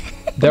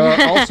 there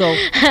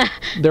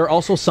are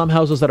also some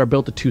houses that are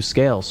built at 2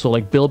 scales. So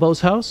like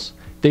Bilbo's house,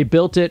 they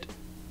built it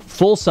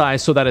full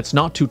size so that it's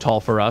not too tall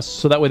for us,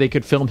 so that way they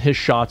could film his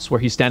shots where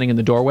he's standing in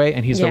the doorway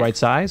and he's the right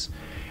size.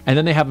 And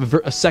then they have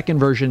a second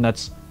version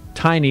that's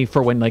tiny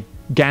for when like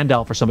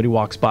Gandalf or somebody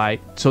walks by.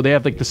 So they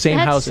have like the same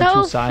house in 2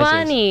 sizes. That's so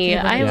funny.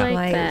 I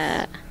like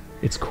that.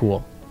 It's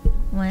cool.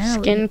 Wow.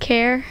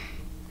 Skincare.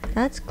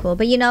 That's cool.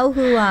 But you know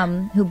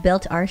who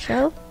built our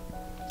show?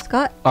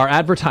 Scott? Our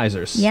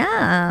advertisers.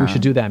 Yeah. We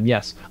should do them,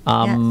 yes.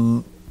 Yeah,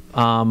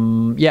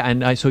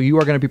 and so you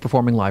are going to be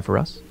performing live for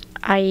us.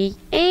 I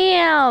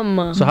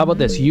am. So how about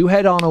this? You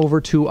head on over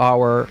to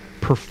our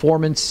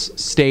performance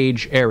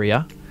stage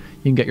area.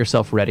 You can get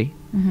yourself ready.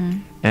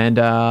 And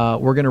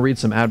we're going to read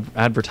some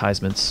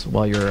advertisements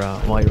while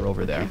you're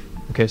over there.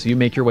 Okay, so you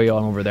make your way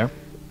on over there.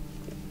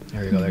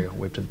 There you go.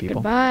 Wave to the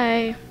people.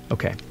 Goodbye.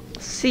 Okay.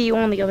 See you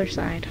on the other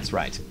side. That's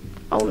right.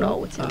 Oh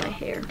no, it's in my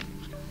hair.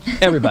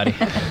 Everybody.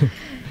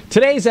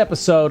 Today's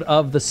episode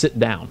of The Sit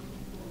Down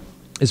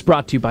is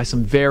brought to you by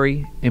some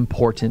very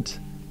important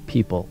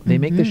people. They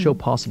make this show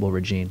possible,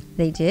 Regine.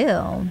 They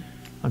do.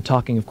 I'm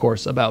talking, of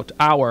course, about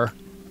our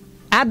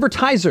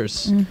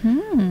advertisers.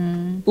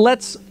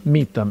 Let's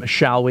meet them,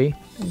 shall we?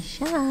 We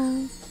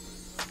shall.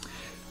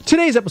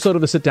 Today's episode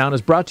of The Sit Down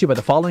is brought to you by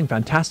the following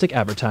fantastic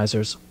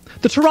advertisers.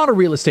 The Toronto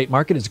real estate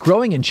market is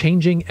growing and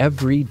changing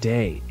every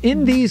day.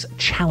 In these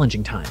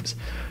challenging times,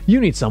 you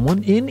need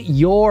someone in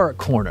your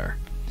corner.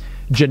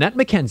 Jeanette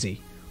McKenzie,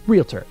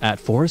 Realtor at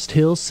Forest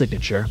Hills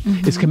Signature,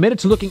 is committed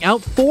to looking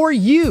out for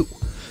you.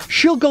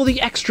 She'll go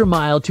the extra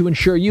mile to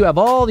ensure you have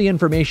all the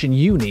information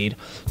you need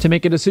to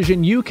make a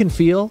decision you can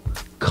feel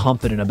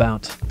confident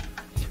about.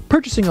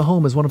 Purchasing a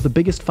home is one of the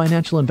biggest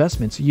financial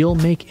investments you'll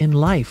make in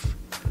life.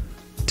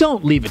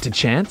 Don't leave it to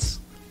chance.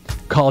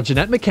 Call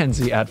Jeanette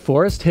McKenzie at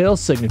Forest Hills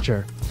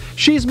Signature.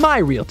 She's my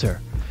realtor,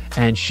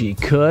 and she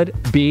could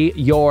be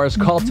yours.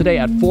 Call today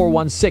at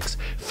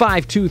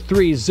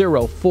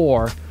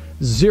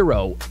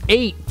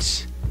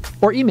 416-523-0408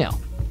 or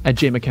email at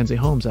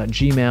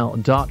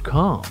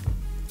JMckenziehomes@gmail.com.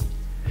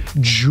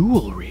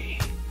 Jewelry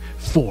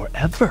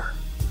forever.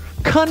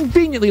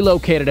 Conveniently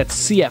located at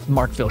CF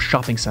Markville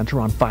Shopping Center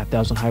on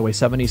 5000 Highway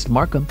 7 East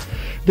Markham,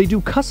 they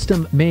do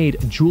custom-made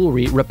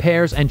jewelry,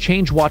 repairs, and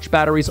change watch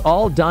batteries,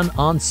 all done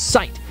on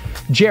site.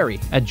 Jerry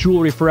at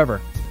Jewelry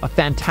Forever, a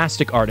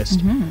fantastic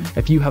artist.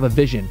 If you have a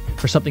vision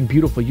for something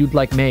beautiful you'd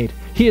like made,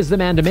 he is the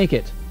man to make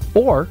it.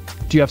 Or,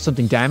 do you have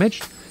something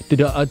damaged?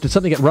 Did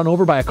something get run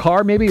over by a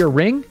car, maybe your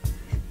ring?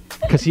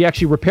 Because he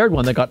actually repaired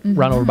one that got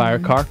run over by a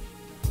car.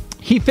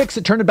 He fixed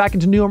it, turned it back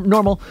into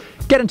normal.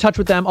 Get in touch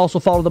with them. Also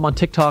follow them on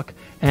TikTok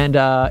and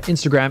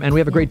Instagram. And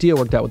we have a great deal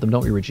worked out with them,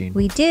 don't we, Regine?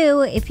 We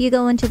do. If you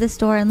go into the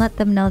store and let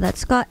them know that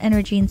Scott and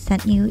Regine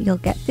sent you, you'll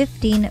get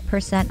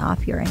 15%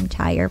 off your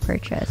entire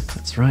purchase.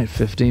 That's right,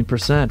 15%.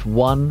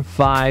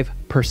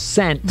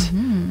 15%.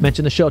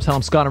 Mention the show. Tell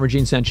them Scott and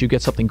Regine sent you.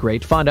 Get something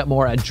great. Find out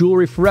more at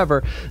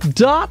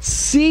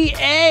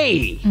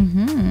jewelryforever.ca.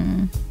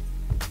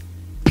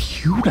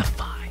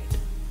 Beautified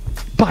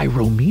by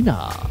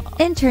Romina.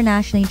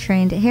 Internationally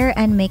trained hair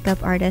and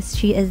makeup artist.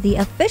 She is the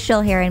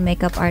official hair and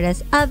makeup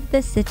artist of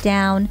The Sit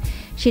Down.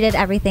 She did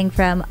everything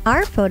from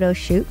our photo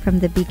shoot from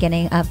the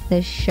beginning of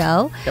the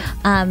show.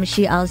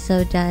 She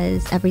also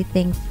does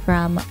everything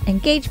from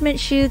engagement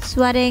shoots,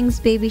 weddings,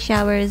 baby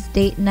showers,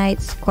 date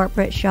nights,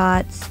 corporate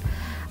shots,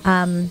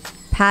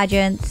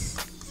 pageants,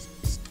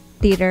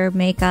 theater,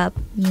 makeup,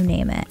 you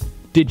name it.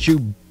 Did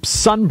you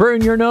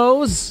sunburn your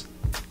nose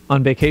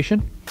on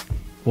vacation?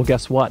 Well,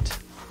 guess what?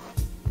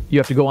 You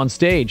have to go on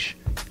stage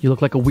You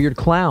look like a weird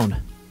clown.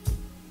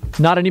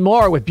 Not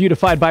anymore with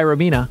Beautified by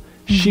Romina.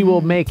 She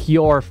will make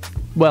your...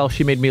 Well,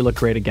 she made me look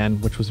great again,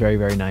 which was very,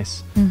 very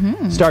nice.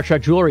 Star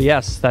Trek jewelry,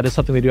 yes. That is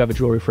something they do have at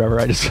Jewelry Forever.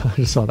 I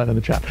just saw that in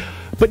the chat.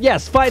 But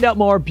yes, find out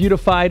more.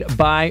 Beautified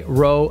by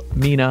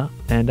Romina.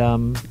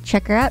 And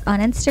check her out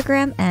on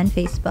Instagram and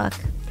Facebook.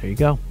 There you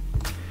go.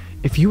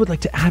 If you would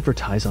like to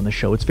advertise on the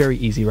show, it's very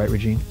easy, right,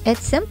 Regine?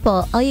 It's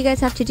simple. All you guys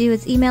have to do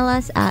is email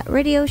us at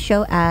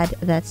radioshowad,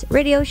 that's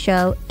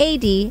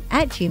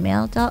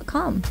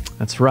radioshowad@gmail.com.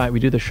 That's right. We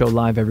do the show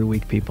live every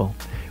week, people.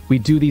 We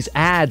do these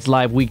ads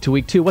live week to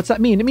week, too. What's that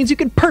mean? It means you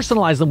can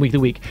personalize them week to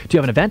week. Do you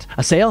have an event,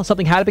 a sale,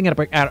 something happening at a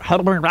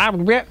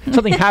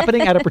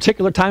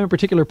particular time, a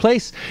particular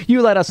place?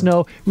 You let us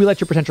know. We let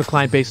your potential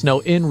client base know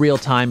in real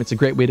time. It's a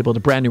great way to build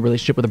a brand new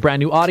relationship with a brand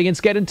new audience.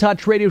 Get in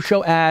touch. Radio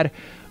Show Ad,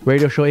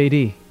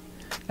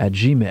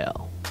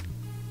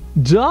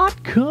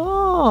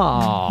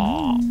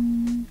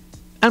 radioshowad@gmail.com.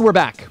 And we're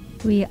back.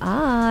 We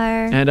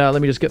are. And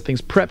let me just get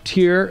things prepped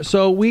here.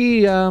 So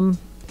we...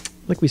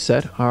 like we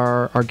said,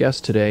 our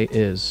guest today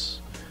is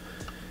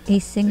a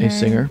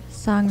singer,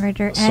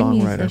 songwriter, and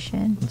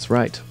musician. That's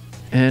right.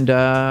 And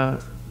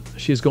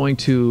she's going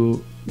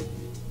to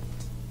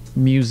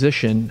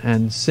musician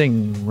and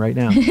sing right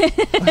now.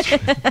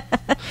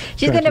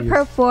 She's going to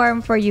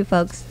perform for you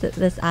folks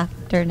this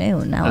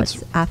afternoon.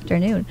 It's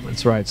afternoon.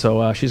 That's right.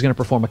 So she's going to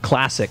perform a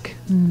classic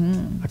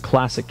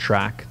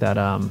track that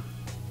I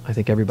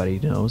think everybody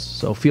knows.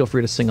 So feel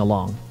free to sing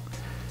along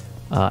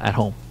at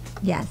home.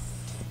 Yes.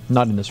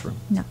 Not in this room.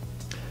 No.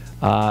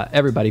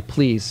 Everybody,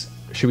 please.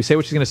 Should we say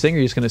what she's going to sing, or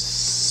are you just going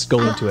to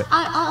go into it?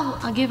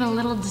 I'll give a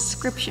little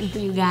description for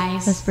you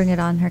guys. Let's bring it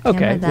on her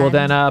camera. Okay. Well,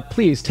 then,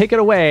 please take it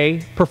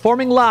away.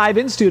 Performing live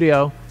in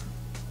studio,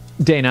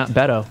 Dana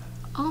Beddoe.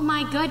 Oh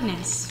my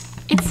goodness.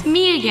 It's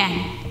me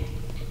again.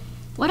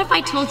 What if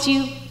I told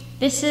you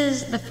this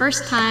is the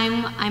first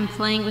time I'm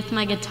playing with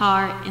my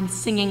guitar and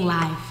singing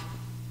live?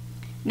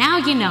 Now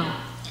you know.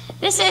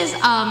 This is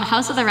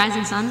House of the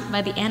Rising Sun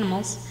by the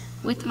Animals.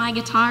 With my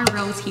guitar,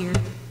 Rose here.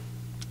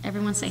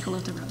 Everyone say hello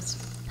to Rose.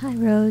 Hi,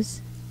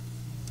 Rose.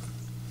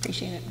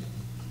 Appreciate it.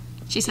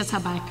 She says hi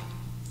back.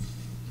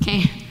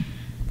 Okay.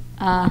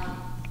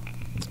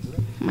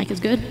 Mic is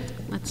good.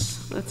 Let's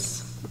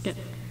get.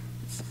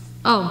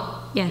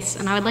 Oh yes,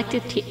 and I would like to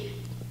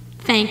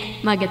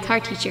thank my guitar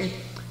teacher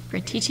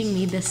for teaching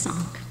me this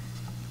song.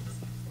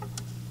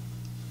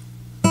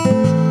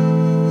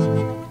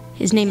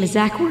 His name is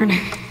Zach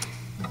Werner.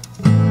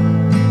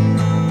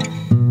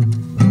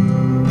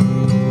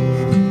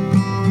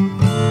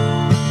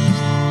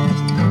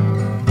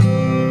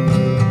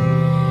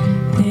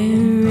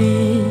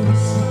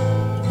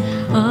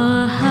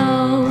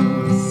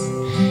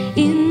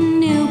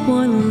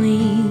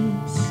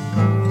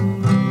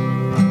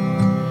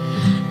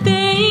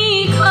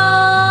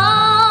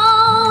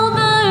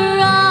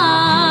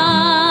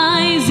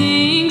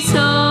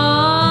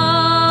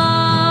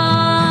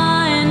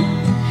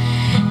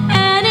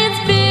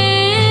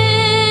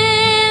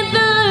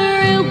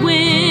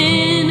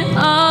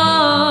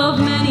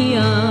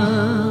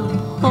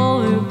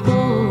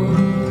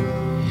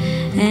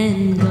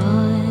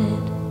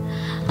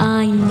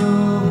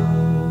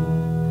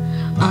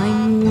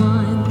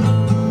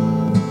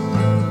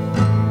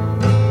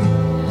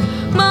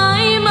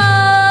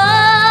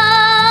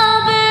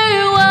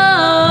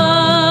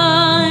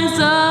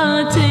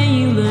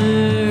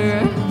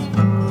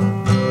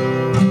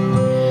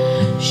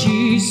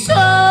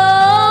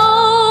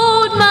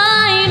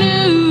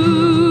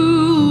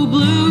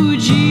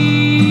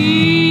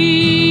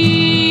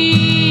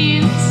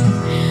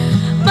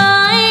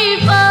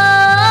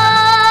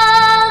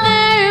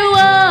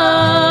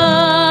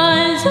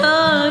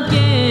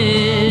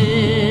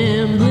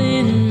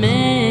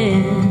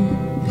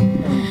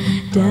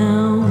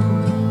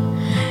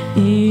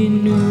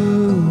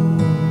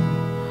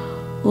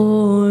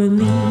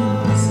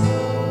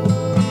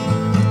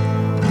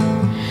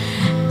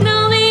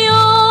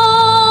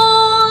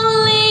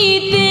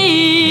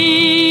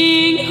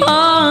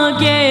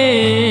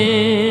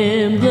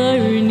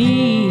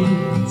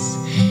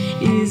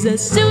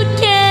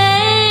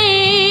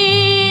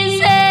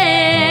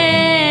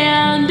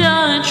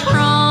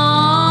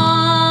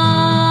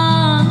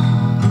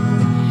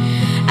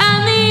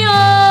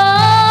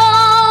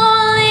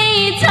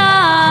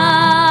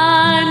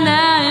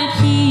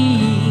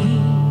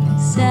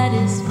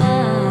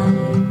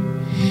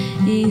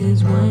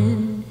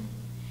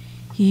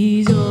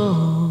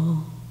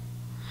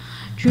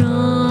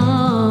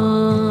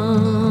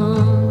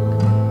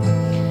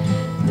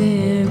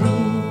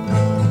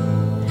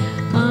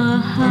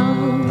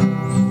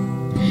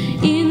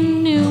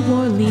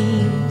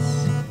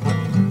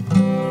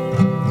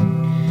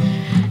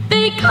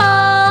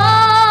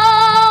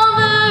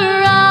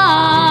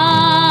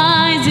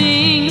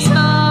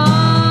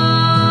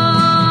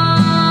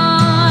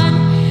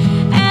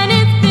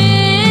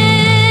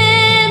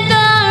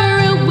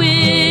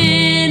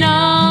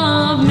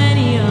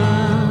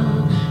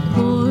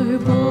 Poor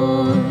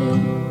boy.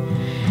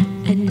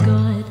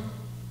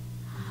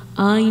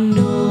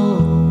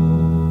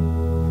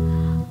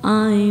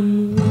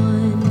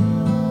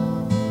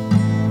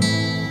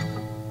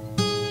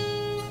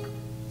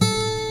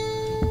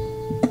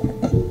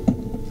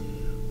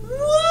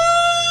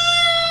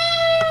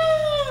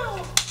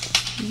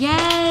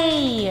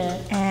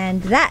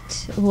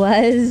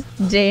 was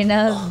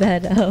Dana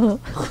Beddoe.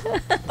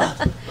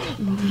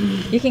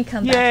 You can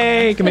come back.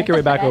 Yay! You can make your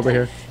way back over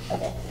here.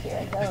 Okay, here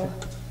I go.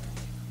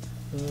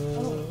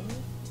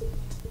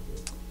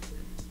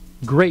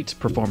 Great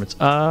performance.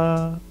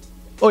 Oh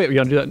yeah, you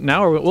want to do that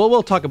now, or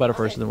we'll talk about it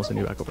first, and then we'll send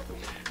you back over.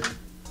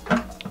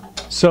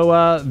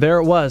 So there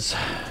it was.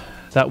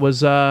 That was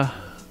Dana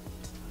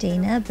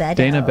Beddoe.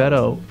 Dana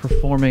Beddoe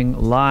performing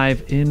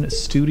live in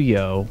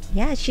studio.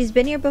 Yeah, she's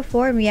been here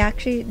before, and we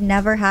actually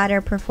never had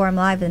her perform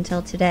live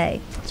until today.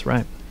 That's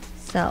right.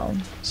 So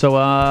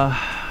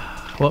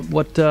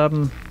what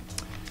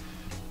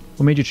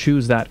made you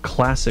choose that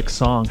classic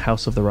song,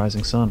 House of the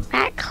Rising Sun?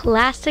 That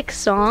classic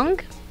song,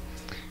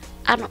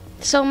 I don't know.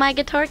 So my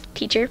guitar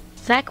teacher,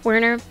 Zach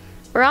Werner,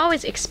 we're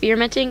always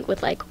experimenting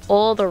with like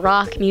all the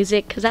rock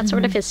music because that's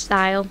sort of his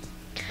style.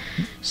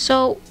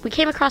 So we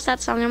came across that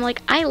song and I'm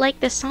like, I like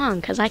this song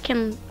because I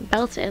can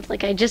belt it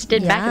like I just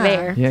did back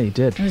there. Yeah, you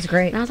did. it was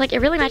great. And I was like, it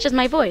really matches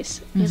my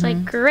voice. He's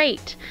like,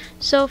 great.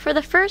 So for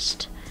the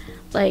first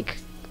like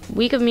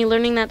week of me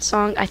learning that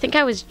song, I think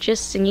I was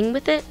just singing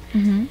with it.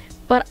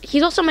 But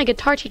he's also my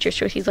guitar teacher,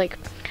 so he's like,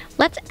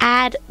 let's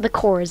add the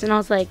chords. And I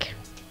was like,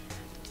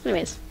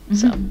 anyways.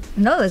 So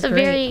No, it was it's a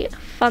great. very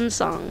fun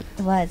song.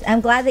 It was.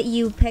 I'm glad that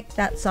you picked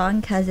that song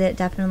because it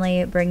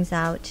definitely brings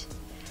out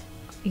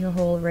your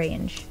whole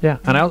range. Yeah,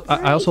 and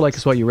I also like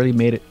as well, you really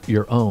made it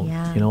your own.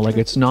 Yeah. You know, like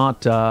it's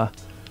not,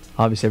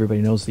 obviously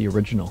everybody knows the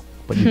original,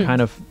 but you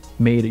kind of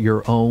made it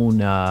your own,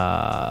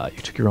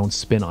 you took your own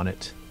spin on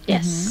it.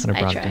 Yes, Kind of I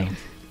brought it try. down.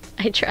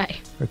 I try.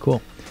 Very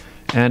cool.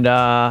 And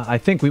I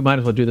think we might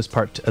as well do this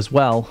part as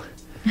well.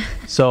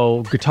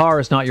 So guitar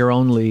is not your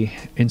only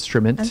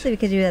instrument. Honestly, we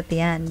could do it at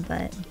the end,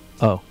 but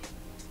Oh.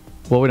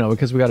 Well, we know,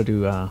 because we got to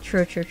do...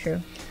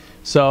 true.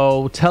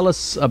 So tell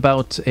us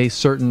about a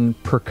certain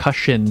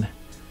percussion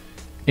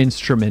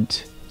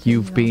instrument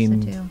you've You also been...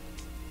 do.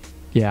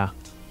 Yeah.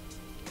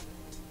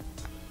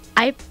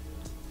 I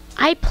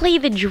play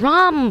the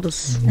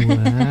drums. Wow.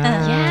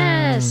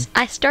 Yes.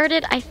 I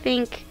started, I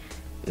think,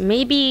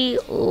 maybe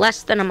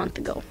less than a month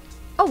ago.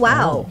 Oh,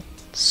 wow.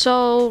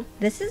 So,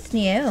 This is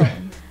new.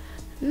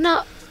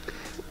 no,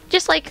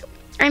 just like,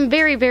 I'm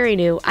very, very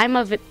new. I'm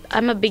a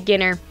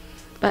beginner,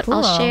 but Cool.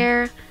 I'll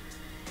share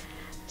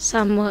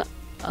some of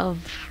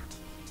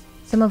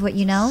what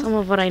you know? some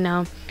of what I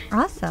know.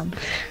 Awesome.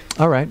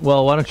 All right.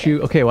 Well, why don't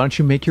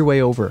you make your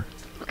way over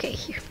Okay,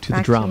 here. to Back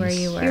the to drums? where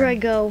you were. Here I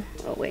go.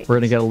 Oh, wait. We're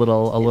gonna get a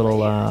little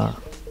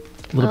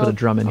bit of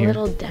drum in a here.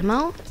 little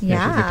demo?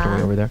 Yeah, make your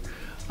way over there.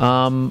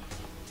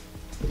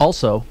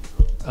 Also,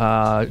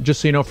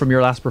 just so you know from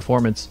your last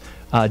performance,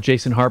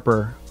 Jason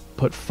Harper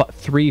put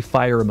 3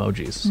 fire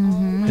emojis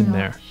in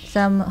there.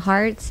 Some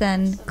hearts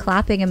and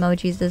clapping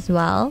emojis as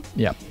well.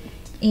 Yep.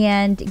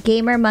 And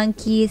Gamer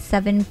Monkey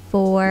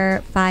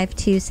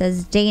 7452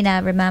 says,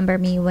 Dana, remember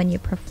me when you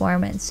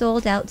perform in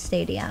sold out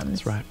stadiums.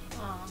 That's right.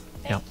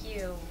 Thank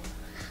you.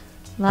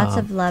 Lots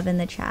of love in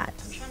the chat.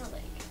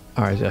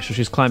 All right, yeah, so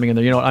she's climbing in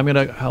there. You know what? I'm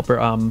gonna help her.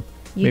 You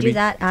maybe do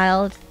that,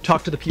 I'll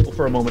talk to the people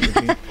for a moment.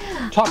 Regine.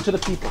 Talk to the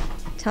people.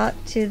 talk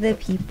to the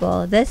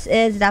people. This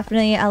is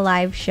definitely a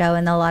live show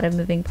and a lot of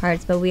moving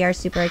parts, but we are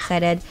super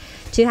excited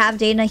to have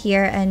Dana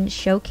here and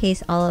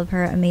showcase all of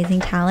her amazing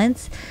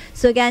talents.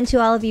 So again,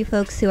 to all of you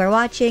folks who are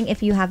watching,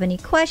 if you have any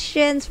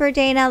questions for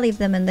Dana, leave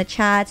them in the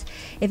chat.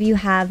 If you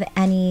have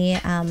any,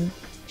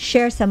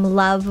 share some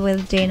love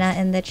with Dana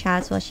in the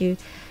chats while she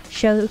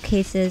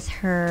showcases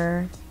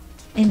her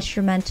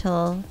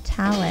instrumental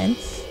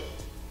talents.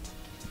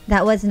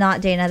 That was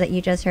not Dana that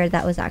you just heard.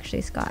 That was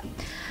actually Scott.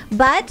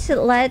 But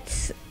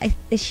let's...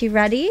 Is she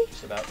ready?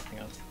 Just about.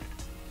 Hang on.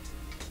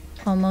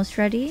 Almost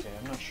ready? Okay,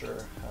 I'm not sure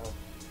how.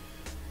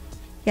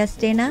 Yes,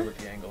 Dana? With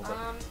the angle, but...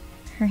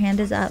 Her hand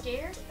is up.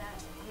 Scared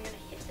that I'm gonna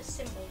hit the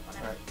cymbal when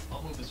All right,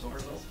 I'll move this over a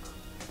little.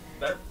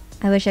 Better.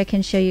 I wish I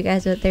can show you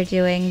guys what they're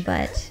doing,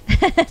 but...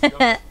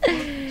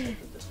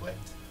 This way.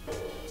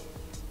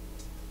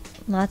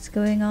 Lots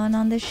going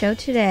on the show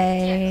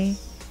today.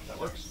 That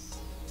works.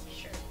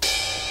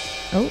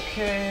 Alrighty.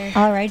 Okay.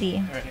 All right, hang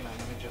on. Let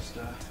me just.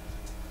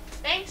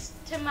 Thanks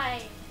to my...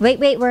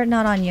 Wait, we're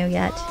not on you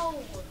yet. Oh,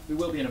 We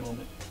will be in a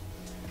moment.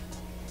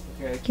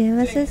 Okay. Give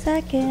us a The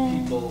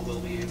second. people will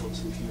be able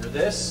to hear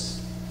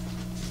this.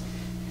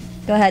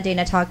 Go ahead,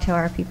 Dana, talk to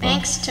our people.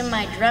 thanks to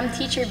my drum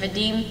teacher,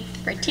 Vadim,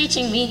 for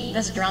teaching me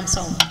this drum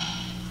solo.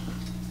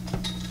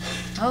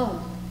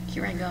 Oh,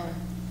 here I go.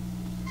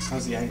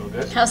 How's the angle?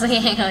 Good? How's the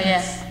angle?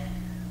 Yes.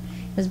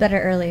 It was better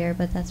earlier,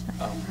 but that's fine.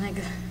 Like,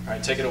 All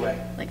right, take it away.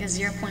 like a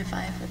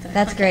 0.5 with the...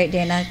 That's great,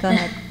 Dana. Go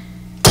ahead.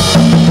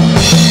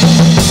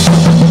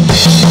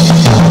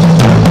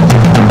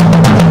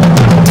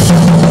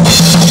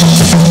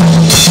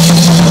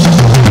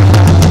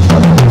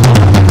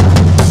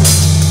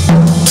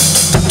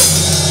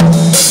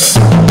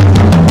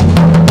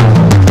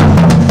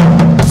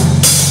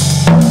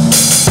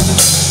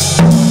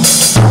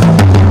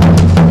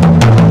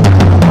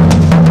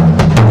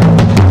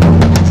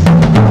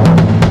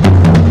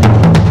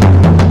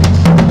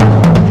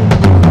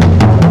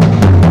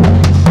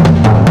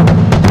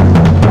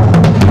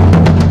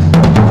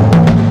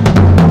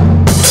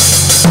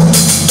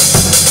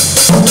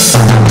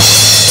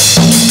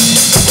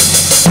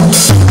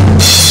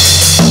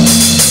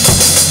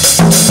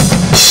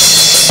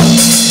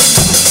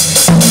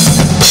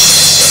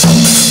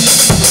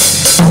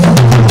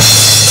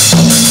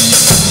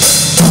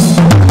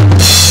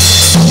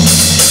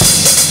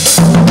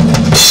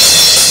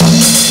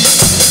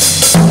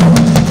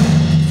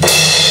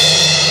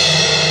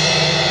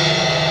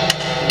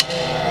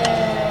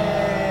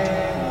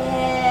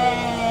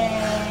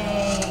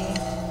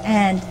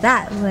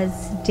 That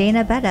was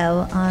Dana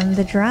Beddoe on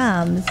the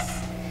drums.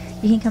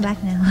 You can come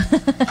back now.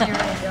 Here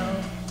I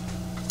go.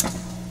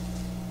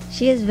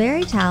 She is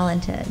very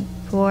talented,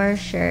 for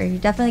sure. You're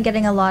definitely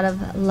getting a lot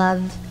of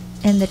love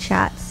in the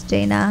chats,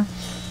 Dana.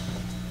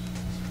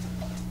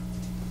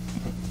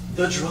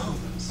 The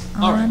drums.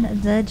 On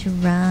the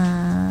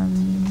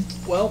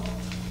drums. Well,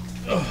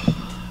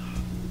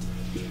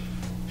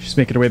 she's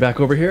making her way back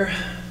over here.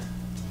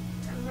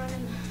 I'm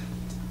running.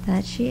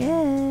 That she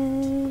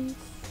is.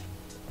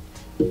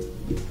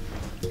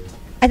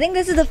 I think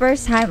this is the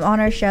first time on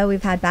our show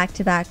we've had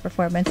back-to-back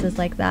performances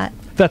like that.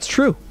 That's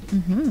true.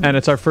 And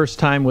it's our first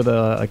time with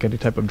any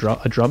type of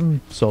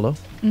drum solo.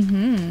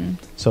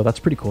 So that's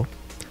pretty cool.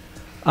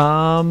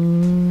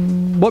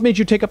 What made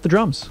you take up the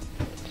drums?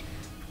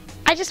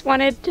 I just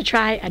wanted to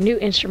try a new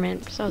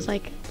instrument. So I was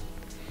like,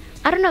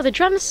 I don't know, the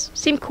drums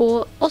seem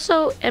cool.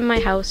 Also, in my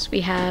house,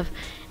 we have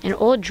an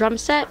old drum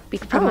set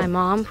from my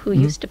mom who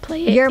used to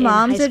play it. Your in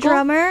mom's high a school.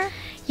 drummer?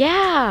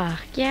 Yeah.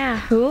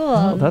 Cool.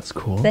 Oh, that's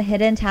cool. The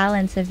hidden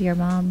talents of your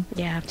mom.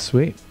 Yeah.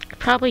 Sweet.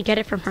 Probably get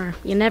it from her.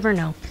 You never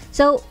know.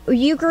 So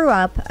you grew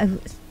up,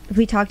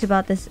 we talked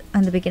about this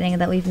on the beginning,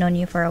 that we've known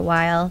you for a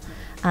while.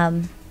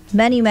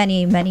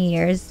 Many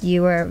years.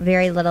 You were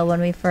very little when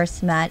we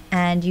first met,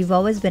 and you've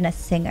always been a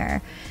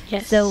singer.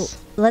 Yes. So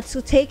let's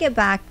take it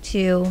back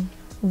to,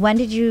 when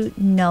did you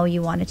know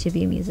you wanted to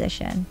be a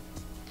musician?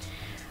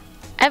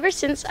 Ever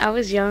since I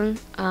was young,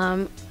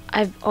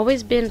 I've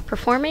always been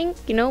performing.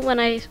 You know, when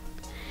I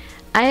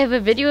have a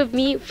video of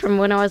me from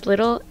when I was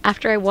little.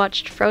 After I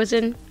watched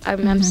Frozen,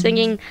 I'm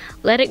singing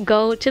 "Let It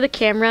Go" to the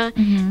camera,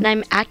 and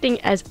I'm acting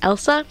as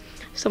Elsa.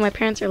 So my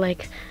parents are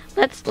like,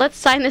 "Let's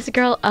sign this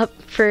girl up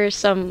for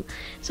some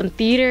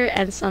theater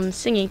and some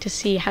singing to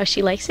see how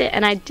she likes it."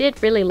 And I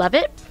did really love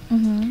it.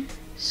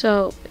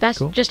 So that's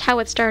just how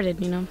it started.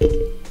 You know,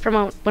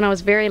 from when I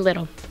was very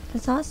little.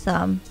 That's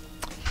awesome.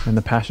 And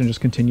the passion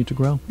just continued to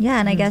grow. Yeah,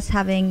 and I guess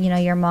having,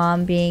 your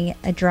mom being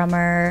a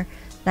drummer,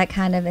 that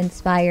kind of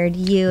inspired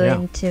you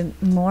into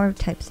more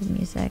types of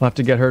music. We'll have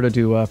to get her to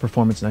do a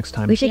performance next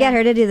time. We should get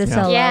her to do the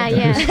solo. Yeah.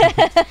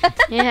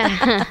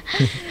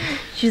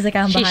 She's like,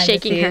 I'm She's behind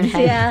shaking the her scenes.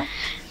 head.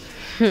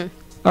 Yeah.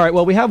 All right,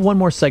 well, we have one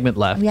more segment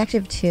left. We actually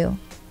have two.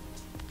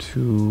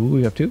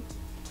 We have two?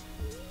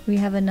 We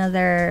have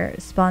another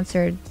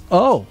sponsored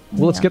Oh,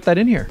 well, let's get that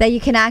in here. that you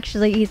can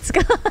actually eat,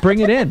 Scott. Bring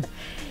it in.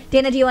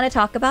 Dana, do you want to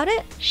talk about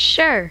it?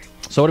 Sure.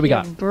 So what do we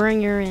got?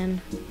 Bring her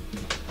in.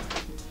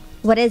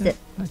 What is it?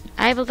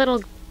 I have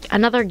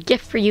another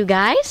gift for you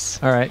guys.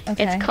 All right.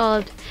 Okay. It's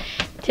called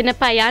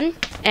Tinapayan,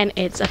 and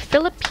it's a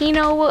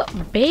Filipino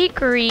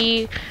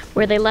bakery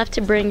where they love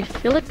to bring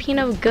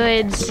Filipino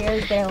goods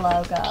Here's their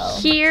logo.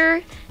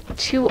 here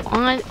to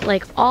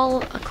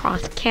all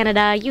across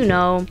Canada, Can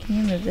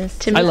you move this?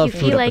 to I make love you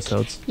food feel like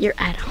episodes. you're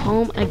at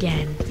home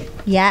again.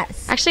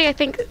 Yes. Actually, I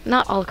think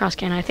not all across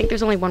Canada. I think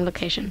there's only one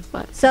location,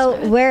 but So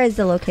where is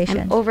the location?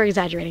 I'm over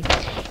exaggerating.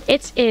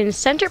 It's in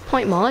Center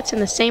Point Mall. It's in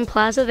the same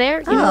plaza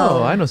there. You know?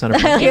 Oh, I know Santa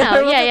Fe. You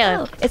know,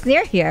 yeah. It's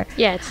near here.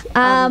 Yeah, it's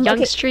on Yonge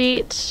okay.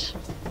 Street.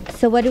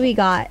 So what do we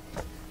got?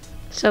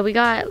 So we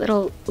got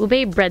little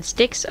ube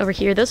breadsticks over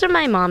here. Those are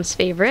my mom's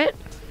favorite.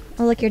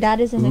 Oh, look, your dad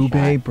is in the Ube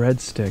shot.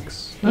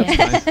 breadsticks.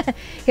 Yeah. That's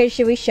Here,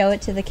 should we show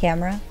it to the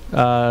camera?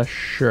 nice.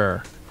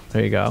 Sure.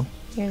 There you go.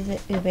 Here's the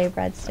ube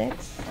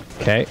breadsticks.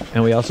 Okay,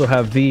 and we also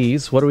have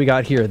these. What do we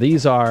got here?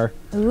 These are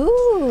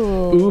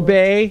Ooh.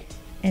 ube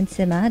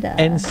Ensimada.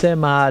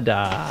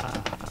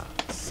 ensimada.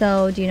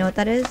 So, do you know what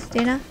that is,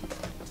 Dana?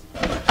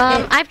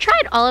 I've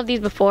tried all of these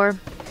before.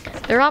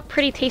 They're all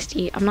pretty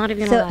tasty. I'm not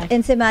even So, gonna lie.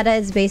 ensimada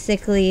is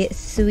basically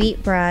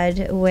sweet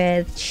bread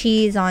with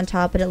cheese on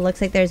top, but it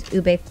looks like there's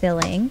ube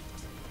filling.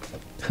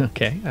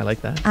 Okay, I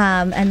like that.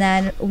 And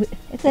then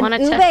it's an Wanna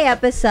ube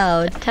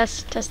episode.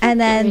 Test. the And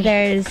then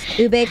theory. there's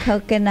ube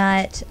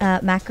coconut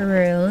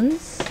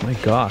macaroons. My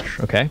gosh.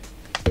 Okay.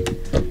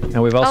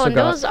 And we've also and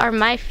got those are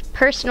my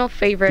personal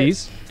favorites.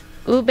 these.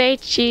 Ube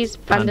cheese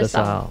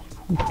pandesal.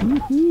 Pandesal.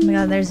 Oh my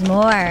god, there's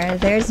more.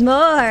 There's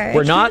more.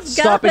 We're not Keep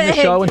stopping the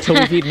going. show until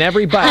we've eaten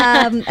every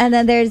bite. And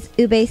then there's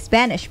ube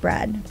Spanish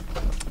bread.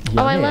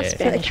 Oh, I love Yeah. So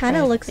Spanish. it kind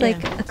of bread. looks Yeah.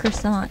 like a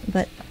croissant,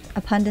 but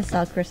a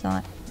pandesal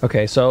croissant.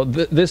 Okay, so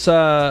this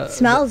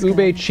Smells ube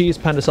good. cheese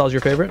pandesal is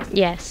your favorite?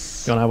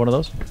 Yes. You want to have one of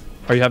those?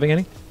 Are you having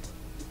any?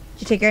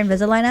 Did you take your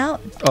Invisalign out?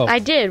 Oh, I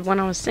did when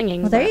I was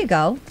singing. Well, there but you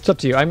go. it's up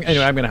to you.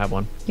 Anyway, I'm gonna have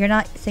one. You're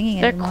not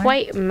singing They're anymore.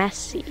 quite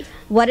messy.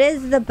 What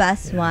is the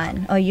best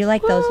one? Oh, you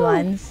like those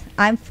ones.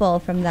 I'm full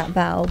from that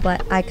bow,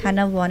 but I kind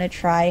of want to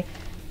try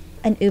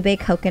an ube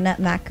coconut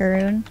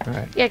macaroon. All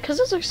right. Yeah, because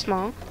those are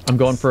small. I'm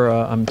going for.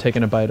 I'm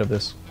taking a bite of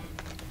this.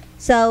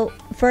 So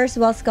first,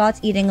 while Scott's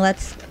eating,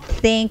 let's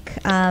thank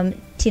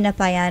Tina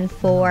Payan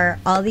for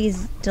all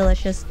these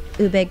delicious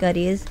ube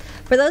goodies.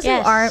 For those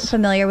Yes. who aren't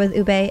familiar with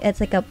ube, it's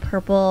like a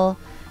purple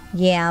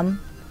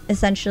yam.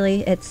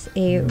 Essentially, it's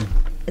a.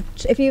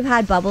 If you've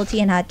had bubble tea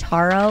and had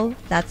taro,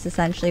 that's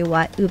essentially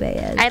what ube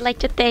is. I'd like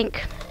to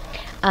thank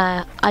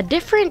a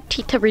different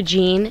Tita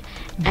Regine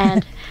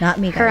and Not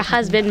me, her guys.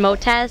 husband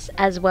Motez,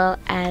 as well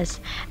as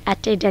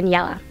Ate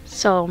Daniela.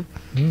 So,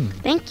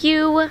 thank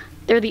you.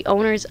 They're the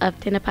owners of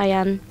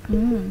Tinapayan.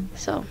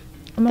 So,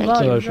 Oh my thank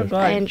god, you. you're so good.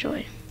 I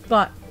enjoy.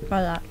 Scott,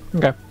 try that.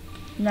 Okay.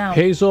 Now,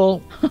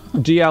 Hazel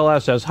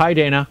DLS says, "Hi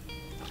Dana."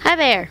 Hi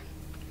there.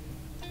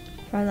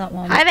 try that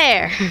one. Hi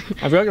there.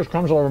 I feel like there's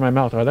crumbs all over my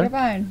mouth. Are You're there?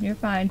 fine. You're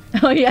fine.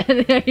 Oh yeah,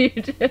 there you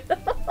do.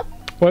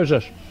 What is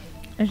this?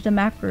 It's the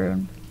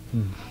macaroon.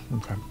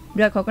 Okay. You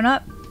got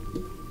coconut?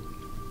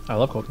 I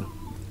love coconut.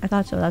 I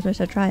thought so. That's why I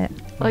said try it.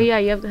 Oh yeah,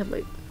 you have to have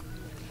like.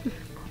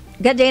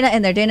 Get Dana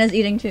in there. Dana's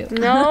eating too.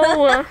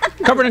 No.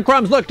 Covered in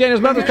crumbs. Look,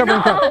 Dana's mouth is covered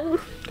in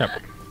crumbs. Okay.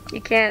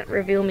 You can't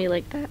reveal me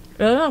like that.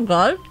 Oh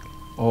god.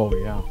 Oh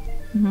yeah.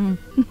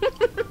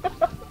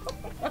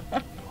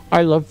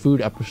 I love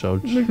food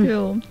episodes. Me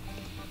too.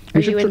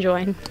 Are should you tr-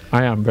 enjoying?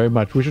 I am very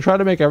much. We should try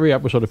to make every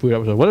episode a food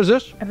episode. What is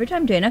this? Every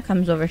time Dana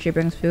comes over, she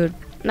brings food.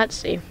 Let's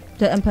see.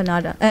 The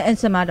empanada,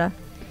 ensamada.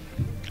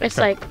 It's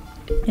Okay. like.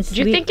 It's Do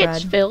you sweet think bread.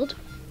 it's filled?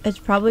 It's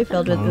probably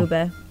filled with ube.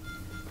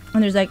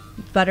 And there's like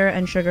butter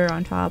and sugar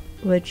on top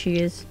with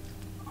cheese.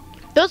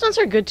 Those ones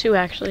are good too,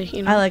 actually.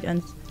 You know,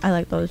 I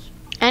like those.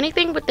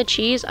 anything with the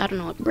cheese. I don't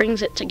know. It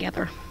brings it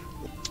together.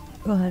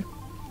 Go ahead.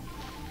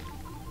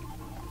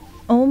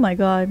 Oh my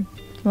god.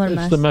 What a It's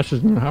mess. the mess is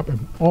gonna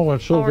happen. Oh,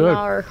 it's so good.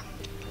 Rawr.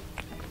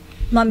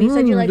 Mom, you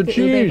said you like the the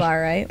cheese. ube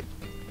bar, right?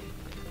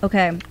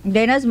 Okay.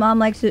 Dana's mom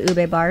likes the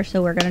ube bar,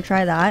 so we're gonna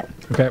try that.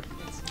 Okay.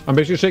 I'm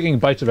basically taking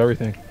bites of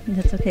everything.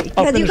 That's okay.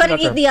 I'll Because you finish it couldn't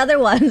after. eat the other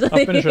ones. I'll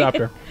finish it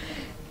after.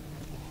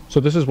 So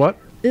this is what?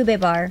 Ube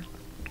bar.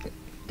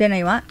 Dana,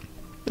 you want?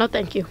 No,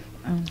 thank you.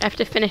 Oh. I have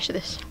to finish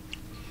this.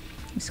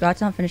 Scott's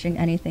not finishing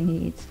anything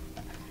he eats.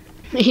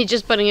 He's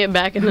just putting it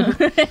back in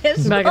the.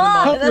 It's Back in the box.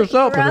 wrong. Help That's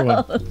yourself,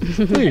 everyone.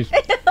 gross. Please.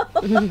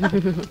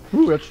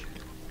 Ooh, it's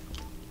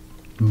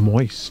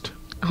moist.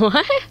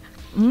 What?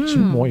 It's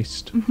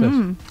moist.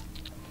 This.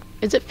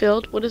 Is it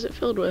filled? What is it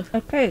filled with?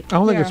 A cake. I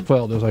don't think it's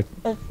filled. There's like,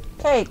 It's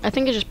cake. I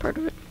think it's just part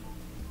of it.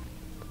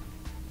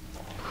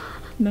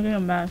 Making a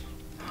mess.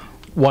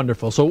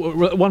 wonderful. So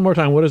one more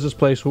time, what is this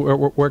place?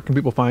 Where can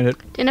people find it?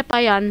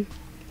 Tinapayan.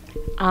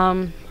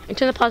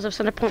 It's in the Plaza of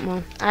Center Point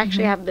Mall. I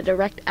actually have the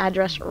direct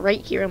address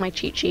right here on my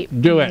cheat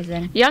sheet. Do it.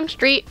 Amazing. Young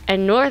Street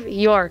and North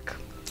York.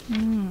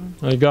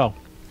 There you go.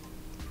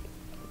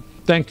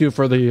 Thank you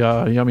for the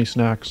yummy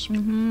snacks.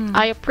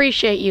 I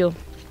appreciate you.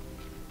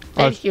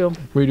 Thank you.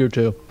 We do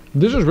too.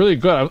 This is really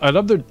good. I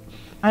love the.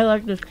 I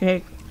like this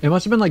cake. It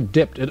must have been like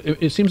dipped.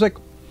 It seems like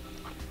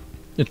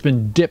it's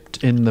been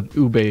dipped in the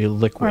ube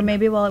liquid. Or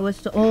maybe while it was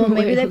still... Oh,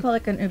 maybe they put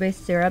like an ube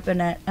syrup in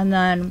it. And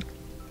then...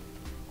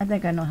 I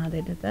think I know how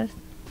they did this.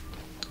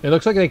 It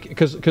looks like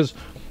because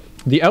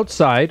the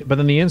outside, but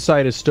then the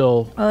inside is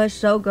still Oh, it's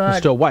so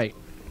good. white.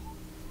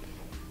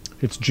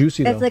 It's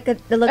juicy though. It's like a... It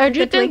looks Or like do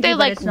you a think Twinkie, they but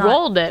like it's not.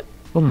 rolled it?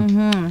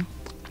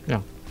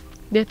 Yeah.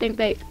 Do you think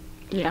they?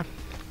 Yeah.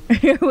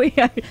 Here we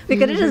are. We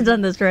could have just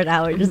done this for an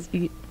hour. Just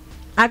eat.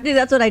 Actually,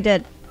 that's what I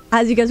did.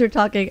 As you guys were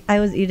talking, I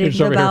was eating You're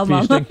just the over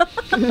bao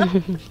here mama.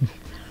 feasting.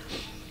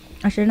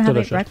 I shouldn't have ate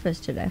Delicious.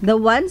 breakfast today. The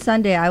one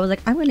Sunday, I was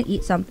like, I'm going to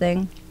eat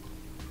something.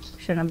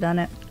 Shouldn't have done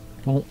it.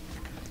 Well,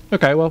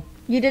 okay, well,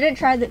 You didn't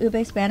try the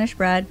ube Spanish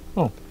bread.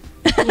 oh,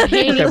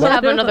 He needs to well-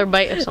 have another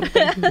bite of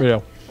something.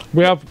 yeah.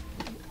 We have.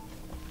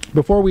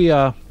 Before we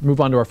move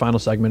on to our final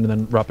segment and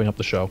then wrapping up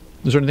the show,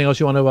 is there anything else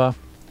you want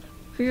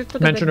to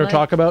mention or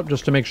talk about,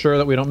 just to make sure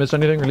that we don't miss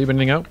anything or leave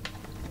anything out?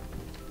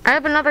 I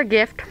have another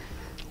gift.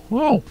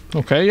 Oh,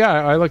 okay,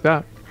 yeah, I like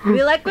that.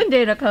 We like when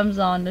Dana comes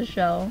on the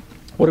show.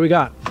 What do we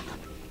got?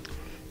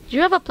 Do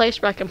you have a place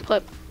where I can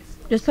put?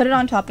 Just put it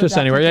on top of Just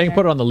that anywhere. Yeah, you can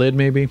put it on the lid,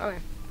 maybe. Okay.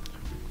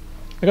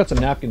 I got some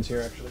napkins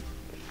here, actually.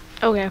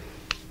 Okay.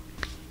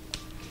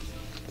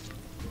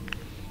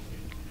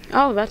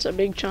 Oh, that's a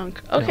big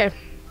chunk. Okay.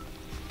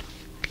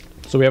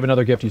 So we have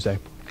another gift, you say?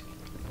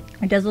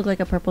 It does look like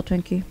a purple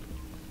Twinkie.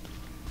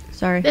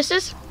 Sorry. This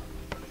is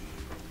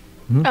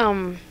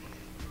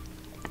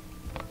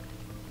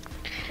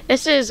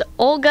this is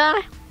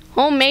Olga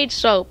homemade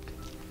soap.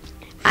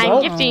 I'm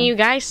Soap? gifting you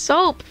guys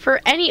soap for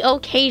any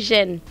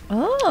occasion.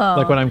 Oh.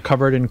 Like when I'm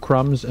covered in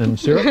crumbs and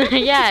syrup?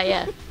 Yeah,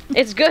 yeah.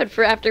 It's good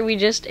for after we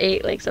just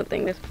ate like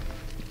something that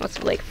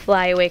what's like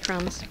flyaway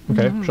crumbs.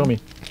 Okay, show me.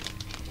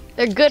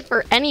 They're good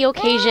for any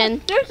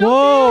occasion.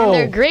 Whoa!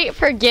 They're great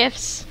for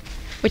gifts,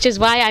 which is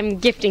why I'm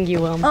gifting you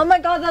them. Oh my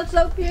god, that's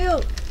so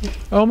cute.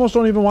 I almost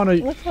don't even want to.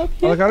 That's so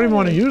cute. Like, I don't even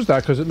want to use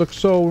that because it looks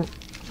so.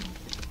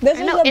 This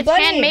I know is a it's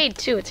bunny. handmade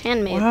too. It's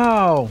handmade.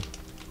 Wow.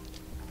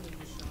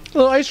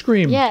 Little ice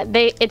cream. Yeah,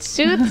 it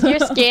soothes your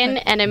skin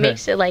and it Here,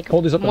 makes it like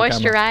hold these up on the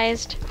camera.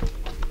 moisturized.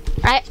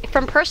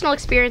 From personal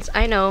experience,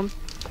 I know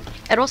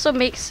it also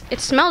makes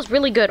it smells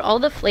really good. All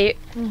the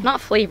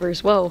not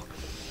flavors. Whoa,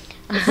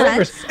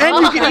 Flavors. And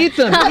you can eat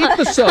them. Eat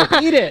the soap.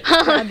 Eat it.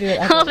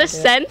 all the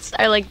scents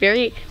are like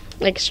very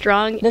like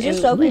strong. This is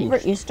and so good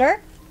for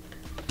Easter.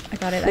 I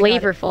got it.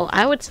 flavorful.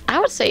 I would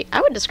say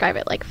I would describe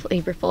it like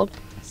flavorful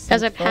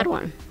because I've had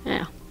one.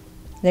 Yeah.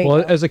 There you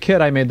Well, go. as a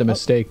kid, I made the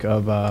mistake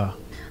of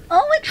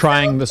Oh, it's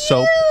trying so the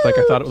soap. cute.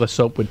 Like I thought the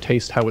soap would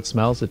taste how it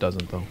smells. It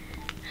doesn't though.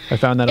 I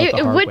found that out It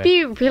the hard would way.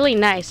 be really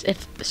nice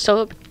if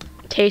soap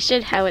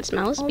tasted how it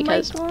smells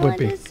because oh my Would god,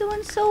 be. this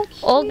one's so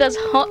cute. Olga's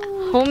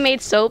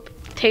homemade soap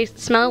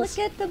smells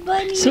Look at the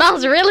bunny.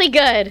 smells really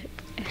good.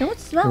 Don't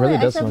smell It really it.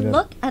 I does said smell good.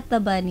 look at the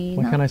bunny.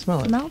 Why not can't I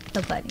smell it? Smell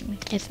the bunny.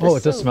 It's the Oh,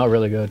 it does soap. smell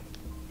really good.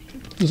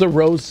 There's a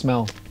rose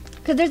smell.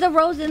 Because there's a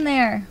rose in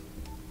there.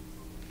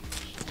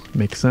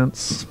 Makes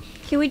sense.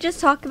 Can we just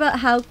talk about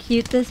how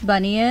cute this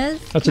bunny is?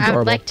 That's I would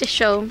adorable. like to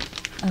show.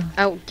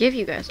 I'll give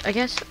you guys. I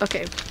guess.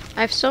 Okay.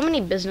 I have so many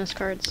business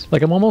cards.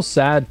 Like, I'm almost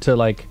sad to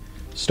like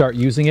start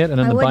using it, and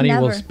then I the would bunny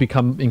will never.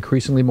 become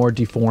increasingly more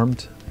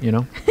deformed. You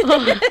know.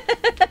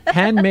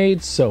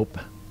 Handmade soap.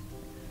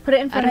 Put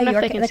it in front don't of know if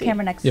your they can the see.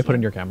 camera next Yeah, to put it you.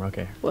 in your camera.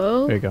 Okay.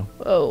 Whoa. There you go.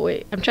 Oh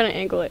wait, I'm trying to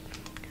angle it.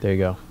 There you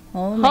go.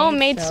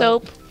 Homemade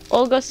soap,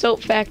 Olga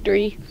Soap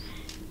Factory,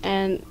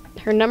 and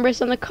her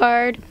number's on the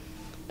card,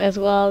 as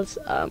well as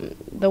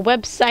the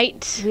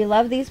website. We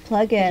love these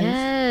plugins.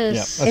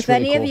 Yes. That's If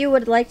really any of cool. you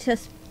would like to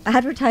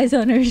advertise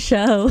on our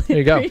show, There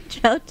you go. reach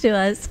out to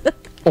us.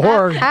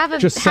 Or Have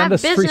just send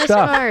us free business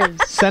stuff.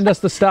 cards. Send us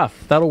the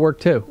stuff. That'll work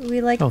too.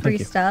 We like Oh, free thank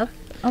you. stuff.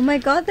 Oh my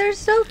god, they're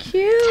so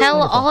cute.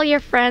 Tell all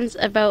your friends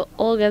about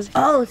Olga's.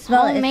 Oh,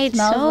 smell it. Homemade It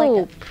smells like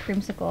soap. a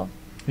creamsicle.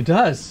 It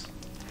does.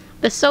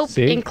 The soap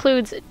See?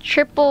 includes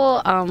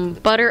triple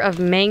butter of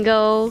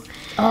mango,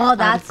 Oh,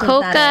 that's what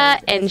coca,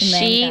 that is. and It's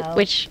sheet, mango.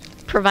 which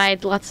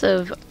provides lots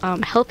of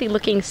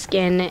healthy-looking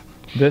skin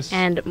This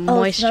and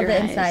smell the moisturize.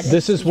 inside.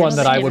 this is one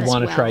that I would As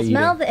want to well. try eating.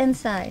 Smell the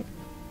inside.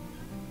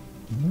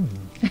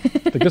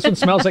 Like, this one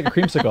smells like a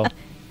creamsicle.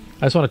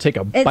 I just want to take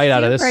a It's bite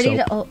out of too this pretty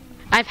soap. to- oh,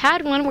 I've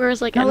had one where it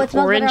was like no, an it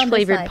smells better on this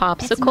orange-flavored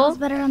side. It smells popsicle,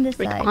 better on this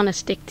like side. on a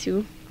stick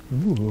too.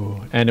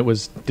 Ooh, and it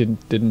was didn't.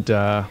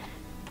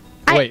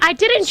 Wait, I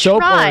didn't soap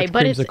try, or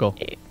but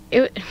creamsicle?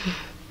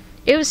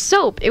 it was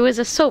soap. It was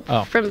a soap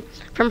Oh.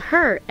 from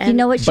her. And You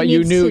know what she But you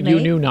needs knew to you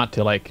make? knew not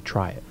to like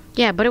try it.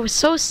 Yeah, but it was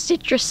so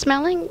citrus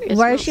smelling. It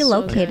Where is smells she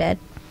so good. located?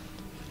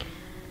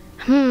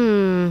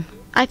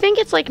 I think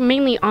it's like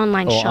mainly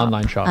online Oh, shop.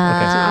 online shop. It's an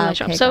Okay. online okay,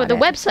 shop. So got the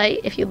it. website,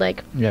 if you'd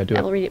like, Yeah, do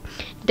I will it. read it.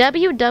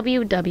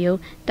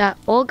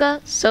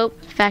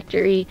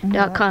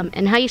 www.olgasoapfactory.com. Mm-hmm.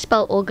 And how you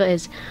spell Olga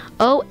is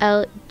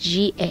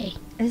OLGA.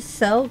 It's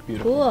so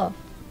cool.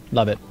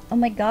 Love it. Oh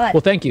my god.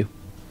 Well, thank you.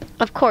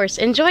 Of course,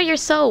 enjoy your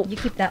soap. You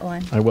keep that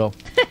one. I will.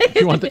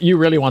 You want you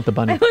really want the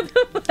bunny.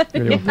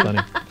 You really want the bunny.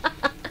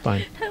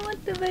 Fine. I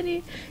want the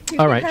bunny. You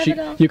All can right. have it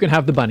all. You can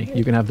have the bunny.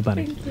 You can have the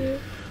bunny. Thank you.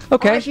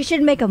 Okay. Oh, she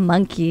should make a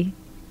monkey.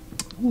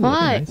 Ooh, that'd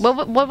Why? be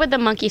nice. What would the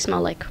monkey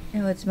smell like?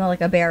 It would smell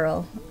like a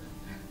barrel.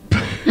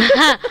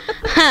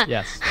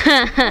 Yes.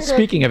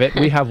 Speaking of it,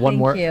 we have one Thank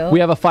more. you. We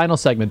have a final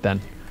segment then.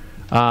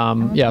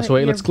 Yeah. put So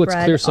wait, your let's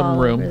bread clear some all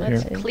room over here.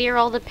 the- Clear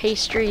all the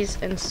pastries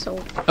and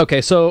soap.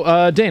 Okay.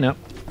 So Dana,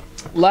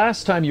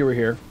 last time you were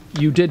here,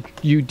 you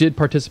did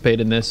participate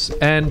in this,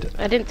 and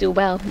I didn't do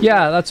well.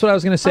 yeah, that's what I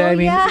was gonna say. Oh, I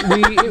mean, yeah.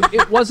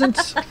 it wasn't.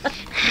 Sorry,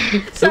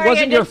 it wasn't I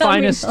your did tell me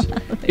finest.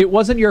 It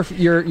wasn't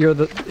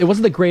it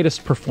wasn't the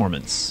greatest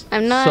performance.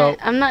 I'm not. So,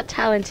 I'm not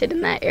talented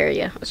in that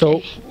area. so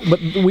okay? but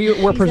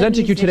we're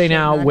presenting you today musician,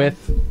 now not a-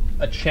 with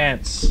a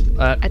chance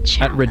at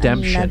challenge.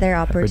 redemption. Another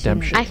at opportunity.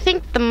 redemption. I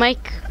think the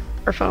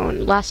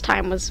microphone last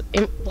time was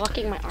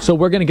blocking my arm. So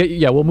we're gonna get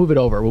yeah, we'll move it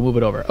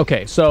over.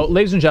 Okay, so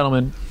ladies and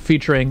gentlemen,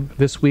 featuring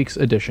this week's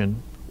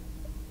edition,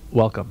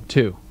 welcome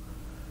to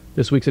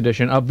this week's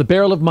edition of the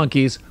Barrel of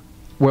Monkeys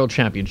World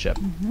Championship.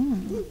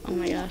 Oh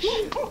my gosh.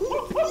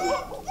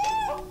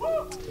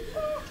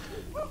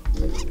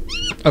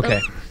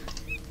 Okay.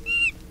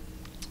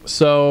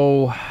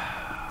 So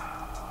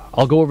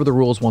I'll go over the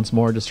rules once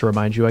more just to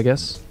remind you, I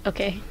guess.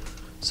 Okay.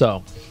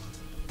 So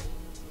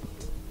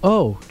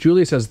oh,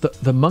 Julia says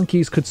the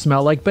monkeys could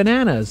smell like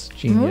bananas.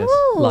 Genius.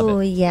 Love Ooh,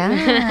 it.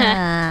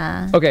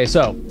 yeah. Okay,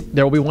 so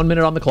there will be 1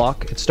 minute on the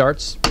clock. It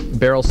starts.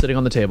 Barrel sitting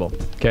on the table.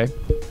 Okay.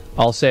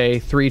 I'll say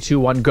 3, 2,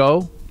 1,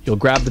 go. You'll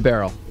grab the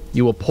barrel.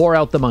 You will pour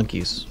out the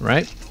monkeys,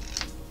 right?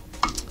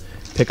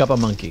 Pick up a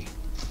monkey.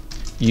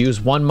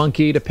 Use one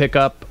monkey to pick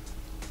up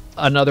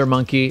another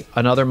monkey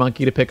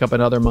to pick up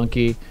another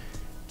monkey,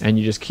 and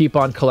you just keep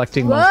on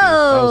collecting monkeys.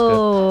 That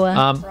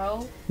was good.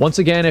 Whoa. Once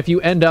again, if you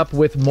end up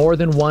with more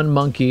than one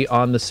monkey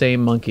on the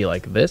same monkey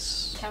like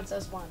this, Counts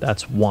as one.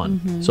 that's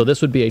one. So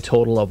this would be a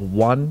total of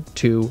 1,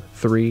 2,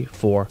 3,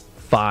 4,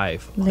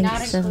 5.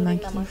 Links of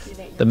monkeys.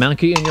 The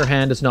monkey in your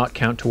hand does not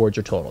count towards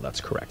your total.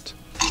 That's correct.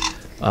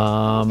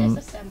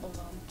 Disassemble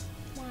them.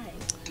 Why?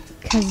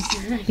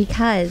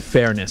 Because.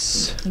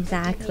 Fairness.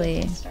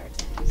 Exactly.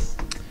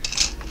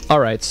 All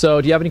right.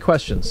 So do you have any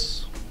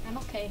questions? I'm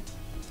okay.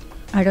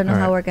 I don't know All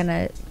how right. we're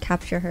gonna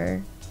capture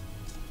her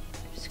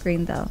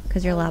screen though,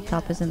 because your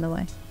laptop is in the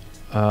way.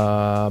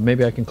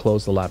 Maybe I can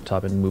close the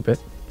laptop and move it.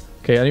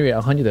 Okay. Anyway,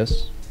 I'll hand you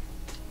this.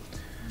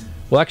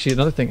 Well, actually,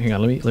 another thing. Hang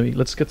on.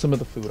 Let's get some of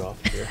the food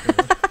off here.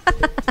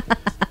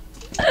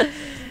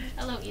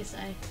 Hello,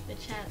 Isai. The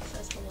chat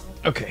says hello.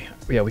 Okay.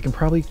 Yeah, we can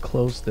probably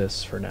close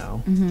this for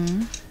now.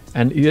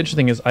 And the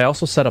interesting is, I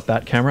also set up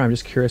that camera. I'm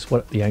just curious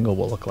what the angle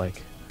will look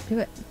like. Do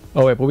it.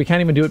 Oh wait, but we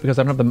can't even do it because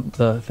I don't have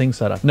the thing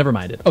set up. Never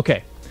mind it.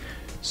 Okay.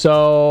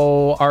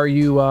 So are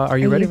you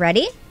ready? You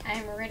ready? I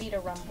am ready to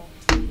rumble.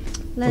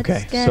 Let's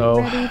Okay, get so-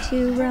 ready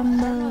to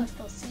rumble.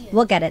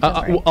 We'll get it.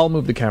 Don't worry. I'll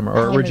move the camera,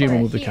 or I'll Regine will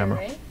move move the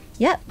camera.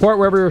 Yep. Or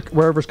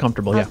wherever's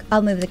comfortable, yeah.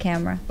 I'll move the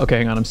camera. Okay,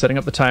 hang on. I'm setting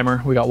up the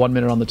timer. We got 1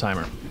 minute on the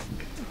timer.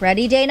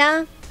 Ready,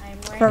 Dana?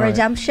 For All right.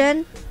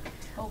 redemption?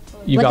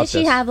 You What got did she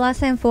this. have last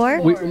time? 4?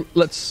 Oh, yeah, I think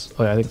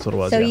that's what it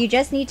was. So yeah. you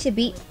just need to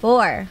beat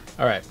 4.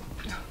 All right.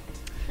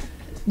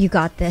 You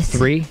got this.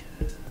 3,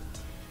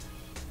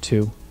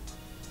 2,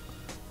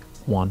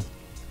 1,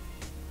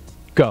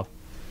 go.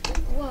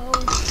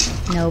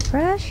 No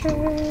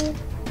pressure.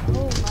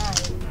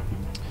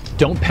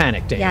 Don't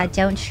panic, Dana. Yeah,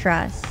 don't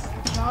stress.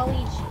 Jolly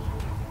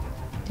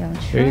Don't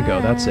stress. There you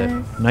go. That's it.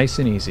 Nice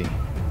and easy.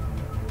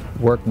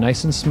 Work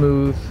nice and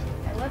smooth.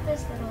 I love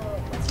this little.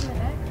 What's in the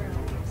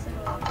background? This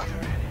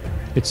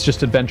little. It's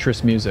just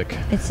adventurous music.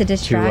 It's to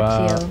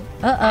distract you.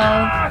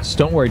 Uh-oh. So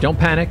don't worry. Don't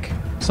panic.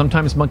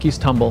 Sometimes monkeys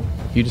tumble.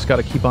 You just got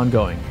to keep on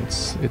going.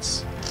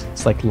 It's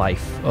like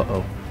life.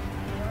 Uh-oh.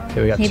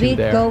 Okay, we got 2 Maybe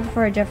there. go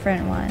for a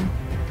different one.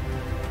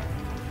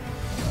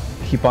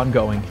 Keep on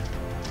going.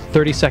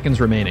 30 seconds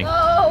remaining.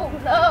 Oh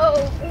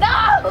no!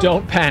 No!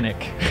 Don't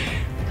panic.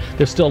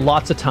 There's still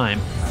lots of time.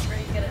 I'm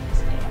very good at this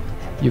game.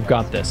 You've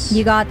got this.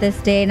 You got this,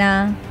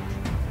 Dana.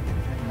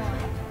 Come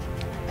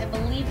on. I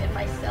believe in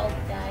myself,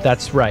 guys.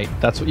 That's right.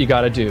 That's what you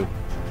got to do.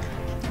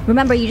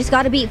 Remember, you just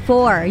got to beat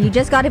 4. You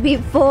just got to beat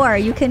 4.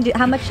 You can do.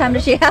 How much time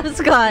does she have,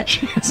 Scott?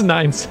 It's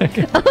 9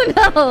 seconds.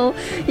 Oh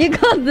no! You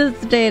got this,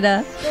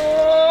 Dana.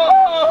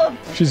 Oh,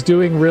 She's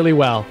doing really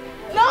well.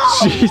 no!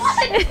 Jeez.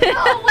 What?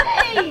 No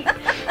way!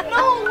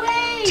 No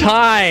way!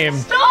 Time.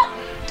 Stop!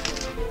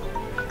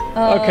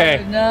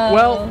 Okay. Oh, no.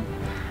 Well,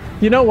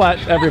 you know what,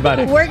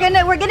 everybody? We're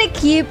gonna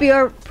keep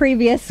your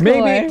previous score.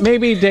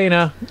 Maybe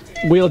Dana,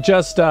 we'll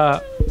just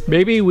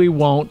maybe we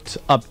won't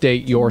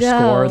update your No.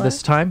 score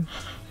this time.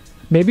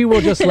 Maybe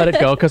we'll just let it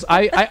go because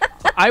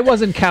I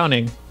wasn't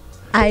counting,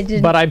 I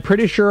did. but I'm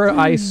pretty sure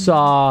I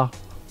saw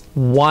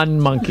 1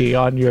 monkey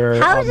on your.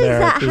 How on does there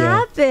that at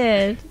the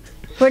end. happen?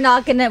 We're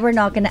not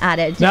gonna add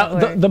it. Now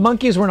don't worry. the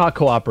monkeys were not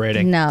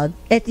cooperating. No,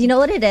 you know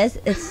what it is?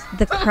 It's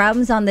the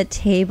crumbs on the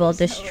table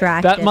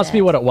distracted. That must be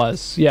it. what it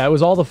was. Yeah, it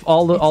was all the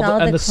all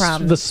and the the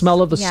crumbs.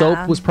 smell of the Yeah.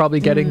 soap was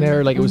probably getting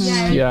there. Like it was.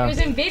 It Yeah. was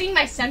invading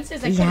my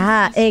senses. I couldn't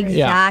Yeah, see straight.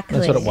 exactly.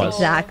 that's what it was.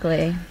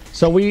 Exactly.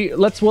 So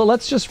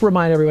let's just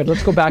remind everybody.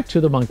 Let's go back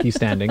to the monkey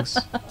standings.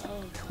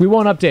 We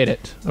won't update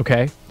it,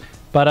 okay?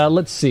 But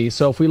let's see.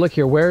 So if we look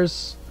here,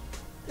 where's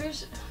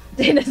There's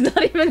Dana's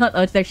not even on.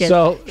 Oh, there she is.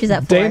 so She's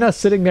at 4. Dana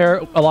sitting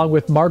there along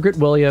with Margaret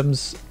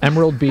Williams,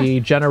 Emerald B,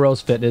 Jenna Rose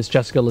Fitness,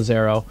 Jessica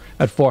Lazaro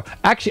at 4.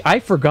 Actually, I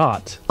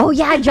forgot. Oh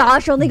yeah,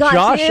 Josh only got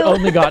Josh 2.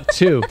 only got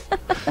 2.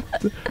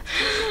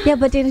 Yeah,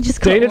 but Dana just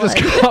got Dana 1.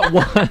 just got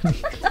 1.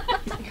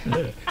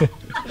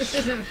 this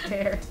isn't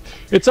fair.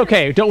 It's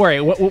okay. Don't worry.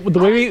 The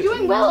way we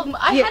Doing well.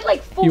 I had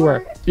like 4. you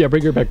were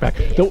bring your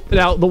backpack.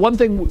 Now the one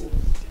thing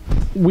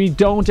we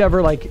don't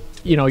ever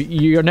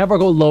you never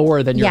go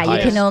lower than your Yeah, you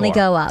highest can only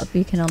score. go up.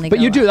 You can only. But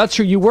go you do. up. That's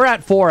true. You were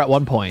at 4 at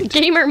one point.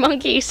 Gamer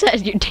Monkey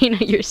said, Dana,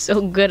 you're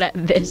so good at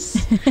this.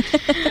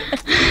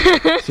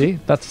 See,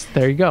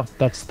 there you go.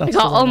 That's I the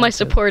got all one my I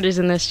said. supporters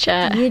in this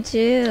chat. You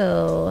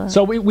do.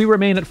 So we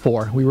remain at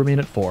 4. We remain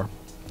at 4.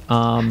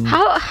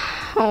 How?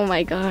 Oh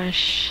my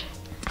gosh.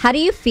 How do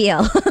you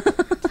feel?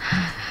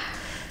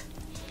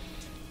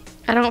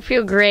 I don't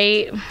feel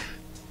great.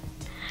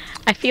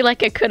 I feel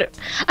like I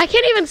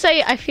can't even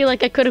say I feel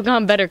like I could have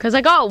gone better because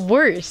I got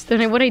worse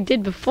than what I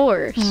did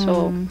before.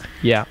 So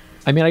Yeah.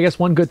 I mean, I guess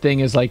one good thing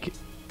is like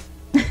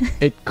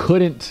it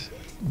couldn't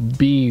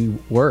be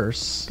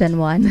worse. Then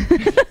 1.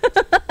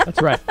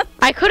 That's right.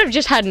 I could have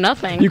just had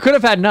nothing. You could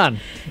have had none.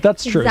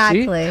 That's true.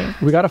 Exactly.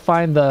 See? We got to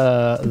find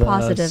the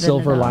Positive in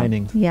silver it all.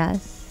 lining.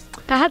 Yes.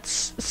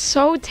 That's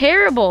so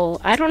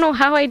terrible. I don't know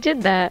how I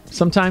did that.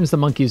 Sometimes the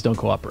monkeys don't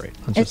cooperate.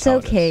 That's just It's how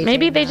it is. okay.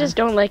 Maybe they Dana. just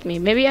don't like me.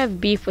 Maybe I have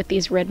beef with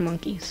these red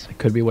monkeys. It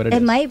could be what it is.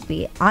 It might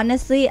be.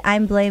 Honestly,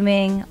 I'm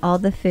blaming all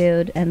the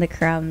food and the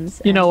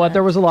crumbs. You know and what?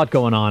 There was a lot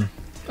going on.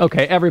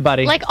 Okay,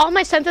 everybody. Like all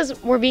my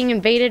senses were being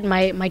invaded.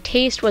 My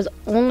taste was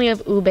only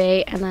of ube,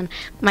 and then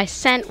my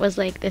scent was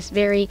like this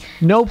very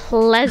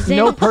pleasant.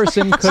 No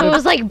person could So it have.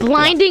 was like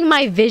blinding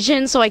my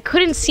vision, so I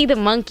couldn't see the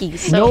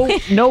monkeys. So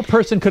No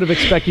person could have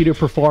expected you to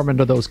perform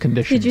under those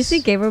conditions. Did you see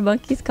Gamer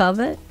Monkey's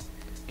comment?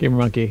 Gamer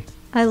Monkey?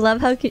 I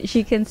love how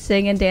she can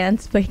sing and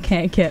dance, but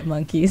can't get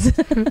monkeys.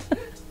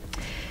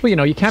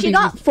 Well, you can't She be.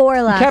 got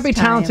 4 last You can't be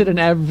talented time. in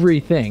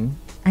everything,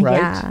 right?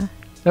 Yeah,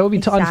 That would be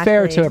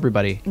unfair to Exactly.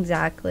 everybody,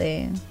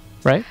 exactly.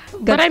 right?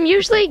 but I'm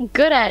usually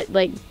good at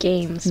like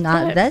games.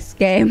 Not but this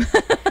game.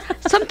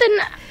 something,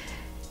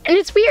 and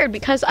it's weird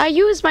because I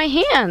use my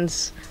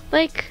hands.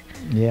 Like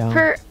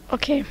Yeah.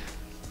 okay.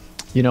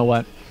 You know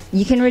what?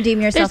 You can redeem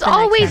yourself. There's the next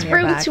always time you're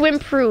room back. to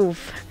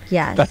improve.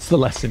 Yes. That's the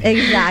lesson.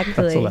 Exactly.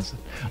 That's the lesson.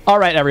 All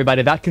right,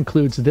 everybody. That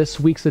concludes this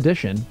week's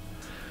edition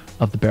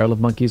of the Barrel of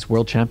Monkeys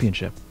World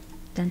Championship.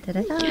 Dun, dun,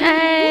 dun, dun.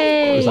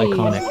 It was Yay!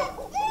 iconic.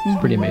 It's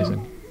pretty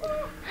amazing.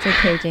 It's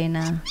okay,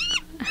 Dana.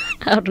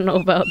 I don't know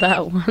about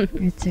that one.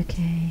 It's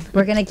okay.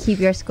 We're gonna keep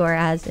your score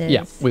as is.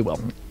 Yeah, we will.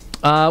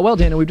 Well,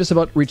 Dana, we've just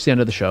about reached the end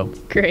of the show.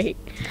 Great.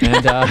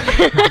 And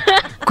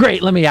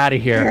great, let me out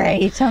of here.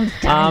 Great, I'm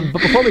done.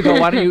 But before we go,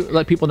 why don't you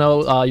let people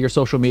know your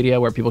social media,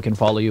 where people can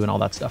follow you and all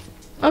that stuff.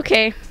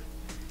 Okay.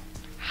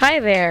 Hi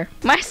there.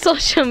 My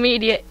social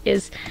media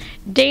is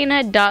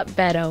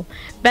dana.beddoe.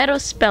 Beddoe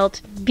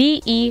spelled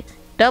Beddoe.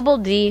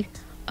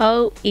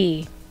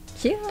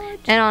 Cute.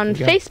 And on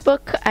There you go.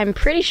 Facebook, I'm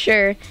pretty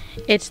sure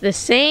it's the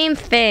same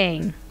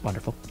thing.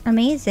 Wonderful.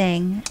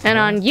 Amazing. And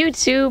on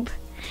YouTube,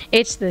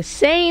 it's the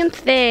same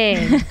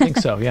thing. I think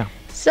so, yeah.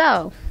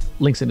 So,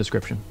 Links in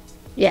description.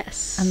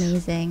 yes.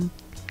 Amazing.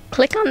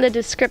 Click on the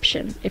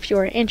description if you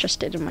are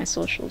interested in my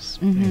socials.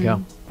 There you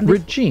go.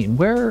 Regine,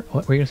 what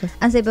were you going to say?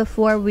 I'll say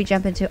before we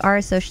jump into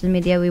our social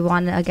media, we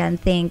want to again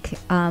thank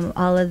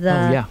all of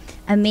the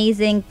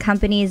amazing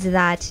companies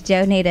that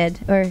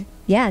donated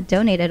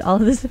all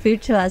of this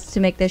food to us to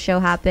make this show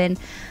happen.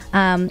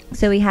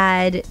 So we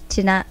had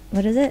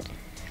what is it?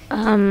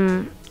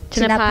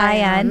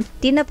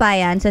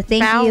 Tinapayan. So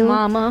thank Bao you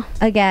Mama.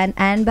 again,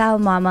 and Bao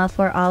Mama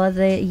for all of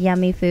the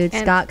yummy food.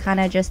 And Scott kind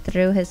of just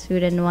threw his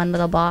food in one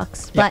little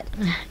box, Yep.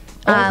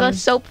 but Olga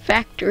Soap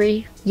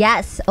Factory.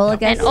 yes,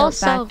 Olga And Soap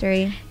also,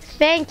 Factory.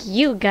 thank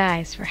you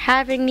guys for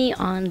having me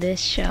on this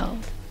show.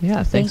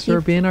 Yeah, thanks you.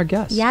 for being our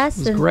guest. Yes, It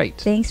was and great.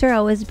 Thanks for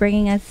always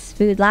bringing us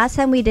food. Last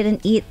time we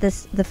didn't eat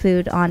the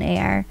food on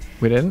air.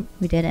 We didn't?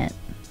 We didn't.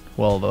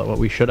 Well, what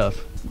we should have.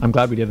 I'm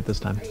glad we did it this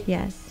time.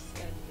 Yes.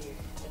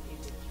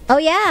 Oh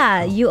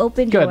yeah, you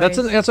opened Good. yours.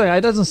 That's right.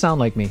 It doesn't sound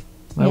like me.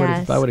 I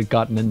Yes. would have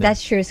gotten in there.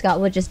 That's true.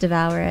 Scott would just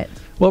devour it.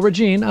 Well,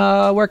 Regine,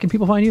 where can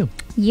people find you?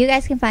 You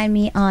guys can find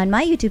me on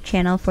my YouTube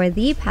channel for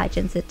the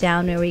Pageant Sit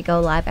Down, where we go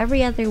live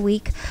every other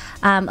week.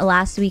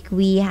 Last week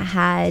we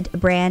had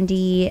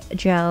Brandy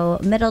Jo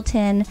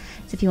Middleton.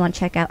 So if you want to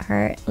check out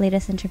her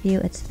latest interview,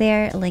 it's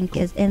there. Link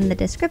is in the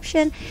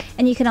description.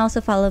 And you can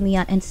also follow me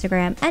on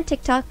Instagram and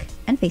TikTok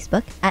and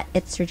Facebook at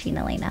It's Regine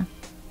Alaina.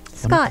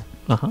 Scott,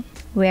 Uh-huh.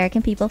 where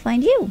can people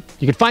find you?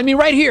 You can find me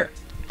right here.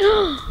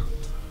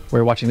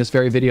 We're watching this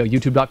very video,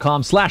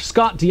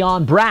 youtube.com/Scott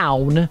Dion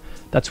Brown.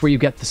 That's where you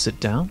get the sit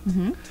down.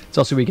 It's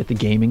also where you get the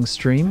gaming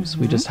streams.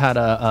 We just had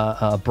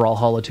a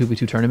Brawlhalla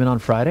 2v2 tournament on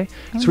Friday.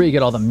 It's where you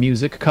get all the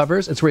music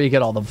covers. It's where you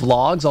get all the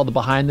vlogs, all the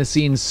behind the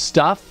scenes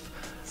stuff.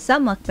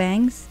 Some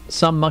mukbangs.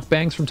 Some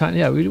mukbangs from time.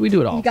 Yeah, we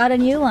do it all. You got a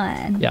new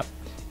one. Yep.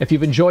 If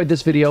you've enjoyed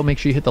this video, make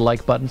sure you hit the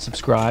like button,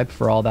 subscribe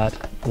for all that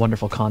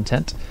wonderful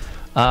content.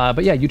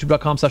 But yeah,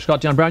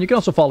 youtube.com/Scott Dion Brown. You can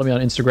also follow me on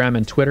Instagram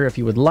and Twitter if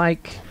you would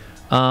like.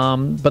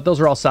 But those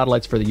are all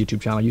satellites for the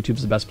YouTube channel.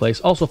 YouTube's the best place.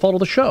 Also, follow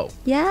the show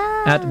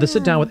Yeah. at The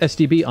Sit Down with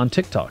SDB on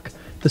TikTok,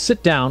 The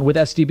Sit Down with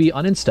SDB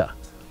on Insta,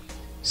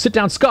 Sit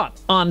Down Scott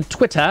on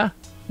Twitter,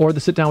 or The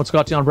Sit Down with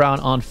Scott Dion Brown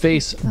on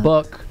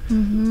Facebook.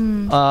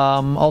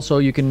 Also,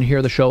 you can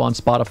hear the show on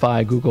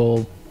Spotify,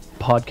 Google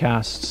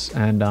Podcasts,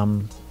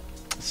 and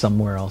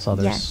somewhere else,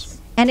 others. Yes.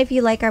 And if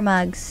you like our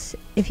mugs,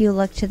 if you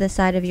look to the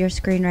side of your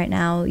screen right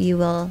now, you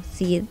will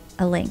see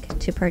a link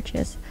to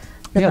purchase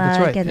the Yeah, mug that's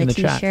right, and in the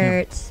the chat, yeah.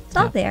 t-shirts. It's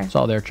all there. It's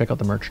all there. Check out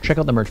the merch. Check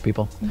out the merch,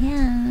 people.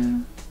 Yeah.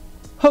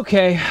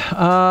 Okay.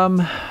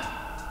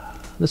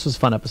 This was a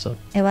fun episode.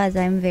 It was.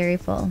 I'm very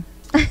full.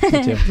 Me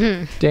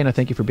too. Dana,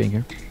 thank you for being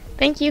here.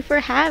 Thank you for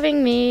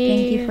having me.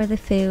 Thank you for the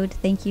food.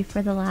 Thank you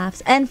for the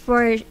laughs. And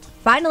for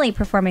finally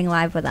performing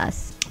live with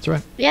us. That's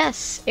right.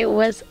 Yes, it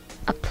was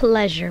a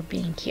pleasure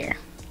being here.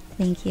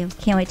 Thank you.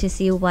 Can't wait to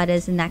see what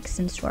is next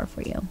in store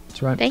for you.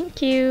 That's right.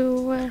 Thank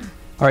you.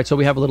 All right, so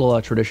we have a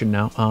little tradition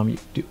now.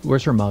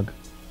 Where's her mug?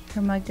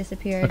 Her mug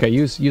disappeared. Okay,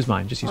 use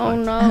mine. Just use Oh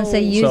mine. no. So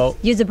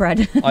use a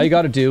bread. All you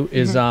got to do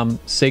is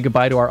say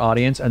goodbye to our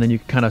audience, and then you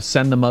kind of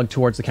send the mug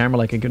towards the camera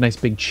like a nice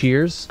big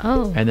cheers.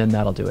 Oh. And then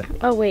that'll do it.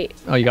 Oh wait,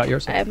 Oh, you got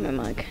yours? I have my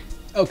mug.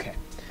 Okay.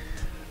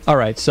 All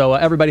right, so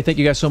everybody, thank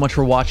you guys so much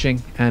for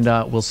watching, and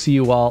we'll see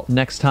you all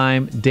next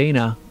time.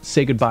 Dana,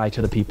 say goodbye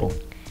to the people.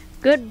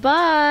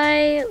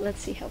 Goodbye. Let's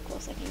see how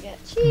close I can get.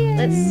 Cheers.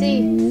 Let's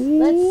see.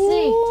 Let's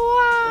see.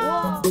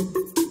 Whoa.